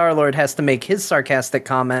finally Star-Lord has to make his sarcastic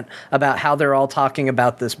comment about how they're all talking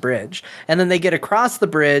about this bridge. And then they get across the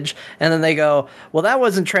bridge, and then they go, well, that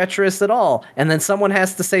wasn't treacherous at all. And then someone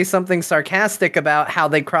has to say something sarcastic about how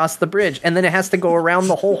they crossed the bridge. And then it has to go around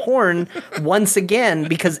the whole horn once again,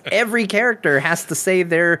 because every character has to say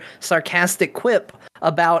their sarcastic quip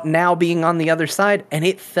about now being on the other side. And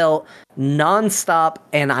it felt nonstop,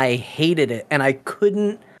 and I hated it. And I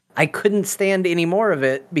couldn't stand any more of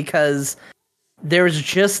it, because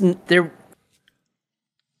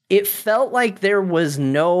it felt like there was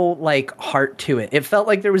no like heart to it. It felt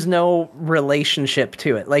like there was no relationship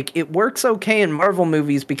to it. Like, it works okay in Marvel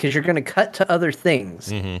movies because you're going to cut to other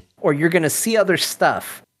things, or you're going to see other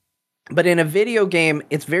stuff. But in a video game,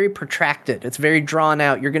 it's very protracted. It's very drawn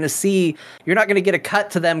out. You're not going to get a cut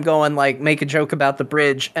to them going like, make a joke about the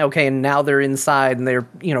bridge. Okay, and now they're inside and they're,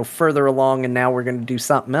 further along, and now we're going to do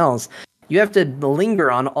something else. You have to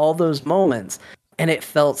linger on all those moments. And it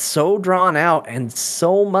felt so drawn out and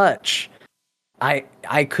so much. I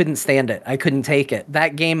couldn't stand it. I couldn't take it.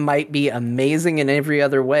 That game might be amazing in every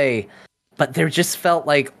other way, but there just felt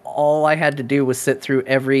like all I had to do was sit through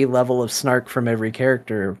every level of snark from every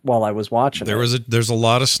character while I was watching. There's a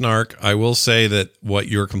lot of snark. I will say that what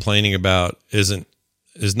you're complaining about is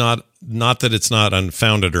not that it's not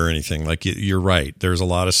unfounded or anything. Like, you're right. There's a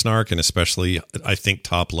lot of snark, and especially I think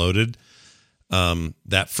top loaded.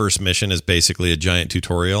 That first mission is basically a giant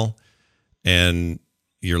tutorial, and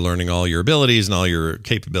you're learning all your abilities and all your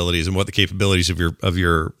capabilities and what the capabilities of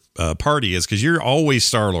your party is, because you're always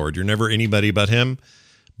Star-Lord. You're never anybody but him,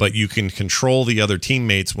 but you can control the other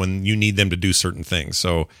teammates when you need them to do certain things.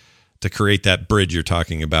 So to create that bridge you're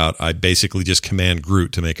talking about, I basically just command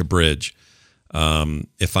Groot to make a bridge.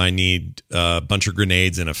 If I need a bunch of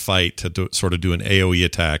grenades in a fight to sort of do an AoE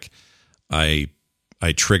attack, I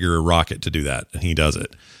trigger a Rocket to do that, and he does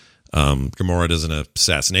it. Gamora does an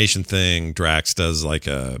assassination thing. Drax does like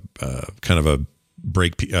a kind of a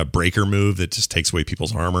breaker move that just takes away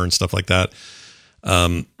people's armor and stuff like that.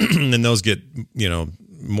 And those get,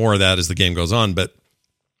 more of that as the game goes on. But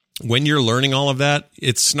when you're learning all of that,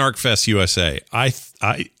 it's Snarkfest USA.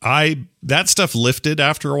 That stuff lifted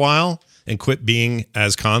after a while and quit being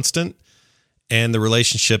as constant, and the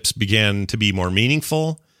relationships began to be more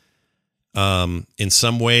meaningful. In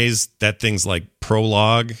some ways, that thing's like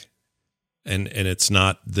prologue, and it's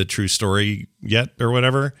not the true story yet or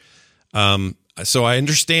whatever. So I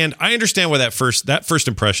understand why that first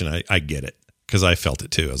impression, I get it, because I felt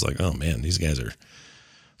it too. I was like, oh man, these guys are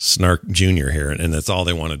Snark Junior here, and that's all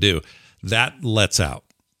they want to do. That lets up,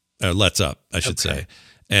 I should say.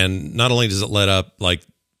 And not only does it let up, like,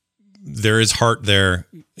 there is heart there.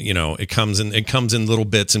 It comes in little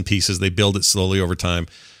bits and pieces. They build it slowly over time.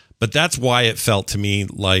 But that's why it felt to me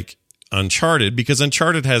like Uncharted, because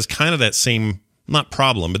Uncharted has kind of that same, not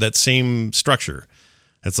problem, but that same structure.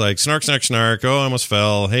 It's like snark, snark, snark. Oh, I almost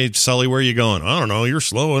fell. Hey, Sully, where are you going? I don't know. You're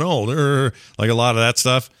slow and old. Like a lot of that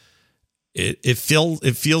stuff. It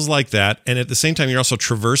feels like that. And at the same time, you're also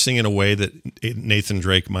traversing in a way that Nathan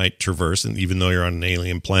Drake might traverse. And even though you're on an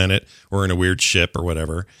alien planet or in a weird ship or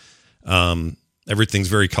whatever, everything's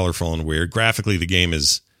very colorful and weird. Graphically, the game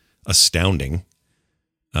is astounding.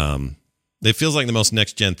 It feels like the most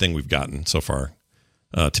next gen thing we've gotten so far,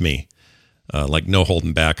 to me. Like, no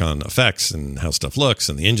holding back on effects and how stuff looks,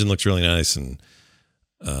 and the engine looks really nice, and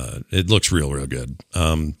it looks real good.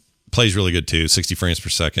 Plays really good too, 60 frames per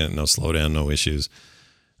second, no slowdown, no issues.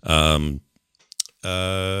 Yeah,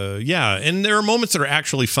 and there are moments that are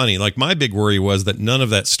actually funny. Like, my big worry was that none of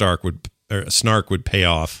that snark would pay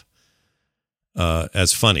off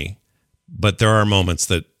as funny, but there are moments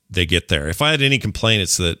that they get there. If I had any complaint,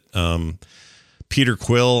 it's that Peter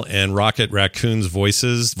Quill and Rocket Raccoon's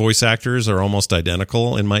voice actors are almost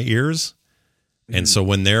identical in my ears. And so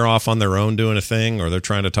when they're off on their own doing a thing, or they're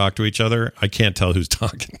trying to talk to each other, I can't tell who's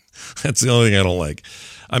talking. That's the only thing I don't like.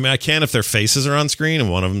 I mean, I can if their faces are on screen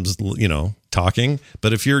and one of them's, talking.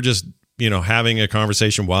 But if you're just, having a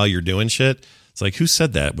conversation while you're doing shit, it's like, who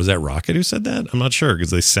said that? Was that Rocket who said that? I'm not sure,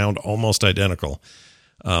 because they sound almost identical.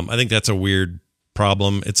 I think that's a weird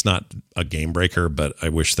problem. It's not a game breaker, but I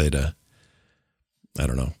wish they'd, I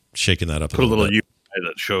don't know, shaken that up Put a little bit. UI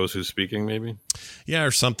that shows who's speaking, maybe. Yeah,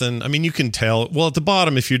 or something. I mean, you can tell. Well, at the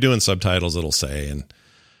bottom, if you're doing subtitles, it'll say, and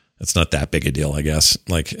it's not that big a deal, I guess.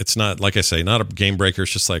 Like, it's not, like I say, not a game breaker.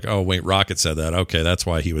 It's just like, oh wait, Rocket said that. Okay, that's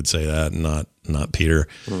why he would say that, and not Peter.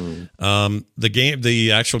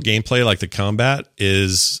 The actual gameplay, like the combat,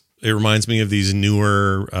 it reminds me of these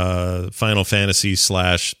newer Final Fantasy /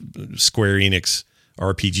 Square Enix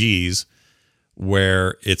RPGs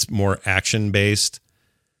where it's more action based.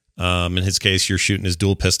 In his case, you're shooting his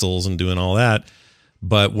dual pistols and doing all that.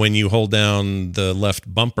 But when you hold down the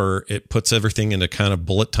left bumper, it puts everything into kind of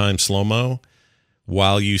bullet time slow-mo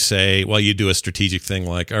while you do a strategic thing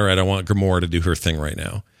like, all right, I want Gamora to do her thing right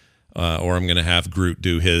now. Or I'm going to have Groot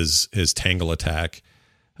do his tangle attack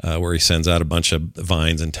where he sends out a bunch of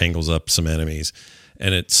vines and tangles up some enemies.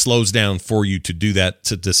 And it slows down for you to do that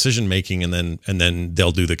to decision making, and then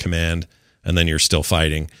they'll do the command, and then you're still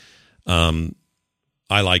fighting.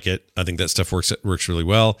 I like it. I think that stuff works really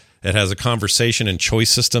well. It has a conversation and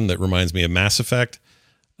choice system that reminds me of Mass Effect.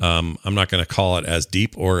 I'm not going to call it as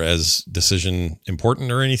deep or as decision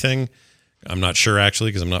important or anything. I'm not sure actually,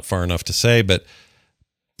 because I'm not far enough to say, but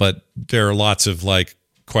there are lots of like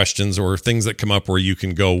questions or things that come up where you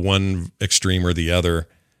can go one extreme or the other,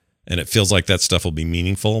 and it feels like that stuff will be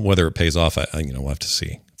meaningful. Whether it pays off, we'll have to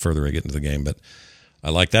see further I get into the game, but I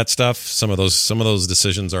like that stuff. Some of those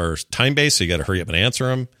decisions are time based, so you got to hurry up and answer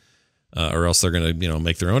them, or else they're going to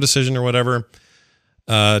make their own decision or whatever.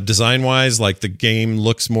 Design wise, like the game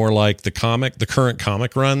looks more like the current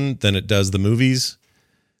comic run than it does the movies.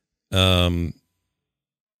 On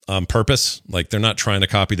purpose, like they're not trying to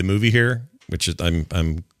copy the movie here, which is,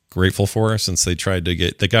 I'm grateful for, since they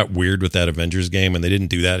got weird with that Avengers game and they didn't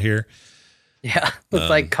do that here. Yeah, with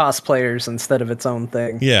like cosplayers instead of its own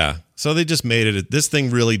thing. Yeah, so they just made it. This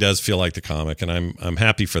thing really does feel like the comic, and I'm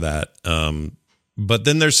happy for that. But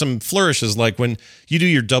then there's some flourishes, like when you do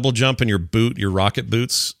your double jump and your rocket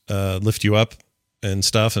boots lift you up and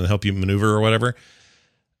stuff and help you maneuver or whatever.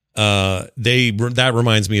 That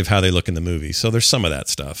reminds me of how they look in the movie. So there's some of that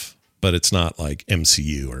stuff, but it's not like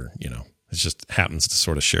MCU or it just happens to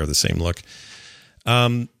sort of share the same look.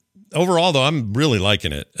 Overall, though, I'm really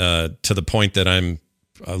liking it to the point that I'm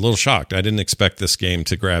a little shocked. I didn't expect this game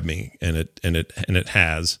to grab me, and it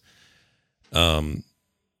has. If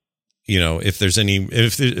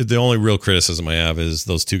the only real criticism I have is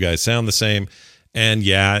those two guys sound the same, and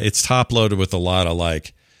yeah, it's top loaded with a lot of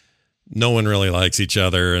like, no one really likes each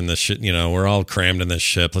other, and the shit. We're all crammed in this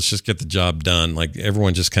ship. Let's just get the job done. Like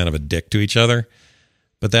everyone's just kind of a dick to each other,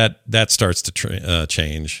 but that starts to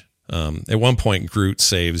change. At one point, Groot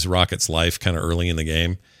saves Rocket's life kind of early in the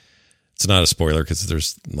game. It's not a spoiler because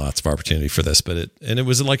there's lots of opportunity for this, but it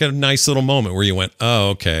was like a nice little moment where you went,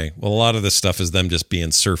 oh, okay. Well, a lot of this stuff is them just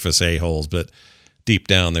being surface a-holes, but deep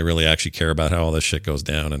down, they really actually care about how all this shit goes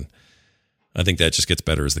down. And I think that just gets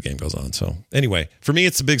better as the game goes on. So anyway, for me,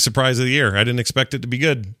 it's the big surprise of the year. I didn't expect it to be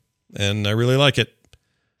good, and I really like it.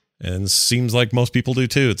 And seems like most people do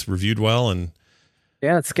too. It's reviewed well, and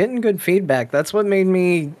yeah, it's getting good feedback. That's what made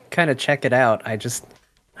me kind of check it out. I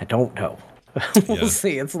don't know. We'll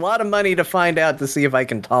see. It's a lot of money to find out to see if I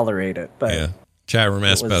can tolerate it. But yeah. Chat room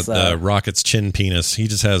asked about Rocket's chin penis. He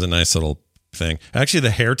just has a nice little thing. Actually,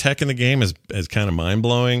 the hair tech in the game is kind of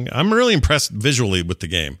mind-blowing. I'm really impressed visually with the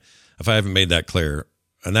game, if I haven't made that clear.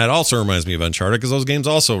 And that also reminds me of Uncharted, because those games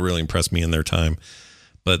also really impressed me in their time.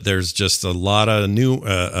 But there's just a lot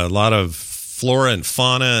of flora and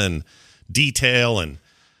fauna and detail and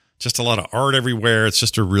just a lot of art everywhere. It's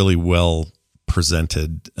just a really well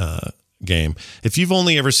presented game. If you've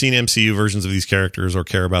only ever seen MCU versions of these characters or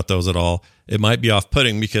care about those at all, it might be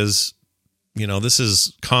off-putting because this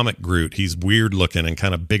is comic Groot. He's weird looking and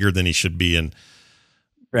kind of bigger than he should be, and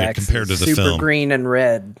Drax compared to the super film, green and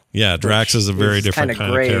red. Yeah, Drax is a very different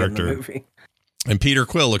kind of character. And Peter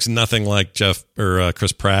Quill looks nothing like Jeff or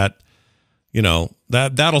Chris Pratt.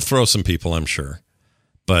 That'll throw some people, I'm sure,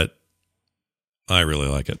 but I really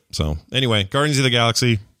like it. So anyway, Guardians of the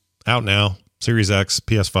Galaxy out now, Series X,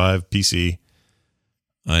 PS5, PC.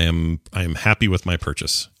 I am happy with my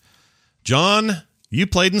purchase. John, you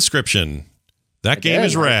played Inscription. That game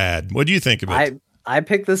is rad. What do you think of it? I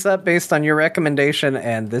picked this up based on your recommendation,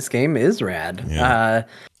 and this game is rad. Yeah.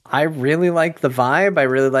 I really like the vibe. I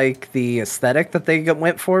really like the aesthetic that they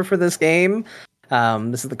went for this game.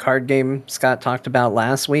 This is the card game Scott talked about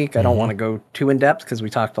last week. I don't want to go too in depth because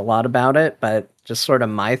we talked a lot about it, but just sort of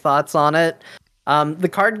my thoughts on it. The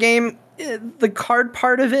card game, the card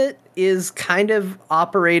part of it is kind of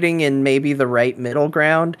operating in maybe the right middle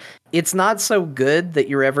ground. It's not so good that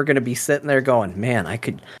you're ever going to be sitting there going, man, I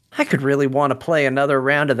could really want to play another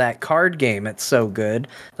round of that card game. It's so good.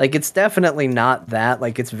 Like, it's definitely not that.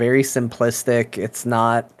 Like, it's very simplistic. It's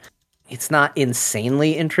not,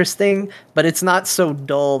 insanely interesting, but it's not so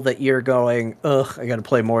dull that you're going, ugh, I got to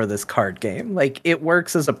play more of this card game. Like, it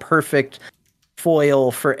works as a perfect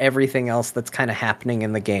foil for everything else that's kind of happening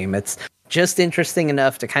in the game. It's just interesting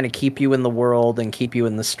enough to kind of keep you in the world and keep you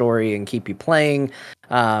in the story and keep you playing,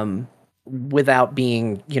 without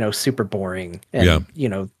being, super boring and,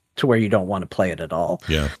 to where you don't want to play it at all.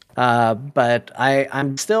 Yeah. But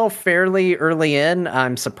I'm still fairly early in.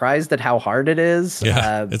 I'm surprised at how hard it is.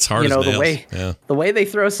 Yeah, it's hard. The way they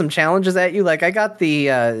throw some challenges at you. Like I got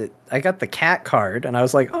the cat card, and I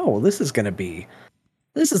was like, oh, this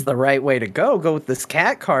is the right way to go. Go with this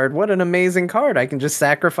cat card. What an amazing card. I can just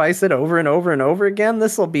sacrifice it over and over and over again.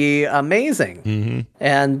 This will be amazing. Mm-hmm.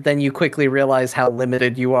 And then you quickly realize how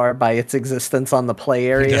limited you are by its existence on the play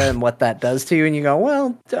area and what that does to you. And you go,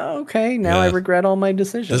 well, okay, now I regret all my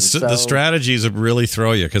decisions. The strategies really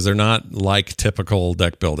throw you because they're not like typical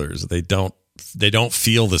deck builders. They don't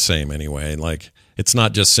feel the same anyway. Like, it's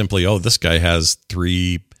not just simply, oh, this guy has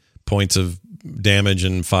 3 points of damage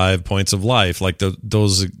and 5 points of life. Like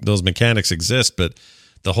those mechanics exist, but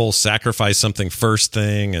the whole sacrifice something first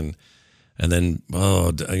thing and then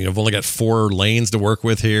I've only got 4 lanes to work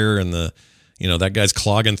with here, and that guy's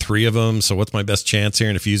clogging 3 of them, so what's my best chance here?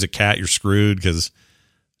 And if you use a cat, you're screwed because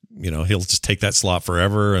he'll just take that slot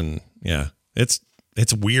forever. And it's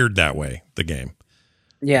weird that way, the game.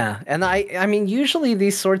 Yeah, and I mean, usually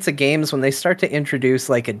these sorts of games, when they start to introduce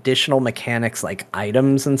like additional mechanics like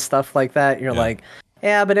items and stuff like that, you're like,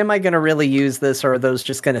 yeah, but am I going to really use this, or are those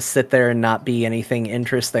just going to sit there and not be anything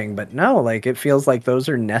interesting? But no, like, it feels like those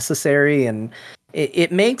are necessary, and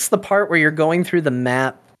it makes the part where you're going through the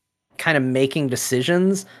map kind of making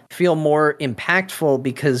decisions feel more impactful,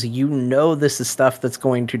 because this is stuff that's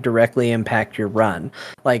going to directly impact your run.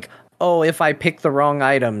 Like, oh, if I pick the wrong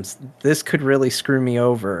items, this could really screw me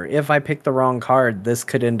over. If I pick the wrong card, this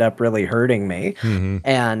could end up really hurting me. Mm-hmm.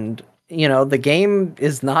 And, the game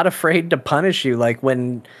is not afraid to punish you. Like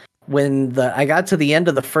when I got to the end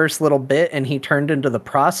of the first little bit and he turned into the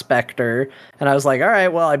prospector, and I was like, all right,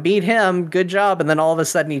 well, I beat him. Good job. And then all of a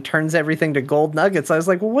sudden he turns everything to gold nuggets. I was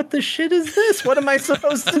like, well, what the shit is this? What am I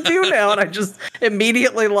supposed to do now? And I just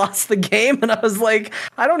immediately lost the game. And I was like,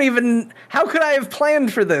 how could I have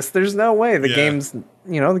planned for this? There's no way. The game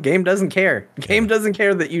doesn't care. The game doesn't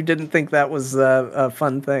care that you didn't think that was a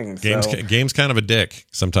fun thing. Game's kind of a dick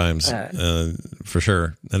sometimes, for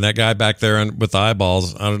sure. And that guy back there with the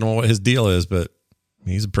eyeballs, I don't know what his deal is, but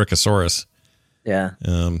he's a brickosaurus. Yeah.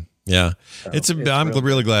 Yeah. I'm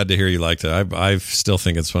really glad to hear you liked it. I still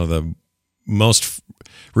think it's one of the most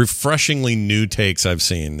refreshingly new takes I've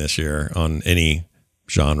seen this year on any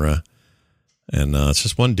genre. And it's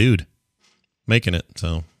just one dude making it.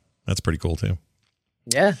 So that's pretty cool too.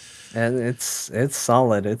 Yeah, and it's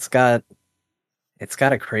solid. It's got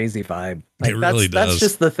a crazy vibe. Like, it really does. That's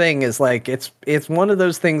just the thing, is like it's one of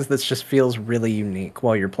those things that just feels really unique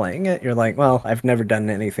while you're playing it. You're like, well, I've never done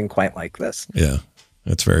anything quite like this. Yeah,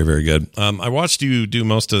 it's very, very good. I watched you do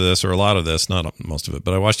most of this, or a lot of this, not most of it,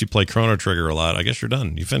 but I watched you play Chrono Trigger a lot. I guess you're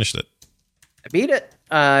done. You finished it. I beat it.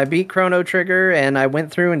 I beat Chrono Trigger, and I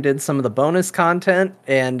went through and did some of the bonus content,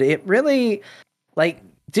 and it really, like,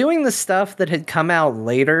 doing the stuff that had come out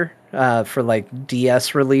later for like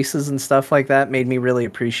DS releases and stuff like that made me really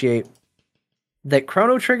appreciate that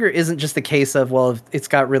Chrono Trigger isn't just a case of, well, it's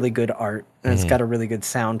got really good art and it's got a really good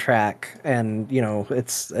soundtrack, and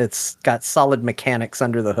it's got solid mechanics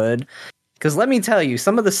under the hood. Because let me tell you,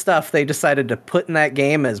 some of the stuff they decided to put in that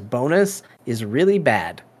game as bonus is really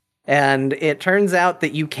bad. And it turns out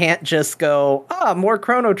that you can't just go, more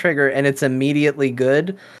Chrono Trigger, and it's immediately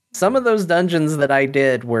good. Some of those dungeons that I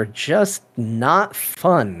did were just not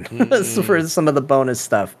fun for some of the bonus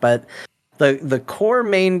stuff. But the core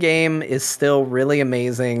main game is still really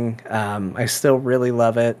amazing. I still really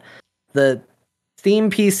love it. The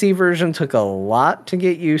Steam PC version took a lot to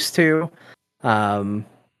get used to.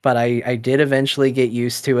 But I did eventually get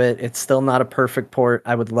used to it. It's still not a perfect port.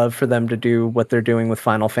 I would love for them to do what they're doing with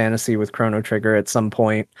Final Fantasy with Chrono Trigger at some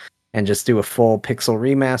point and just do a full pixel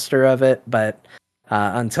remaster of it. But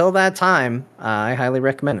until that time, I highly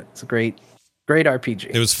recommend it. It's a great RPG.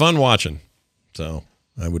 It was fun watching, so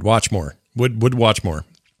I would watch more. Would watch more.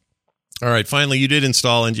 All right, finally, you did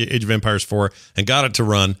install Age of Empires 4 and got it to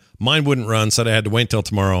run. Mine wouldn't run, said I had to wait until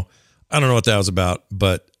tomorrow. I don't know what that was about,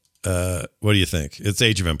 but what do you think? It's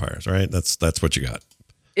Age of Empires, right? That's what you got.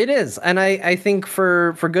 It is. And I think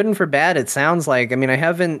for good and for bad, it sounds like, I mean,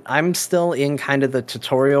 I'm still in kind of the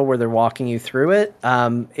tutorial where they're walking you through it.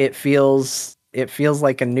 It feels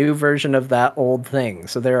like a new version of that old thing.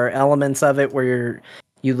 So there are elements of it where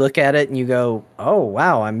you look at it and you go, oh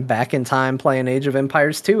wow, I'm back in time playing Age of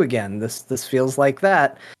Empires 2 again. This feels like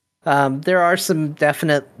that. There are some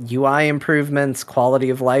definite UI improvements, quality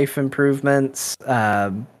of life improvements,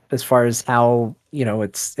 as far as how, you know,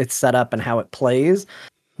 it's set up and how it plays,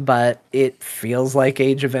 but it feels like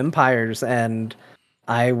Age of Empires, and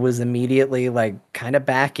I was immediately like kind of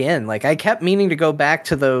back in. Like I kept meaning to go back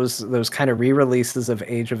to those kind of re-releases of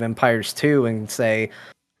Age of Empires 2 and say,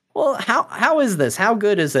 well, how is this? How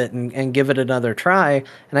good is it? And give it another try.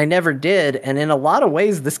 And I never did. And in a lot of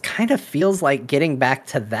ways, this kind of feels like getting back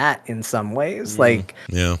to that in some ways. Like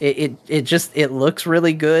it looks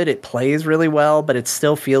really good. It plays really well, but it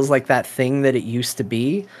still feels like that thing that it used to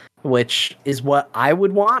be, which is what I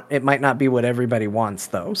would want. It might not be what everybody wants,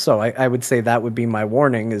 though. So I would say that would be my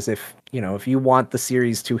warning, is if you want the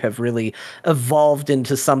series to have really evolved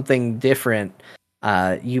into something different,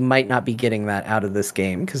 you might not be getting that out of this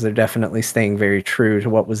game, because they're definitely staying very true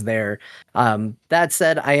to what was there. That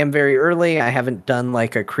said, I am very early. I haven't done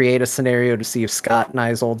like a create a scenario to see if Scott and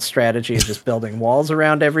I's old strategy of just building walls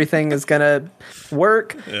around everything is going to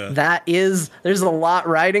work. Yeah. There's a lot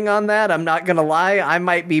riding on that. I'm not going to lie. I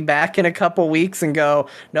might be back in a couple weeks and go,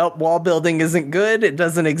 nope, wall building isn't good. It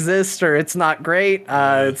doesn't exist, or it's not great.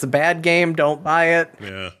 It's a bad game. Don't buy it.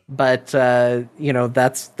 Yeah. But,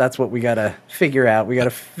 that's what we got to figure out. We got to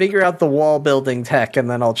figure out the wall building tech, and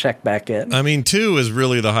then I'll check back in. I mean, 2 is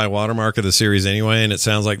really the high watermark of the series anyway, and it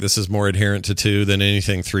sounds like this is more adherent to 2 than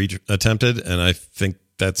anything 3 attempted. And I think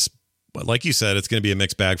that's, like you said, it's going to be a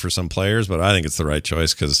mixed bag for some players, but I think it's the right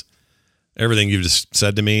choice, because everything you've just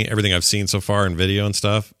said to me, everything I've seen so far in video and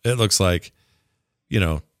stuff, it looks like,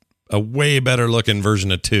 a way better looking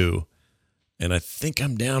version of 2. And I think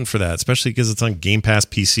I'm down for that, especially because it's on Game Pass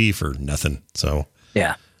PC for nothing. So,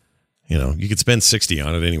 yeah, you could spend $60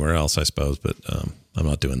 on it anywhere else, I suppose, but I'm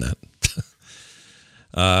not doing that.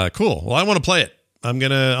 Cool. Well, I want to play it.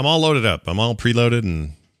 I'm all loaded up. I'm all preloaded,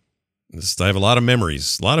 and I have a lot of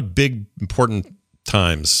memories, a lot of big, important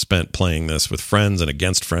times spent playing this with friends and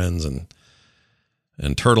against friends, and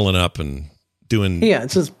turtling up and doing. Yeah,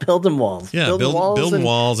 it's just building walls. Yeah, building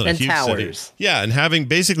walls and a huge towers. City. Yeah, and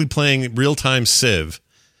basically playing real-time Civ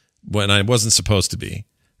when I wasn't supposed to be.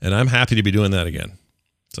 And I'm happy to be doing that again.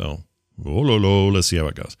 So, let's see how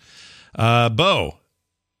it goes. Bo,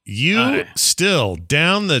 you still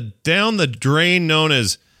down the drain known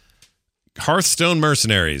as Hearthstone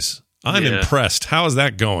Mercenaries. I'm impressed. How is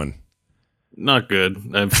that going? Not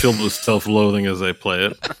good. I'm filled with self-loathing as I play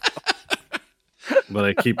it. But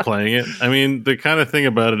I keep playing it. I mean, the kind of thing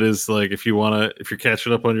about it is, like, if you're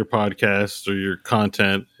catching up on your podcast or your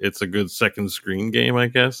content, it's a good second screen game, I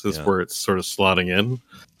guess, is where it's sort of slotting in.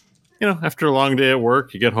 After a long day at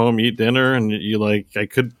work, you get home, you eat dinner, and I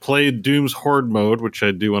could play Doom's Horde mode, which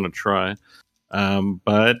I do want to try.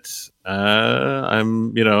 But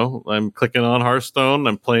I'm clicking on Hearthstone,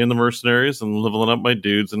 I'm playing the Mercenaries, and leveling up my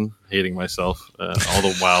dudes and hating myself, all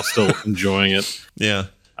the while still enjoying it. Yeah.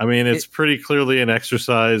 I mean, it's pretty clearly an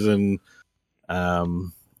exercise in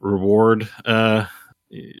reward.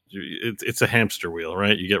 It's a hamster wheel,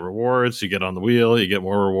 right? You get rewards, you get on the wheel, you get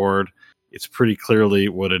more reward. It's pretty clearly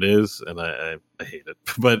what it is, and I hate it.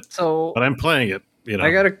 But I'm playing it.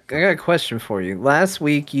 I got a question for you. Last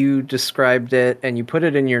week you described it and you put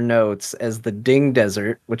it in your notes as the Ding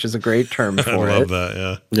Desert, which is a great term for it. I love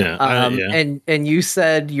that, yeah. And you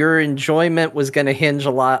said your enjoyment was going to hinge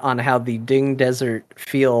a lot on how the Ding Desert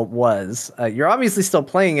feel was. You're obviously still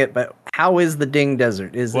playing it, but how is the Ding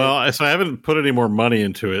Desert? So I haven't put any more money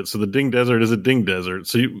into it. So the Ding Desert is a Ding Desert.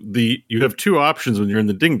 So you have two options when you're in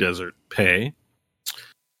the Ding Desert: pay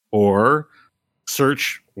or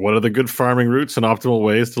search what are the good farming routes and optimal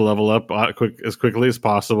ways to level up as quickly as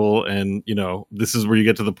possible. And this is where you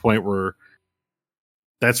get to the point where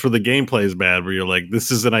that's where the gameplay is bad, where you're like, this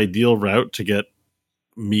is an ideal route to get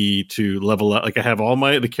me to level up. Like, I have all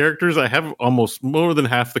the characters. I have almost more than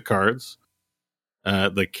half the cards,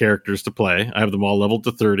 the characters to play. I have them all leveled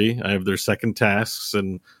to 30. I have their second tasks,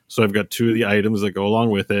 and so I've got 2 of the items that go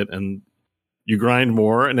along with it. And you grind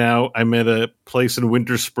more. Now I'm at a place in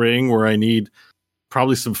Winter Spring where I need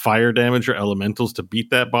probably some fire damage or elementals to beat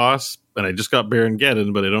that boss. And I just got Baron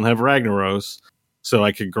Geddon, but I don't have Ragnaros. So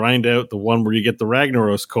I could grind out the one where you get the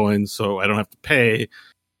Ragnaros coins, so I don't have to pay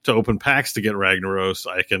to open packs to get Ragnaros.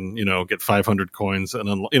 I can, get 500 coins and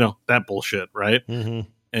that bullshit, right? Mm-hmm.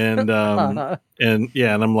 And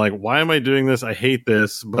and I'm like, why am I doing this? I hate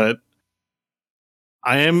this, but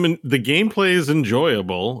the gameplay is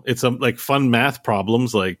enjoyable. It's like fun math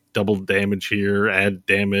problems, like double damage here, add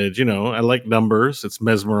damage. I like numbers. It's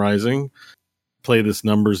mesmerizing. Play this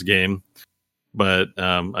numbers game. but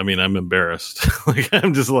I mean, I'm embarrassed. Like,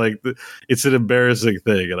 I'm just like, it's an embarrassing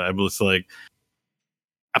thing, and I'm just like,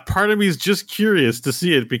 a part of me is just curious to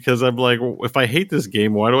see it, because I'm like, well, if I hate this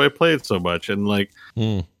game, why do I play it so much? And like,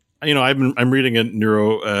 you know, I'm reading a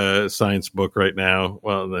neuroscience book right now.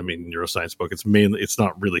 Well, I mean, neuroscience book. It's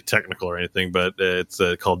not really technical or anything, but it's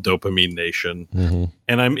called Dopamine Nation,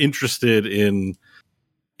 and I'm interested in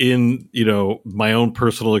you know, my own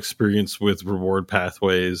personal experience with reward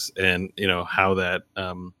pathways, and you know how that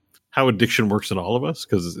how addiction works in all of us,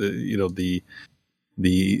 because you know the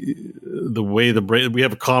way the brain, we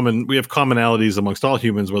have commonalities amongst all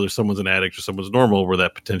humans, whether someone's an addict or someone's normal, where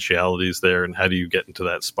that potentiality is there, and how do you get into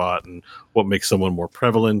that spot, and what makes someone more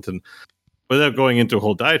prevalent. And without going into a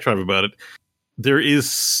whole diatribe about it, there is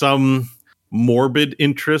some morbid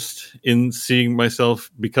interest in seeing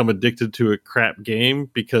myself become addicted to a crap game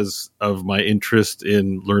because of my interest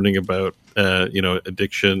in learning about you know,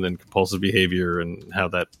 addiction and compulsive behavior and how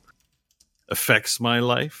that affects my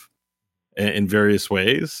life in various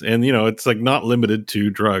ways. And you know, it's like not limited to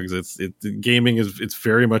drugs. Gaming it's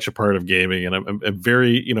very much a part of gaming, and I'm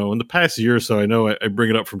very, you know, in the past year or so, I know I bring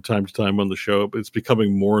it up from time to time on the show, but it's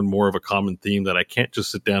becoming more and more of a common theme that I can't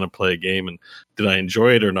just sit down and play a game and did I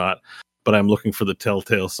enjoy it or not, but I'm looking for the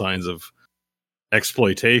telltale signs of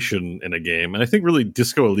exploitation in a game. And I think really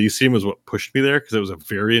Disco Elysium is what pushed me there, because it was a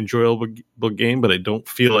very enjoyable game, but I don't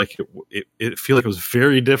feel like it feel like it was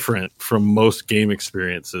very different from most game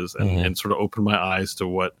experiences, and sort of opened my eyes to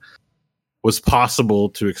what was possible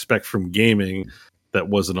to expect from gaming that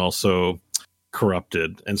wasn't also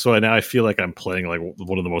corrupted. And so now I feel like I'm playing like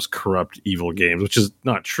one of the most corrupt, evil games, which is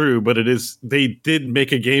not true, but it is. They did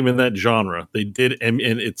make a game in that genre. They did, and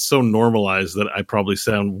it's so normalized that I probably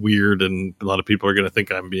sound weird, and a lot of people are going to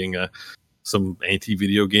think I'm being some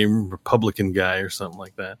anti-video game Republican guy or something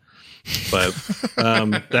like that. But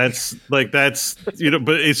that's you know,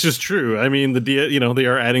 but it's just true. I mean, you know, they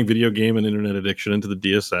are adding video game and internet addiction into the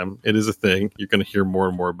DSM. It is a thing. You're going to hear more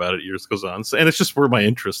and more about it years goes on. So, and it's just where my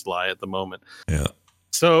interests lie at the moment. Yeah.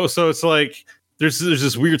 So it's like there's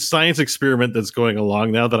this weird science experiment that's going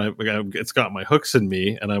along now that it's got my hooks in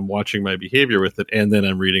me, and I'm watching my behavior with it, and then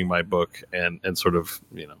I'm reading my book and sort of,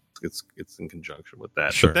 you know, it's in conjunction with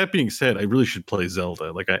that. Sure. But that being said, I really should play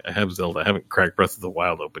Zelda. Like I have Zelda. I haven't cracked Breath of the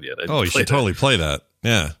Wild open yet. You should totally play that.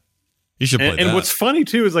 Yeah. You should play that. And what's funny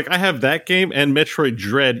too is like I have that game and Metroid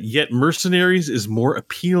Dread, yet Mercenaries is more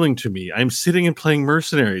appealing to me. I'm sitting and playing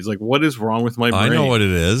Mercenaries. Like, what is wrong with my brain? I know what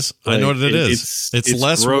it is. Like, I know what it is. It's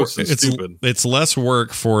less gross and stupid. It's less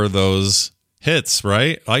work for those hits,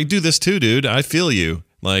 right? I do this too, dude. I feel you.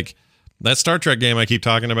 Like that Star Trek game I keep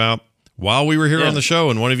talking about. While we were here on the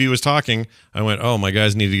show and one of you was talking, I went, oh, my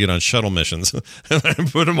guys need to get on shuttle missions. And I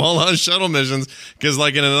put them all on shuttle missions because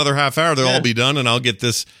like in another half hour, they'll all be done and I'll get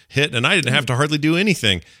this hit. And I didn't have to hardly do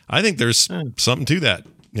anything. I think there's something to that,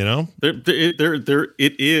 you know? It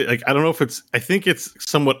is like, I don't know if I think it's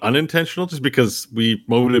somewhat unintentional just because we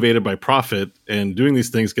motivated by profit, and doing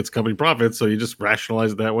these things gets company profit. So you just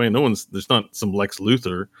rationalize it that way. And there's not some Lex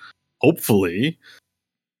Luthor, hopefully.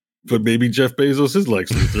 But maybe Jeff Bezos is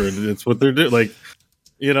Lex Luthor, and it's what they're doing. Like,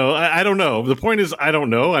 you know, I don't know. The point is, I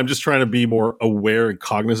don't know. I'm just trying to be more aware and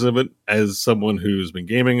cognizant of it as someone who's been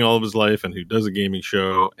gaming all of his life and who does a gaming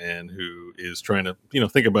show and who is trying to, you know,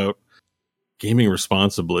 think about gaming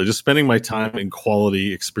responsibly, just spending my time in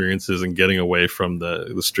quality experiences and getting away from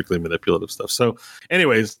the strictly manipulative stuff. So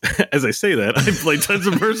anyways, as I say that, I played tons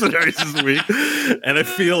of Mercenaries this week and I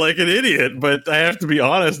feel like an idiot, but I have to be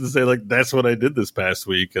honest and say like, that's what I did this past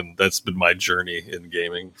week. And that's been my journey in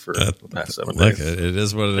gaming for the past 7 days. It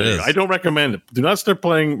is what it is. I don't recommend it. Do not start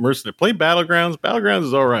playing Mercenary. Play Battlegrounds. Battlegrounds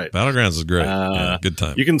is all right. Battlegrounds is great. Good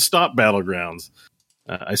time. You can stop Battlegrounds.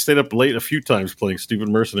 I stayed up late a few times playing stupid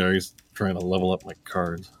Mercenaries, trying to level up my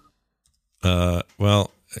cards.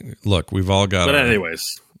 Well, look, we've all got. But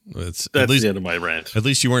anyways, that's the end of my rant. At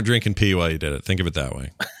least you weren't drinking pee while you did it. Think of it that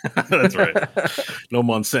way. That's right. No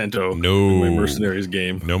Monsanto. No in my Mercenaries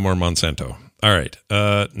game. No more Monsanto. All right.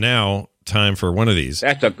 Now time for one of these.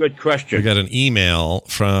 That's a good question. We got an email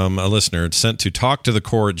from a listener sent to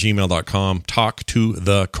talktothecore@gmail.com.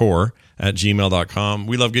 Talktothecore@gmail.com.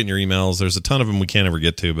 We love getting your emails. There's a ton of them we can't ever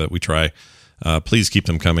get to, but we try. Please keep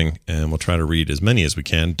them coming, and we'll try to read as many as we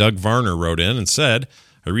can. Doug Varner wrote in and said,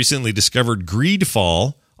 I recently discovered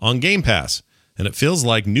Greedfall on Game Pass, and it feels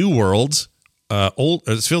like New World's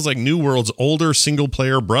older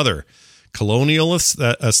single-player brother. Colonial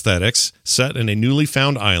aesthetics set in a newly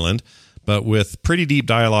found island, but with pretty deep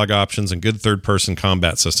dialogue options and good third-person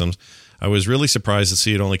combat systems. I was really surprised to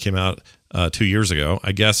see it only came out 2 years ago.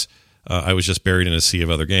 I guess I was just buried in a sea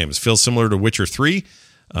of other games. Feels similar to Witcher 3,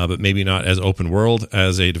 but maybe not as open world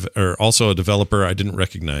as also a developer I didn't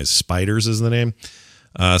recognize. Spiders is the name.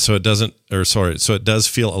 So it does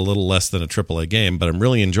feel a little less than a AAA game, but I'm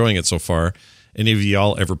really enjoying it so far. Any of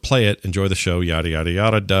y'all ever play it? Enjoy the show, yada, yada,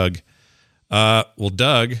 yada, Doug. Well,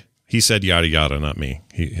 Doug, he said yada, yada, not me.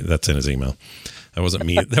 That's in his email. That wasn't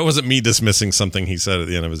me. That wasn't me dismissing something he said at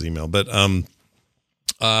the end of his email. But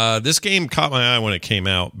this game caught my eye when it came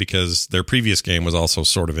out because their previous game was also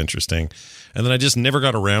sort of interesting. And then I just never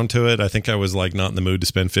got around to it. I think I was like not in the mood to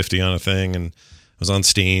spend $50 on a thing, and it was on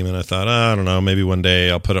Steam, and I thought, I don't know, maybe one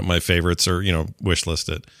day I'll put up my favorites or, wish list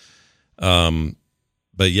it.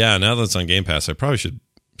 But yeah, now that it's on Game Pass, I probably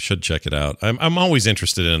should check it out. I'm always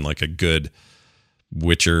interested in like a good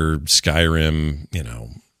Witcher, Skyrim,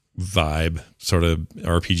 vibe sort of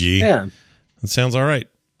RPG. Yeah. It sounds all right.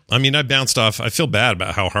 I mean, I bounced off. I feel bad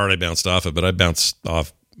about how hard I bounced off it, but I bounced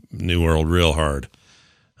off New World real hard.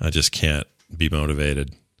 I just can't be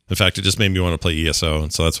motivated. In fact, it just made me want to play ESO,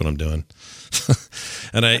 and so that's what I'm doing.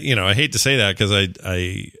 And I hate to say that because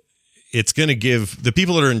it's going to give the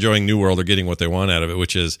people that are enjoying New World are getting what they want out of it,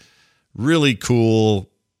 which is really cool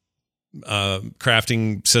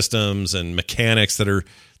crafting systems and mechanics that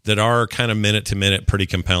are kind of minute to minute pretty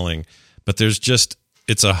compelling. But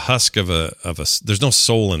it's a husk of a there's no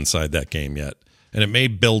soul inside that game yet, and it may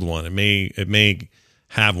build one. It may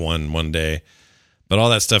have one day, but all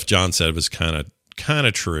that stuff John said was kind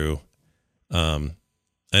of true.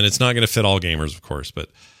 And it's not going to fit all gamers, of course, but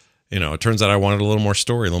it turns out I wanted a little more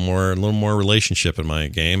story, a little more relationship in my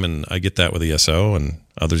game, and I get that with ESO, and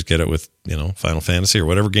others get it with Final Fantasy or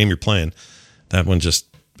whatever game you're playing. That one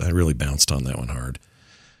I really bounced on that one hard.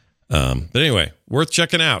 But anyway, worth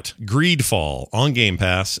checking out. Greedfall on Game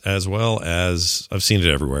Pass, as well as I've seen it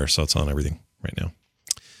everywhere, so it's on everything right now.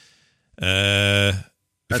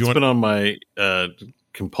 That's been on my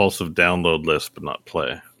compulsive download list, but not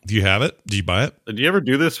play. Do you have it? Did you buy it? Did you ever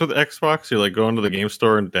do this with Xbox? You like go into the game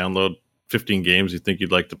store and download 15 games you think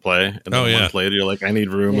you'd like to play, and then a month later you're like, I need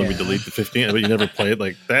room. Let me delete the 15. But you never played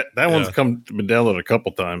like that. That one's been downloaded a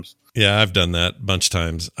couple times. Yeah, I've done that a bunch of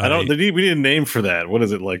times. We need a name for that. What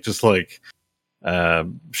is it like? Just like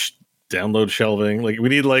download shelving. Like we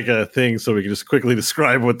need like a thing so we can just quickly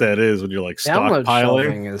describe what that is when you're like stockpiling. Download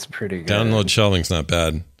shelving is pretty good. Download shelving's not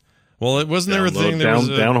bad. Well, it wasn't there a thing.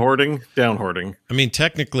 Down hoarding. I mean,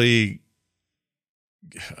 technically,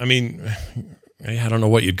 I don't know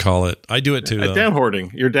what you'd call it. I do it too. Down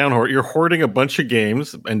hoarding. You're hoarding a bunch of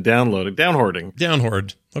games and downloading. Down hoarding. Down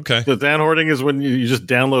hoard. Okay. So down hoarding is when you just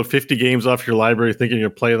download 50 games off your library thinking you'll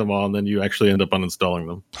play them all, and then you actually end up uninstalling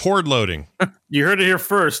them. Hoard loading. You heard it here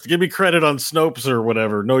first. Give me credit on Snopes or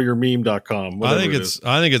whatever. Knowyourmeme.com. I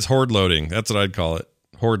think it's hoard loading. That's what I'd call it.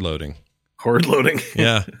 Hoard loading. Hoard loading.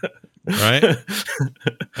 Yeah. Right? Or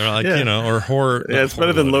like, or hoard. Yeah, it's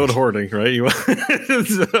better than load hoarding, right?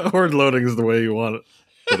 Hoard loading is the way you want it.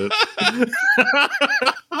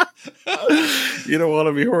 You don't want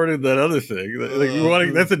to be hoarding that other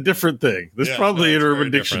thing. That's a different thing. There's probably an Urban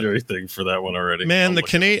Dictionary thing for that one already. Man,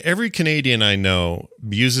 every Canadian I know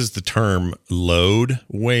uses the term load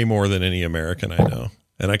way more than any American I know.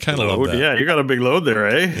 And I kind of love that. Yeah, you got a big load there,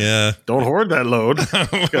 eh? Yeah. Don't hoard that load.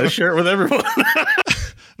 Got to share it with everyone.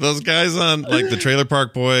 Those guys on like the Trailer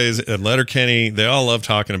Park Boys and Letterkenny, they all love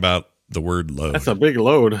talking about the word load. That's a big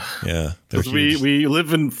load. Yeah. Because we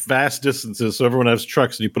live in vast distances, so everyone has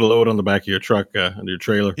trucks, and you put a load on the back of your truck and your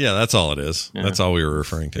trailer. Yeah, that's all it is. Yeah. That's all we were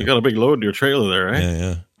referring to. You got a big load in your trailer there, right?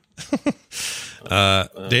 Yeah.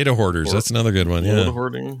 Data hoarders. That's another good one. Load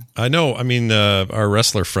hoarding. I know. I mean, our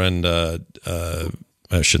wrestler friend,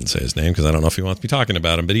 I shouldn't say his name because I don't know if he wants me talking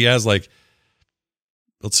about him, but he has like,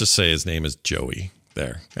 let's just say his name is Joey.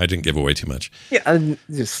 There, I didn't give away too much. Yeah,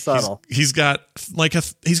 just subtle. He's got like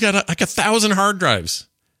 1,000 hard drives,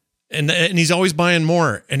 and he's always buying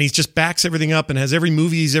more, and he just backs everything up and has every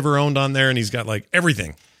movie he's ever owned on there, and he's got like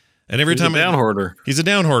everything. And every time he's a down hoarder. He's a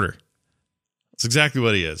down hoarder. That's exactly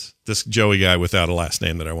what he is. This Joey guy without a last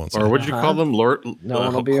name that I won't say. Or what'd you call them? Hoard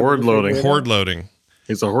loading. Hoard loading.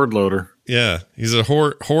 He's a hoard loader. Yeah, he's a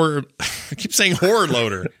hoard. I keep saying hoard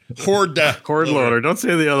loader. Hoard loader. Don't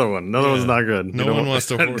say the other one. Another one's not good. No one wants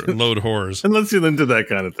to load whores. Unless you're into that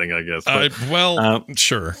kind of thing, I guess. But,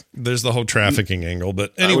 sure. There's the whole trafficking angle,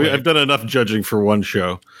 but anyway, I've done enough judging for one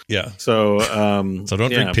show. Yeah. So, so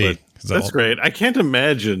don't drink pee. That's great. I can't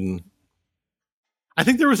imagine. I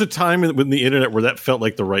think there was a time with the internet where that felt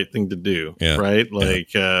like the right thing to do, right? Like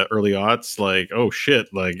early aughts, like, oh shit,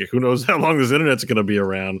 like who knows how long this internet's going to be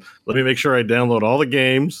around? Let me make sure I download all the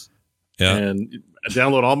games and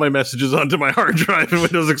download all my messages onto my hard drive in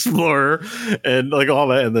Windows Explorer and like all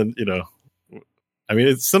that. And then, I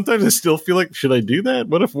mean, sometimes I still feel like, should I do that?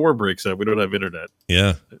 What if war breaks out? We don't have internet.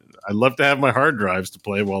 Yeah. I'd love to have my hard drives to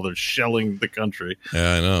play while they're shelling the country.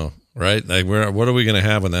 Yeah, I know. Right? Like, what are we going to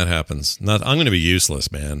have when that happens? I'm going to be useless,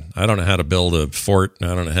 man. I don't know how to build a fort.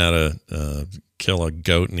 I don't know how to kill a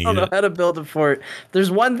goat and eat it. I don't know how to build a fort. There's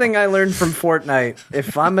one thing I learned from Fortnite.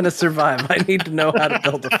 If I'm going to survive, I need to know how to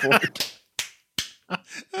build a fort.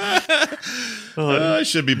 I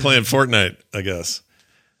should be playing Fortnite, I guess.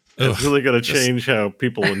 It's really going to change how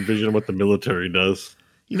people envision what the military does.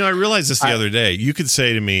 You know, I realized this the other day. You could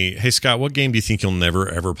say to me, hey, Scott, what game do you think you'll never,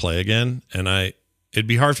 ever play again? And it'd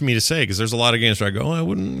be hard for me to say because there's a lot of games where I go, I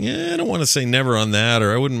don't want to say never on that,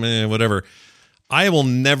 or I wouldn't, whatever. I will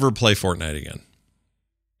never play Fortnite again.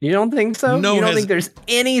 You don't think so? No, you don't think there's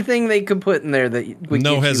anything they could put in there that would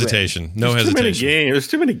no get hesitation. You No hesitation. There's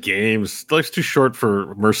too many games. Life's too short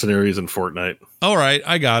for mercenaries and Fortnite. All right,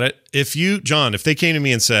 I got it. If they came to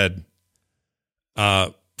me and said,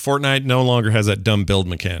 Fortnite no longer has that dumb build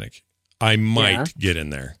mechanic, I might get in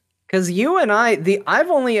there. Because you and I've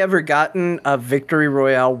only ever gotten a victory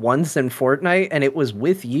royale once in Fortnite, and it was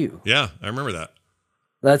with you. Yeah, I remember that.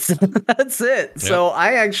 That's it. Yeah. So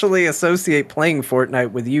I actually associate playing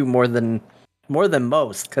Fortnite with you more than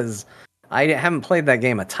most, because I haven't played that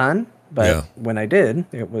game a ton, but when I did,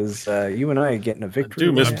 it was you and I getting a victory. I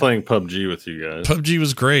do miss playing PUBG with you guys. PUBG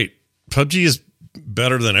was great. PUBG is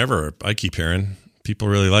better than ever. I keep hearing people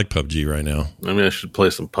really like PUBG right now. I mean, I should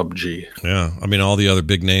play some PUBG. Yeah, I mean, all the other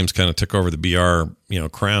big names kind of took over the BR,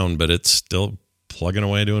 crown, but it's still plugging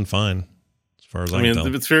away, doing fine. As far as I can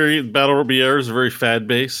tell. It's very Battle BR is very fad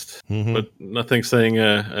based, but nothing saying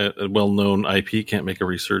a well-known IP can't make a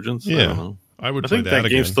resurgence. Yeah, I don't know. I think that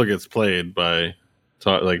again. game still gets played by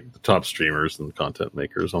the top streamers and content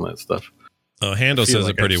makers on that stuff. Hando says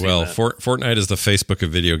it pretty well. Fortnite is the Facebook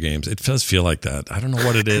of video games. It does feel like that. I don't know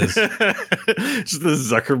what it is. It's the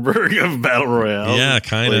Zuckerberg of Battle Royale. Yeah,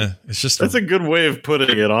 kind of. It's just that's a good way of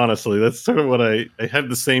putting it. Honestly, that's sort of what I had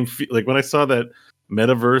the same like when I saw that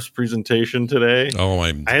Metaverse presentation today.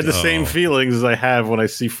 I had the same feelings as I have when I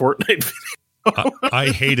see Fortnite videos.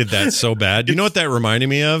 I hated that so bad. You know what that reminded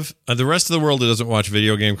me of? The rest of the world that doesn't watch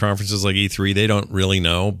video game conferences like E3, they don't really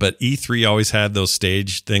know. But E3 always had those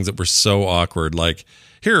stage things that were so awkward. Like,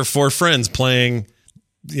 here are 4 friends playing,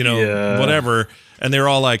 whatever. And they're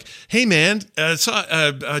all like, hey, man,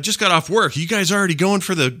 just got off work. You guys already going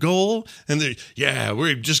for the goal? And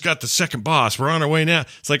we just got the second boss. We're on our way now.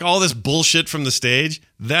 It's like all this bullshit from the stage.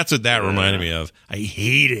 That's what that reminded me of. I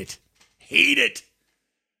hate it. Hate it.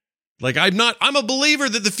 Like, I'm a believer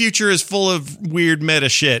that the future is full of weird meta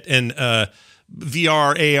shit and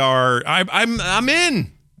VR, AR. I'm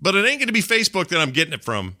in. But it ain't going to be Facebook that I'm getting it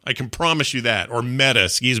from. I can promise you that. Or Meta,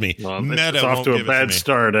 excuse me. Well, Meta it's off to a bad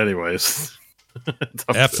start anyways.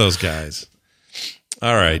 F those guys.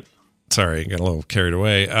 All right. Sorry, got a little carried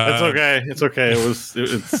away. It's okay. It's okay.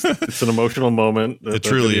 It's an emotional moment. It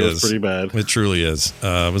truly is. Pretty bad. It truly is.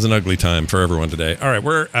 It was an ugly time for everyone today. All right,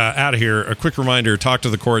 we're out of here. A quick reminder,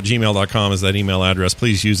 talktothecore@gmail.com is that email address.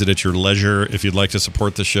 Please use it at your leisure. If you'd like to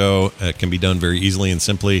support the show, it can be done very easily and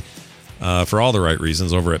simply for all the right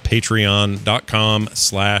reasons over at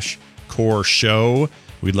patreon.com/core show.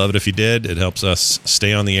 We'd love it if you did. It helps us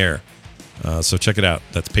stay on the air. So check it out.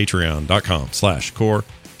 That's patreon.com/core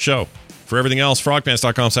show. For everything else,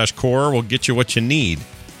 frogpants.com/core will get you what you need.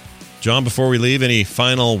 John, before we leave, any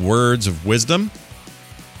final words of wisdom?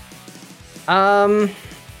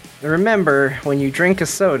 Remember, when you drink a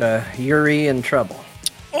soda, you're in trouble.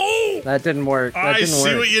 Oh! That didn't work. I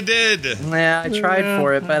see what you did. Yeah, I tried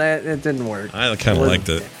for it, but it didn't work. I kind of liked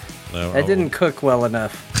it. I didn't cook well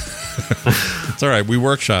enough. It's all right. We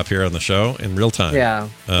workshop here on the show in real time. Yeah,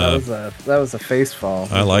 that was a face fall.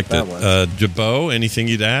 I liked it. Jabot, anything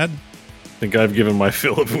you'd add? I think I've given my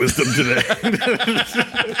fill of wisdom today.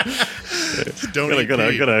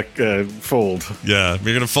 Gotta fold. Yeah,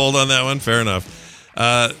 you're gonna fold on that one. Fair enough.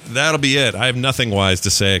 That'll be it. I have nothing wise to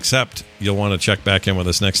say except you'll want to check back in with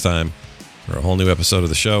us next time for a whole new episode of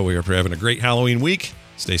the show. We are having a great Halloween week.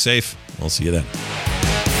 Stay safe. We'll see you then.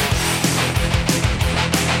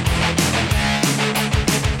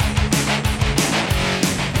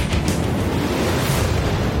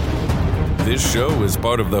 This show is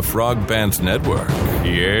part of the Frog Pants Network.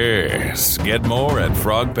 Yes. Get more at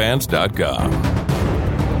frogpants.com.